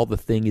condo, how the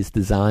thing is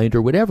designed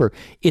or whatever,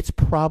 it's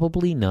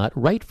probably not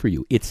right for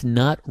you. It's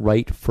not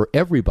right for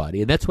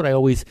everybody. And that's what I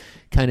always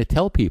kind of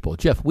tell people.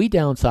 Jeff, we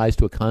downsized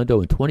to a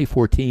condo in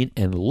 2014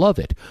 and love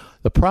it.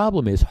 The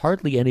problem is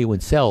hardly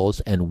anyone sells,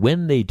 and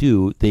when they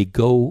do, they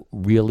go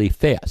really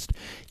fast.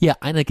 Yeah,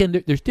 and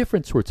again, there's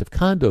different sorts of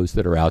condos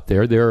that are out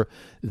there. There's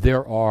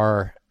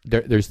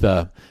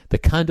the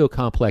condo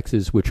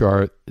complexes, which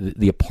are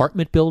the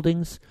apartment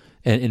buildings,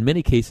 and in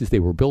many cases they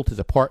were built as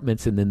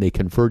apartments and then they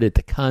converted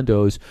to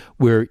condos,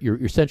 where you're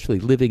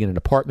essentially living in an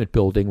apartment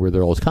building where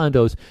there are all those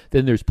condos.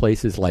 Then there's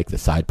places like the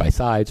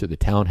side-by-sides or the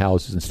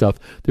townhouses and stuff.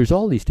 There's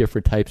all these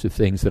different types of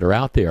things that are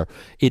out there.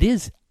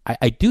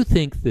 I do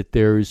think that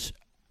there's,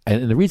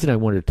 and the reason I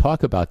wanted to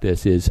talk about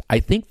this is I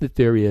think that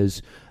there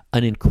is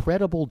an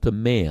incredible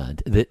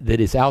demand that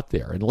is out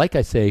there. And like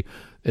I say,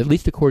 at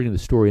least according to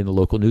the story in the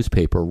local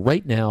newspaper,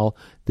 right now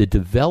the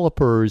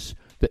developers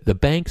the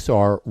banks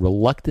are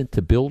reluctant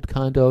to build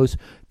condos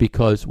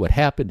because what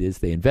happened is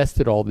they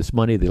invested all this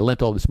money, they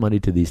lent all this money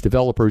to these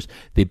developers,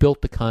 they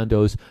built the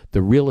condos,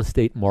 the real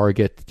estate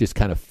market just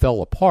kind of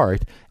fell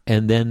apart,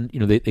 and then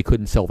they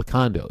couldn't sell the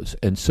condos,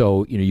 and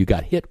so you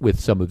got hit with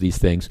some of these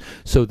things,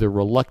 so they're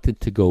reluctant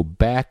to go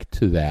back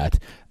to that.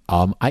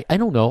 I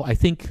don't know. I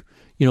think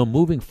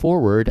moving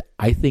forward,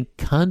 I think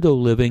condo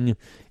living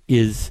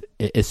is,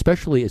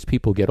 especially as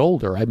people get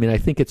older, I mean, I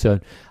think it's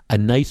a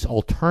nice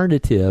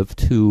alternative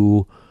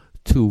to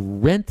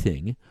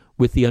renting,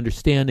 with the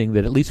understanding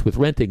that at least with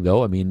renting,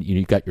 though, I mean,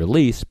 you've got your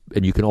lease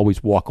and you can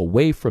always walk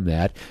away from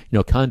that.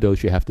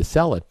 Condos, you have to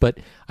sell it. But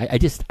I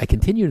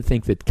continue to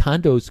think that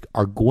condos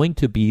are going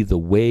to be the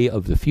way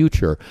of the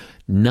future,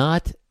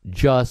 not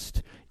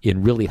just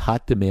in really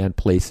hot demand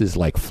places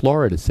like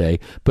Florida, say,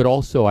 but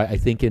also I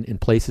think in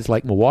places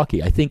like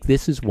Milwaukee. I think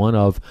this is one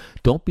of,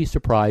 don't be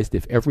surprised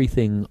if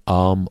everything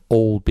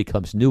old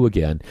becomes new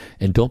again,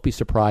 and don't be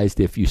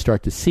surprised if you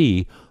start to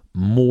see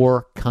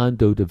more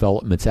condo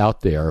developments out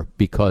there,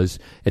 because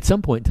at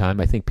some point in time,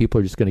 I think people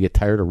are just going to get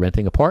tired of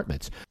renting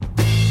apartments.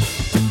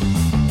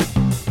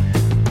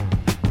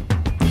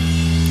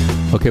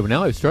 Okay, well,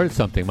 now I've started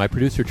something. My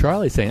producer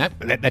Charlie is saying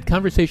that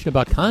conversation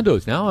about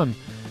condos. Now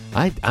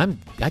I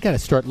got to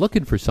start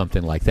looking for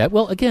something like that.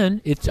 Well, again,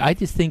 I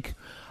think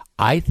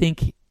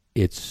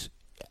it's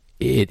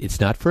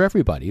not for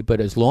everybody, but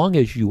as long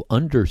as you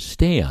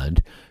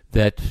understand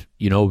that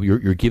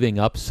you're giving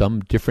up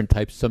some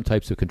types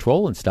of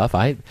control and stuff.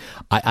 I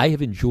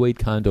have enjoyed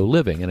condo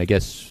living, and I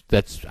guess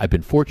I've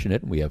been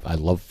fortunate, and I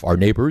love our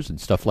neighbors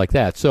and stuff like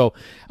that. So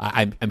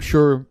I'm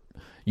sure.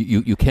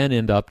 You can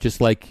end up just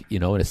like,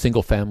 in a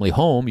single family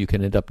home, you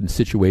can end up in a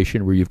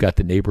situation where you've got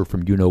the neighbor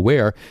from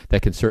where.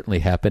 That can certainly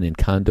happen in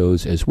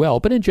condos as well.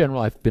 But in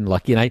general, I've been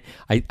lucky, and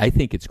I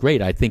think it's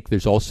great. I think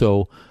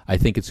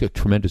it's a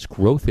tremendous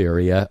growth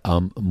area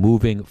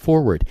moving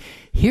forward.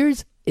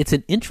 It's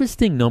an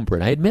interesting number,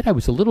 and I admit I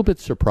was a little bit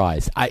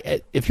surprised.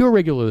 If you're a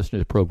regular listener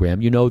to the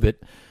program, you know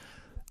that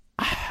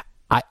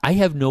I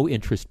have no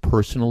interest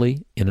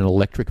personally in an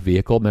electric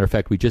vehicle. Matter of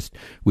fact, we just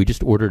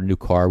ordered a new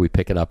car. We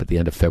pick it up at the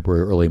end of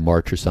February, early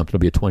March or something. It'll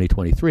be a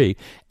 2023.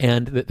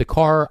 And the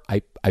car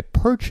I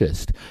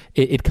purchased,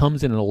 it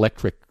comes in an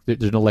electric.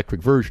 There's an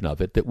electric version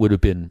of it that would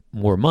have been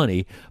more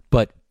money,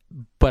 but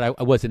I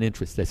wasn't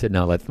interested. I said,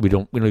 no, we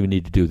don't even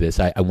need to do this.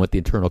 I want the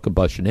internal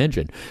combustion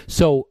engine.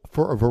 So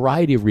for a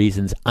variety of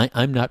reasons,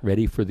 I'm not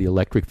ready for the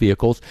electric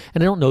vehicles,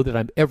 and I don't know that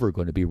I'm ever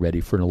going to be ready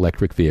for an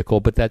electric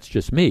vehicle, but that's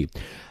just me.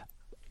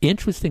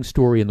 Interesting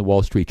story in the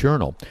Wall Street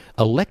Journal.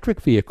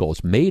 Electric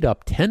vehicles made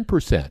up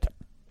 10%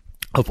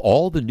 of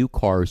all the new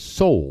cars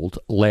sold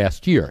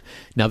last year.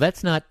 Now,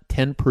 that's not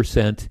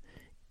 10%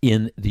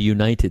 in the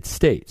United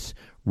States.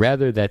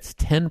 Rather, that's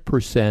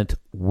 10%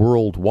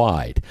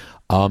 worldwide.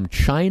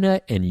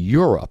 China and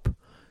Europe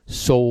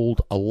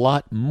sold a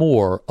lot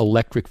more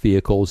electric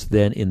vehicles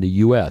than in the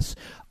U.S.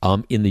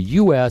 In the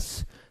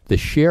U.S., the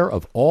share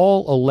of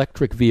all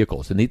electric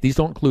vehicles, and these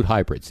don't include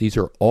hybrids, these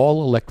are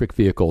all electric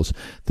vehicles,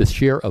 the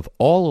share of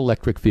all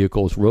electric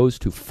vehicles rose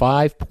to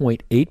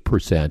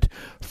 5.8%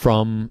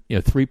 from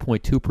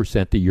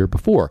 3.2% the year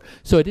before.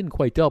 So it didn't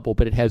quite double,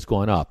 but it has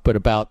gone up.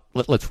 But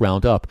let's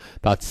round up,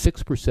 about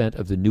 6%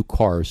 of the new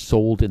cars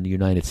sold in the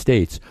United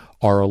States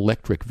are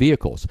electric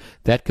vehicles.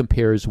 That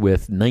compares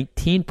with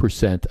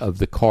 19% of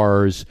the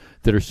cars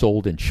that are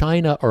sold in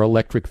China are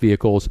electric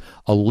vehicles.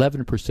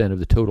 11% of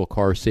the total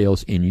car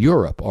sales in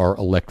Europe are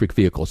electric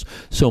vehicles.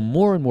 So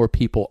more and more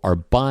people are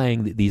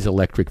buying these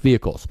electric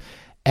vehicles.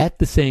 At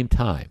the same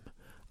time,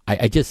 I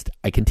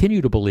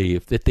continue to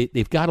believe that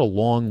they've got a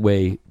long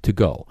way to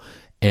go.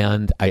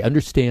 And I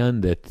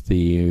understand that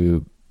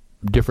the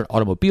different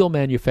automobile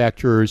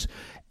manufacturers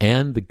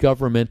and the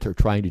government are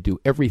trying to do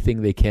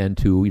everything they can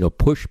to,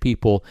 push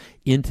people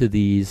into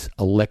these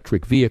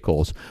electric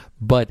vehicles.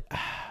 But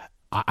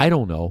I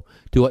don't know.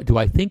 Do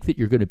I think that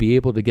you're going to be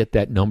able to get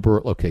that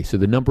number? Okay, so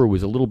the number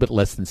was a little bit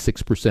less than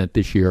 6%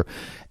 this year.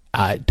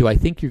 Do I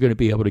think you're going to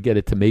be able to get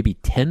it to maybe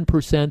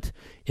 10%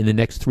 in the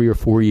next 3 or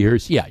 4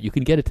 years? Yeah, you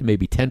can get it to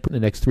maybe 10% in the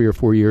next 3 or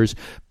 4 years,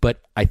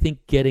 but I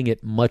think getting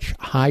it much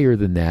higher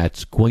than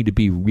that's going to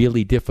be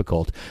really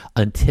difficult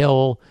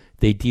until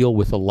they deal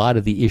with a lot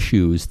of the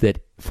issues that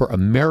for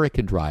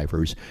American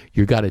drivers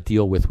you've got to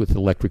deal with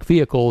electric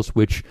vehicles,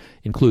 which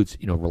includes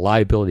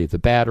reliability of the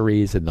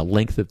batteries and the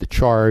length of the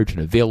charge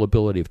and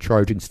availability of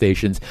charging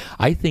stations.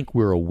 I think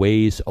we're a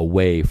ways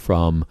away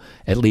from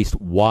at least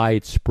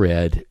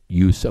widespread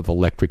use of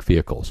electric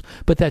vehicles,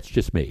 but that's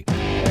just me.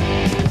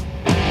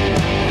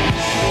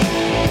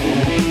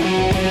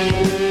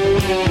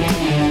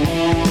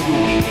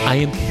 I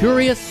am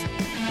curious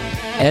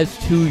as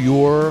to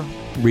your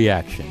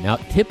reaction. Now,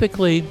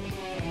 typically,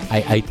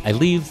 I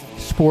leave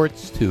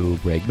sports to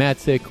Greg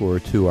Matzik or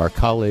to our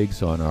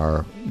colleagues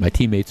my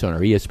teammates on our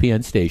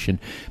ESPN station,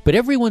 but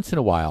every once in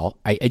a while,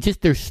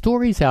 there's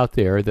stories out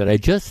there that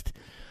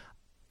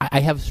I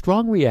have a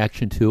strong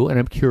reaction to, and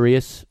I'm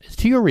curious as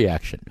to your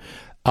reaction.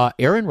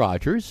 Aaron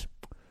Rodgers,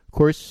 of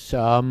course,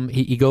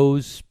 he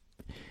goes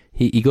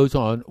he goes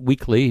on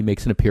weekly. He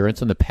makes an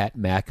appearance on the Pat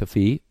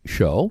McAfee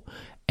show,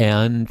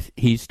 and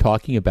he's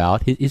talking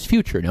about his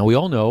future. Now, we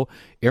all know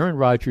Aaron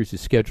Rodgers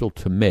is scheduled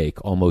to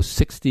make almost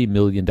 $60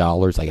 million.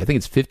 I think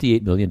it's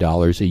 $58 million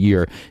a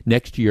year.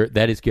 Next year,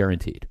 that is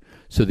guaranteed.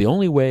 So the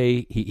only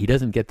way he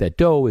doesn't get that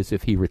dough is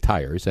if he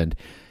retires. And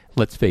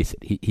let's face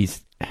it,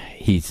 he's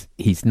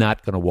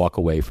not going to walk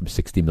away from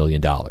 $60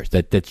 million.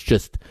 That's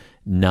just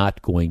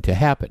not going to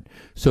happen.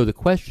 So the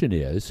question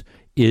is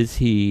does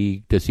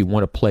he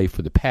want to play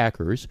for the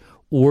Packers,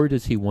 or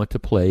does he want to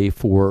play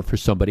for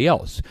somebody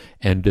else?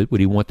 And would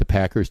he want the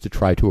Packers to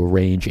try to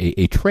arrange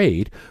a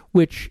trade,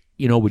 which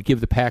would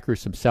give the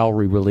Packers some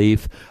salary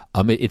relief?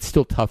 It's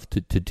still tough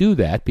to do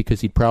that,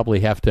 because he'd probably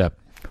have to,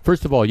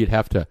 first of all, you'd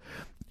have to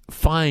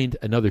find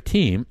another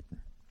team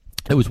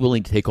that was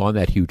willing to take on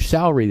that huge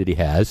salary that he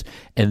has,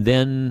 and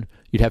then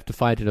you'd have to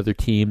find another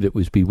team that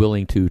would be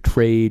willing to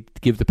trade,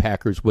 give the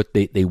Packers what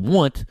they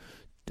want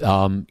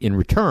in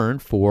return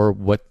for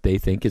what they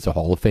think is a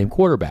Hall of Fame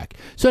quarterback.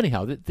 So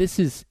anyhow,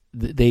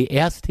 they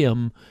asked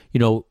him,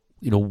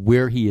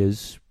 where he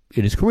is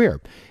in his career.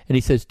 And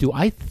he says, do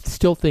I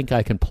still think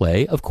I can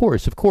play? Of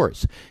course.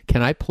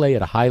 Can I play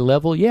at a high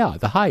level? Yeah,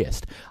 the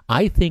highest.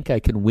 I think I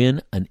can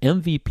win an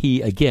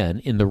MVP again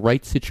in the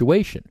right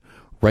situation.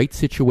 Right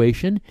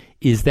situation?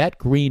 Is that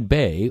Green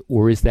Bay,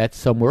 or is that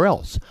somewhere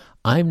else?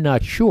 I'm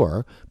not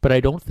sure, but I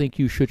don't think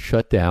you should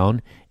shut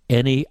down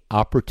any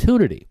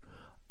opportunity.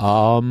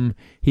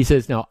 He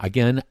says, now,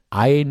 again,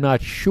 I'm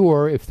not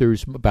sure if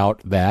there's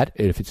about that,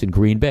 if it's in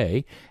Green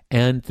Bay,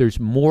 and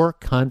there's more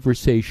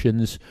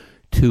conversations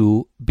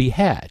to be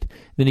had.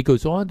 Then he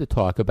goes on to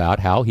talk about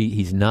how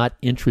he's not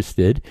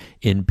interested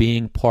in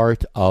being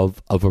part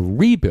of a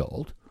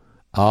rebuild,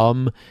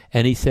 and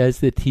he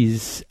says that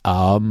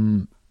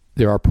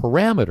there are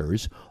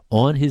parameters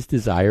on his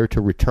desire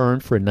to return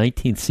for a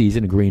 19th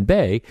season in Green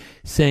Bay,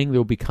 saying there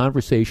will be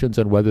conversations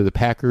on whether the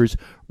Packers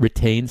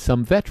retain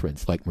some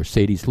veterans like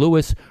Mercedes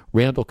Lewis,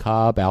 Randall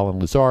Cobb, Alan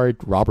Lazard,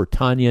 Robert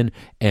Tonyan,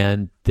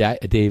 and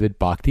David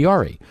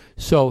Bakhtiari.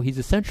 So he's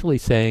essentially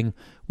saying,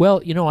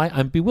 well,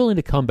 I'd be willing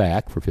to come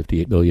back for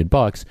 $58 million,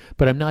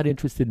 but I'm not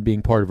interested in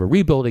being part of a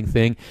rebuilding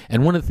thing.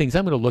 And one of the things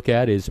I'm going to look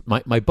at is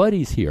my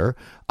buddies here.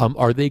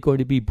 Are they going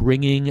to be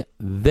bringing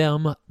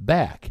them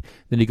back?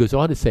 Then he goes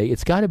on to say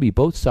it's got to be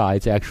both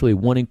sides actually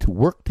wanting to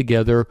work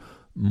together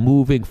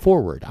moving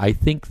forward. I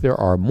think there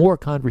are more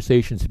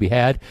conversations to be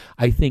had.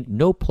 I think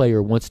no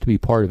player wants to be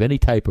part of any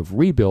type of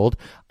rebuild.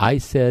 I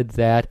said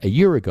that a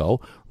year ago.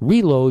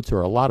 Reloads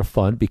are a lot of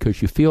fun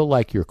because you feel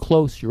like you're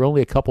close. You're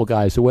only a couple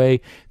guys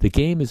away. The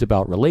game is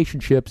about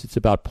relationships. It's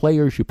about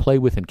players you play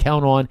with and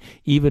count on,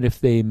 even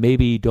if they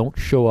maybe don't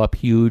show up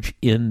huge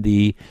in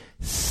the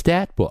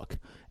stat book.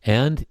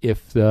 And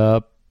if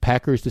the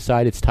Packers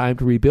decide it's time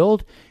to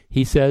rebuild,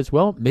 he says,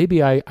 well,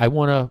 maybe I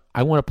want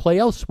to play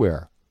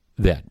elsewhere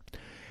then.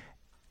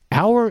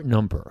 Our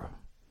number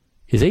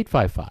is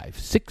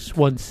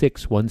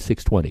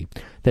 855-616-1620.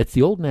 That's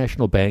the Old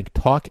National Bank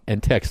talk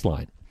and text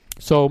line.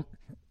 So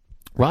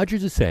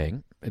Rodgers is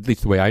saying, at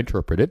least the way I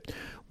interpret it,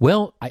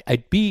 well,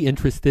 I'd be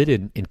interested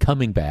in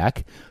coming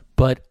back,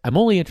 but I'm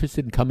only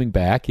interested in coming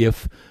back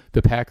if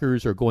the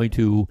Packers are going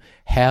to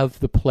have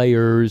the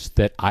players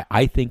that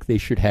I think they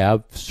should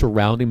have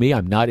surrounding me.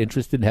 I'm not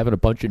interested in having a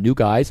bunch of new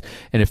guys.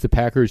 And if the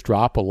Packers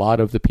drop a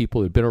lot of the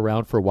people who've been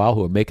around for a while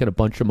who are making a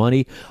bunch of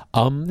money,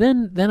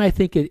 then I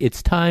think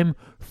it's time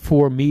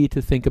for me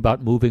to think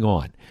about moving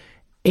on.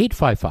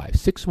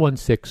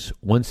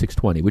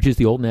 855-616-1620, which is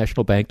the Old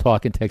National Bank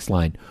talk and text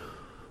line.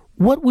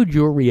 What would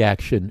your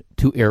reaction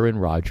to Aaron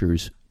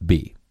Rodgers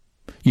be?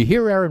 You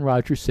hear Aaron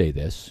Rodgers say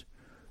this,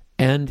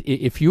 and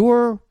if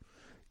you're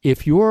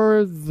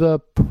the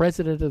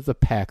president of the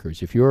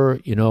Packers, if you're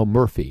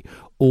Murphy,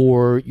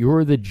 or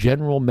you're the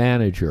general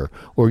manager,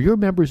 or you're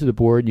members of the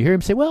board, and you hear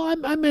him say, "Well,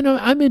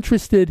 I'm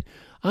interested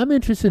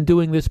in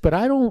doing this, but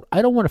I don't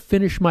want to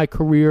finish my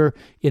career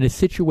in a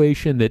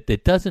situation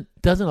that doesn't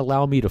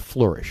allow me to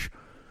flourish."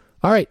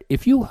 All right,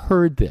 if you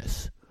heard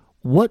this,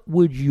 what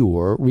would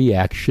your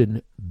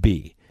reaction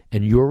be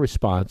and your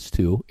response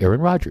to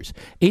Aaron Rodgers?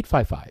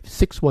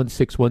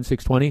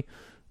 855-616-1620.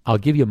 I'll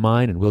give you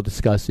mine, and we'll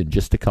discuss in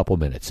just a couple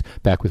minutes.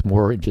 Back with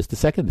more in just a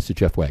second. This is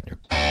Jeff Wagner.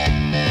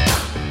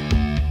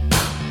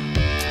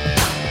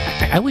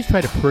 I always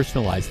try to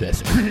personalize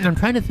this. I'm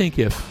trying to think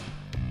if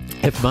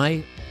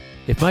my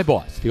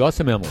boss, the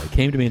awesome Emily,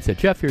 came to me and said,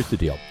 "Jeff, here's the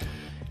deal.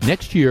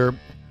 Next year,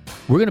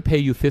 we're going to pay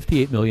you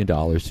 $58 million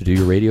to do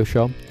your radio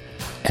show.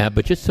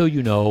 But just so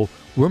you know,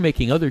 we're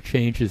making other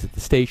changes at the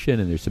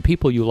station, and there's some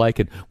people you like,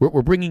 and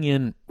we're bringing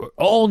in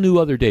all new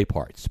other day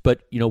parts.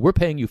 But, we're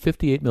paying you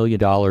 $58 million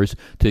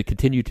to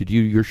continue to do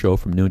your show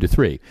from noon to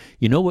 3.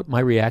 You know what my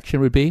reaction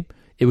would be?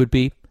 It would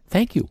be,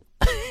 thank you.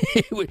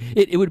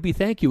 It would be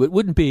thank you. It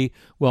wouldn't be,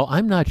 well,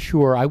 I'm not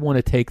sure I want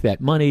to take that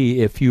money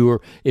if you're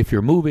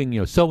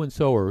moving, so and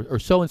so or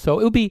so and so.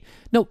 It would be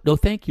no,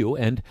 thank you.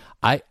 And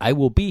I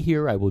will be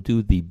here. I will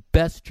do the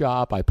best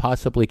job I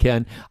possibly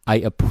can. I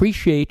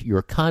appreciate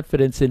your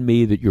confidence in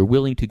me that you're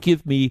willing to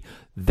give me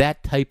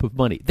that type of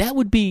money. That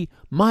would be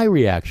my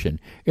reaction.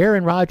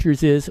 Aaron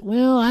Rodgers is,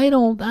 well, I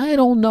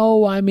don't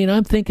know. I mean,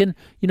 I'm thinking,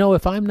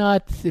 if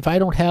I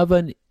don't have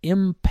an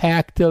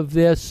impact of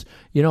this,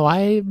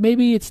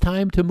 maybe it's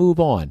time to move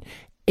on.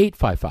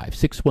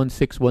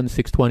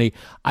 855-616-1620.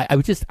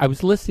 I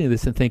was listening to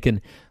this and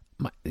thinking,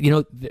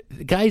 the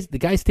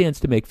guy stands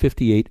to make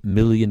 $58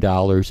 million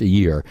a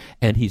year,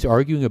 and he's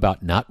arguing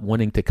about not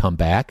wanting to come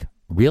back.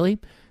 Really?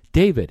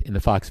 David in the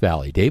Fox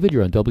Valley. David,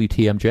 you're on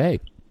WTMJ.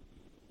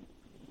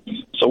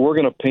 So we're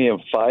going to pay him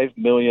 $5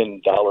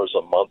 million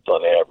a month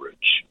on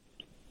average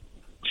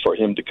for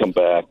him to come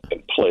back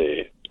and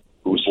play,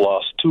 who's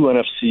lost 2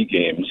 NFC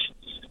games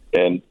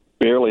and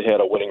barely had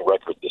a winning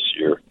record this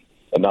year.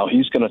 And now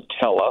he's going to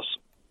tell us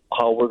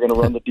how we're going to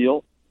run the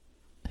deal?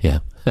 Yeah.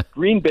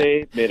 Green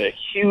Bay made a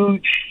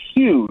huge,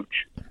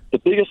 the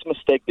biggest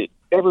mistake they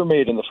ever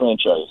made in the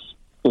franchise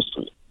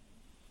history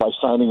by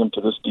signing him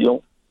to this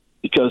deal,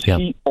 because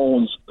he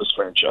owns this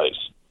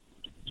franchise.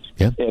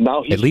 Yeah. And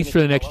now at least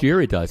for the next year,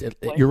 he does.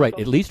 You're right.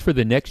 At least for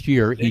the next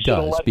year, he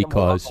does,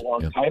 because a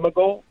long time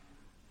ago,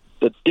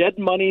 the dead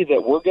money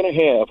that we're going to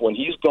have when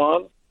he's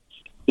gone,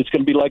 it's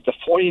going to be like the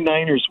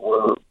 49ers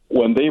were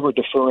when they were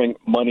deferring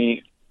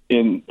money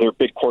in their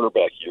big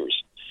quarterback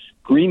years.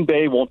 Green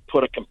Bay won't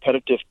put a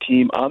competitive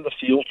team on the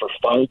field for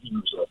 5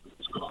 years after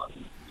he's gone.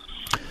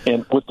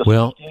 And with the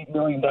 $58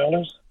 million,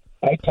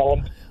 I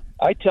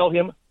tell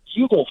him,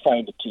 you go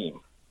find a team.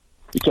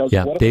 Because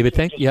David,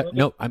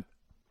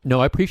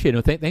 I appreciate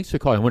it. Thanks for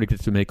calling. I want to get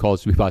as many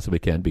calls as we possibly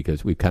can,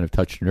 because we've kind of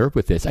touched a nerve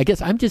with this. I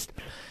guess I'm just,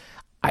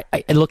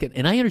 I look at,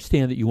 and I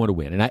understand that you want to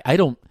win, and I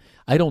don't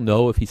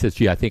know if he says,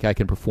 gee, I think I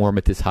can perform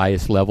at this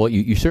highest level.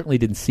 You certainly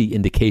didn't see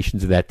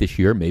indications of that this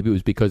year. Maybe it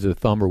was because of the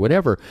thumb or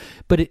whatever.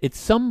 But at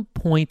some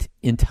point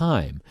in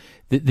time,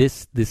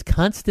 this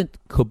constant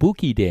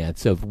kabuki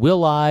dance of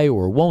will I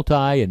or won't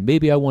I, and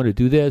maybe I want to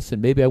do this and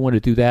maybe I want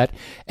to do that,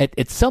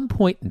 at some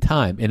point in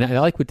time, and I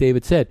like what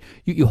David said,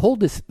 you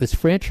hold this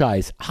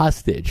franchise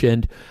hostage.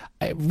 And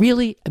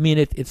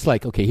it's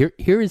like, okay,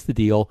 here is the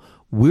deal.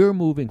 We're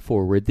moving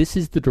forward. This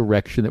is the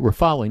direction that we're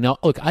following. Now,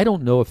 look, I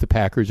don't know if the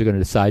Packers are going to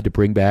decide to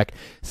bring back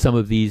some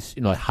of these,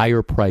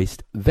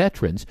 higher-priced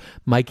veterans.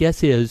 My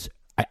guess is,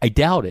 I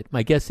doubt it.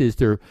 My guess is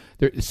there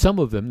some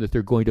of them that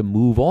they're going to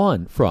move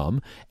on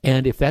from,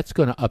 and if that's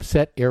going to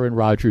upset Aaron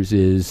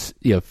Rodgers'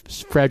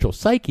 fragile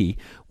psyche,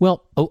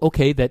 well,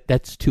 okay,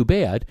 that's too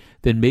bad.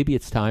 Then maybe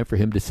it's time for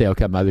him to say,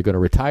 okay, I'm either going to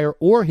retire,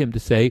 or him to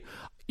say,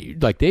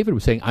 like David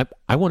was saying,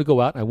 I want to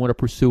go out and I want to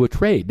pursue a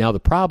trade. Now,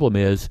 the problem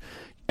is,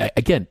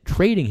 again,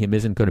 trading him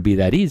isn't going to be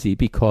that easy,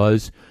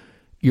 because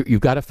you've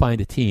got to find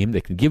a team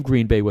that can give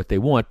Green Bay what they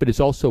want, but is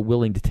also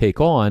willing to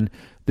take on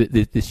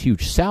this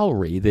huge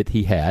salary that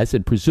he has,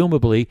 and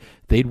presumably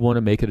they'd want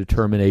to make a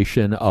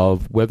determination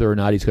of whether or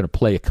not he's going to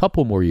play a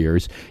couple more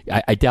years.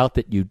 I doubt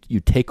that you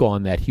take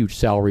on that huge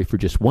salary for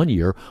just 1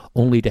 year,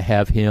 only to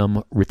have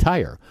him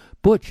retire.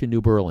 Butch in New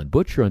Berlin.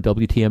 Butch, you're on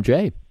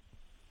WTMJ.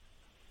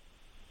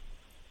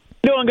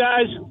 Doing,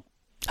 guys?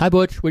 Hi,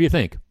 Butch. What do you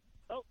think?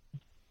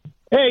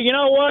 Hey, you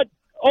know what?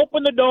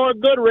 Open the door,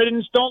 good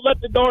riddance. Don't let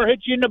the door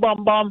hit you in the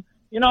bum.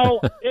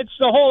 It's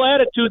the whole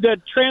attitude that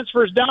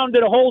transfers down to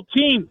the whole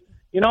team,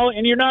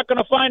 and you're not going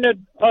to find a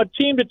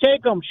team to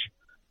take them.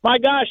 My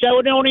gosh,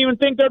 don't even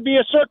think there'd be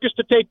a circus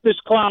to take this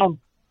clown.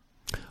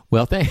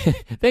 Well,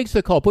 thanks for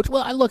the call, Butch.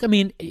 Well,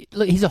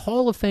 he's a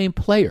Hall of Fame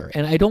player,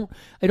 and I don't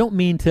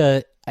mean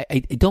to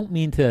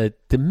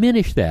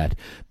diminish that,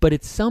 but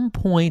at some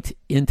point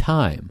in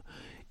time,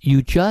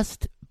 you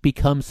just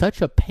become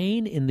such a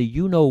pain in the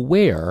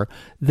you-know-where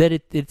that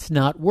it's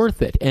not worth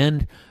it.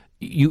 And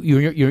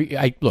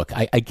I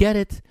get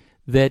it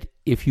that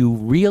if you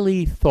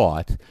really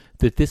thought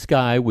that this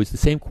guy was the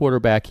same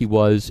quarterback he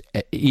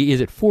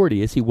is at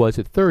 40 as he was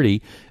at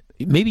 30,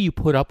 maybe you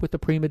put up with the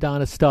prima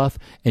donna stuff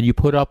and you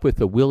put up with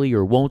the will he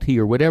or won't he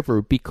or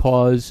whatever,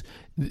 because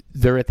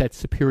they're at that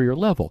superior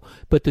level.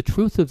 But the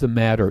truth of the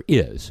matter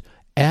is,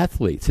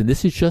 athletes, and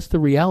this is just the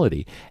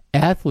reality,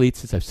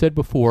 athletes, as I've said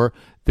before,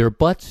 their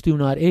butts do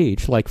not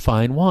age like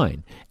fine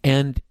wine.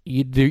 And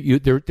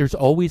there's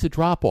always a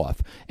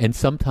drop-off. And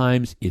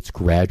sometimes it's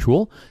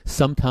gradual.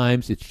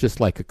 Sometimes it's just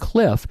like a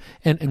cliff.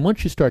 And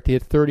once you start to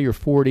hit 30 or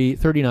 40,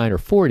 39 or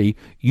 40,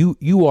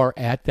 you are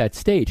at that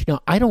stage.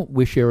 Now, I don't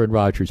wish Aaron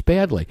Rodgers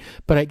badly,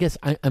 but I guess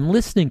I'm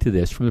listening to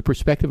this from the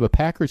perspective of a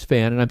Packers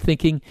fan, and I'm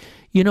thinking,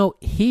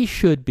 he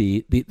should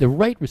be, the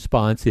right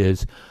response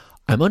is,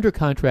 I'm under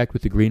contract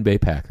with the Green Bay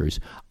Packers.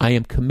 I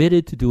am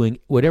committed to doing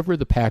whatever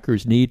the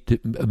Packers need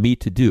me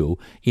to do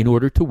in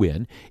order to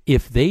win.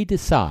 If they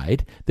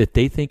decide that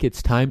they think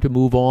it's time to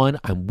move on,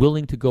 I'm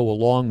willing to go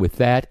along with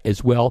that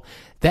as well.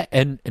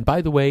 And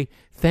by the way,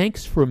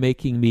 thanks for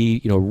making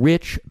me,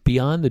 rich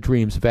beyond the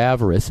dreams of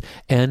avarice.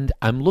 And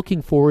I'm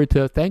looking forward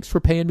to, thanks for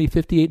paying me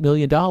 $58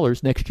 million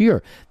next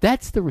year.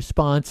 That's the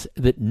response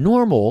that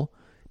normal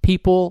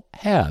people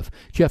have.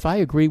 Jeff, I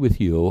agree with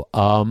you.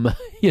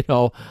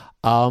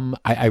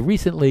 I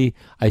recently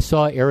I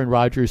saw Aaron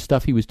Rodgers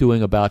stuff he was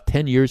doing about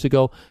 10 years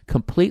ago.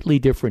 Completely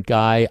different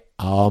guy.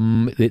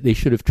 They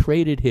should have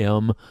traded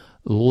him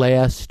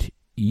last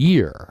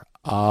year.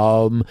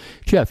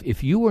 Jeff,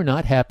 if you were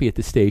not happy at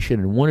the station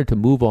and wanted to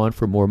move on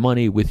for more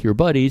money with your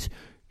buddies,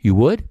 you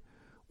would?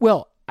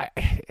 Well,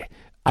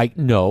 I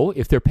know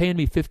if they're paying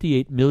me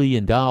 $58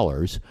 million,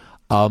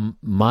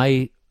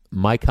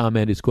 my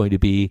comment is going to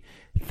be,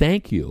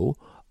 thank you.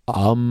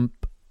 I'm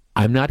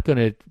not going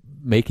to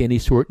make any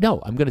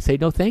I'm going to say,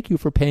 no, thank you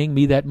for paying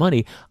me that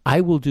money.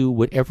 I will do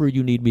whatever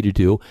you need me to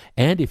do.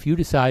 And if you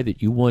decide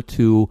that you want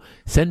to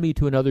send me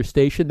to another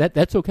station,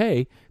 that's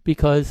okay,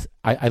 because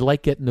I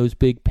like getting those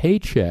big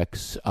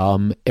paychecks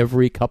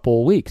every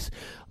couple of weeks.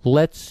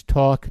 Let's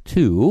talk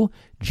to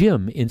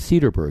Jim in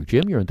Cedarburg.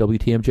 Jim, you're on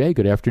WTMJ.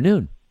 Good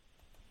afternoon.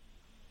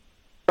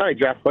 Hi,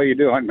 Jeff. How you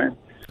doing, man?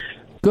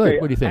 Good. Hey,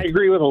 what do you think? I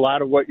agree with a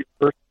lot of what you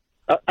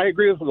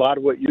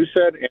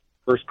said. And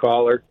first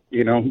caller,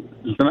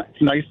 it's a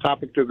nice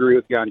topic to agree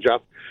with you on,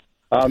 Jeff.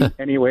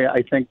 Anyway,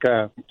 I think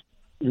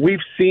we've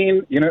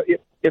seen,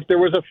 if there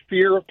was a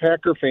fear of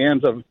Packer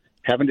fans of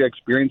having to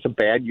experience a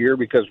bad year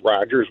because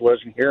Rodgers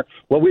wasn't here,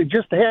 well, we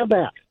just have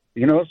that,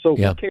 so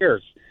who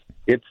cares?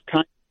 It's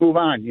time to move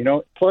on,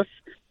 Plus,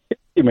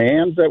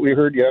 demands that we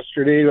heard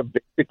yesterday to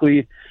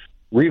basically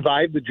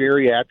revive the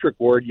geriatric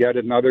ward yet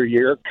another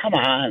year. Come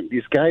on,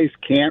 these guys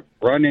can't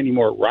run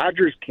anymore.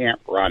 Rodgers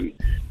can't run.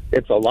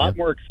 It's a lot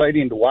more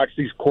exciting to watch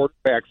these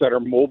quarterbacks that are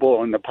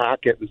mobile in the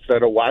pocket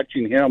instead of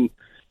watching him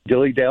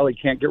dilly-dally,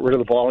 can't get rid of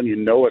the ball,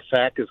 and a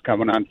sack is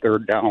coming on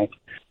third down.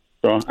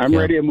 So I'm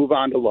ready to move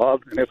on to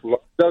Love. And if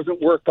Love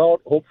doesn't work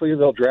out, hopefully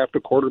they'll draft a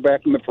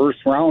quarterback in the first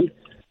round,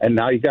 and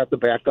now you got the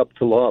backup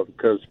to Love.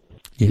 Because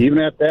even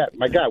at that,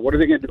 my God, what are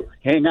they going to do?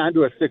 Hang on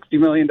to a $60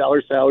 million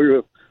salary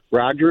with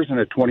Rodgers and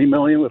a $20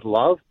 million with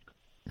Love?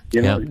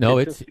 The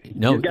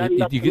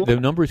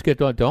numbers get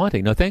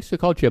daunting. No, thanks for the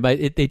call, Jim.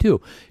 They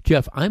do.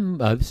 Jeff,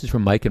 this is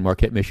from Mike in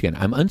Marquette, Michigan.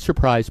 I'm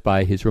unsurprised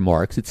by his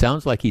remarks. It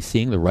sounds like he's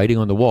seeing the writing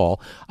on the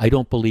wall. I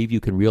don't believe you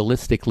can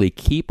realistically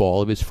keep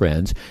all of his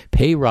friends,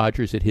 pay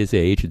Rodgers at his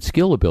age and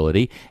skill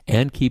ability,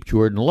 and keep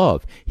Jordan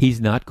Love.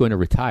 He's not going to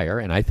retire,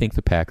 and I think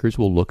the Packers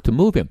will look to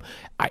move him.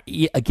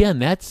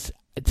 That's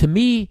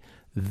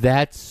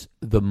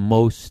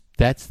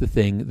the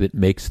thing that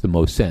makes the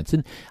most sense.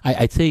 And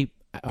I'd say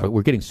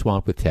we're getting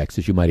swamped with texts,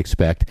 as you might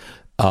expect.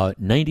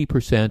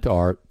 90%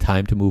 are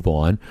time to move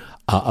on.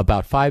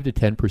 About 5 to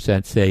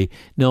 10% say,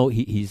 no,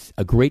 he's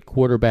a great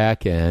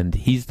quarterback, and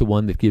he's the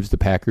one that gives the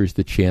Packers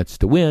the chance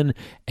to win,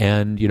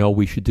 and,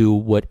 we should do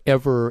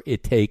whatever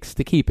it takes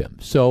to keep him.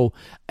 So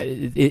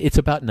it's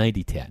about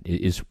 90-10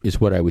 is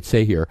what I would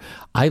say here.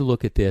 I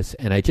look at this,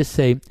 and I just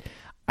say,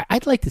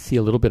 I'd like to see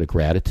a little bit of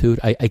gratitude,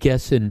 I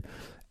guess, and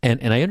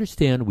I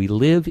understand we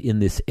live in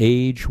this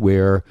age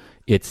where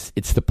it's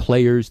the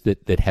players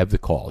that have the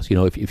calls.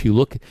 If you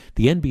look at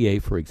the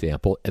NBA, for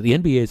example, the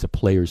NBA is a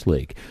players'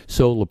 league.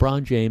 So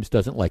LeBron James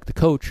doesn't like the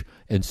coach,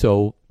 and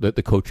so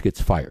the coach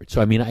gets fired.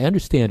 So, I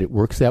understand it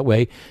works that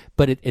way,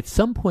 but at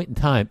some point in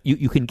time,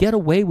 you can get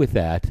away with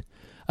that.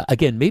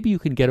 Again, maybe you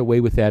can get away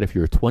with that if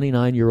you're a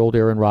 29-year-old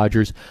Aaron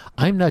Rodgers.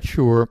 I'm not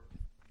sure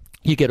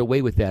you get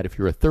away with that if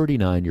you're a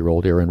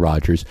 39-year-old Aaron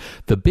Rodgers.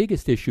 The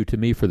biggest issue to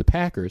me for the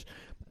Packers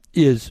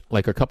is,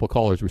 like a couple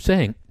callers were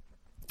saying,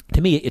 to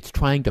me, it's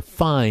trying to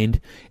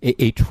find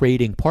a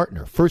trading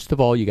partner. First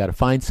of all, you got to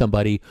find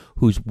somebody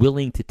who's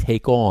willing to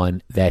take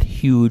on that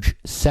huge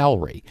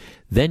salary.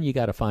 Then you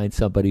got to find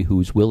somebody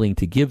who's willing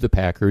to give the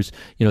Packers,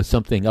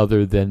 something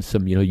other than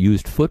some,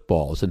 used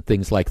footballs and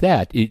things like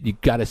that. You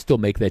got to still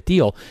make that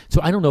deal.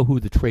 So I don't know who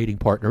the trading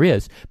partner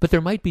is, but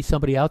there might be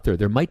somebody out there.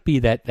 There might be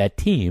that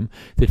team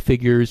that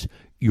figures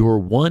you're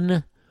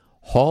one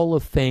Hall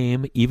of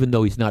Fame, even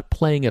though he's not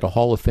playing at a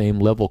Hall of Fame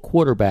level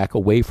quarterback,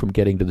 away from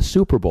getting to the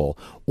Super Bowl.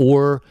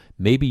 Or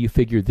maybe you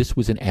figure this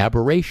was an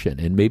aberration,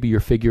 and maybe you're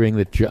figuring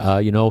that,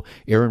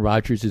 Aaron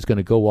Rodgers is going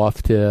to go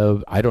off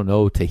to,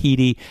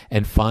 Tahiti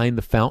and find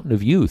the fountain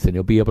of youth, and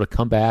he'll be able to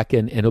come back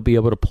and he'll be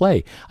able to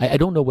play. I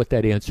don't know what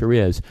that answer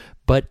is,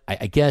 but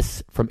I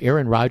guess from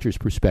Aaron Rodgers'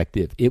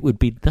 perspective, it would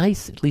be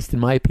nice, at least in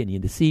my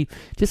opinion, to see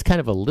just kind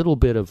of a little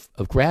bit of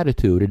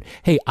gratitude. And,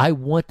 hey, I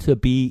want to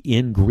be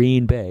in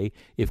Green Bay.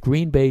 If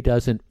Green Bay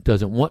doesn't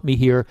want me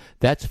here,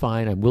 that's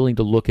fine. I'm willing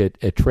to look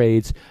at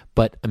trades.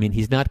 But,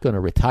 he's not going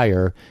to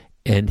retire,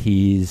 and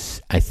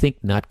he's, I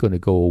think, not going to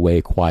go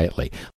away quietly.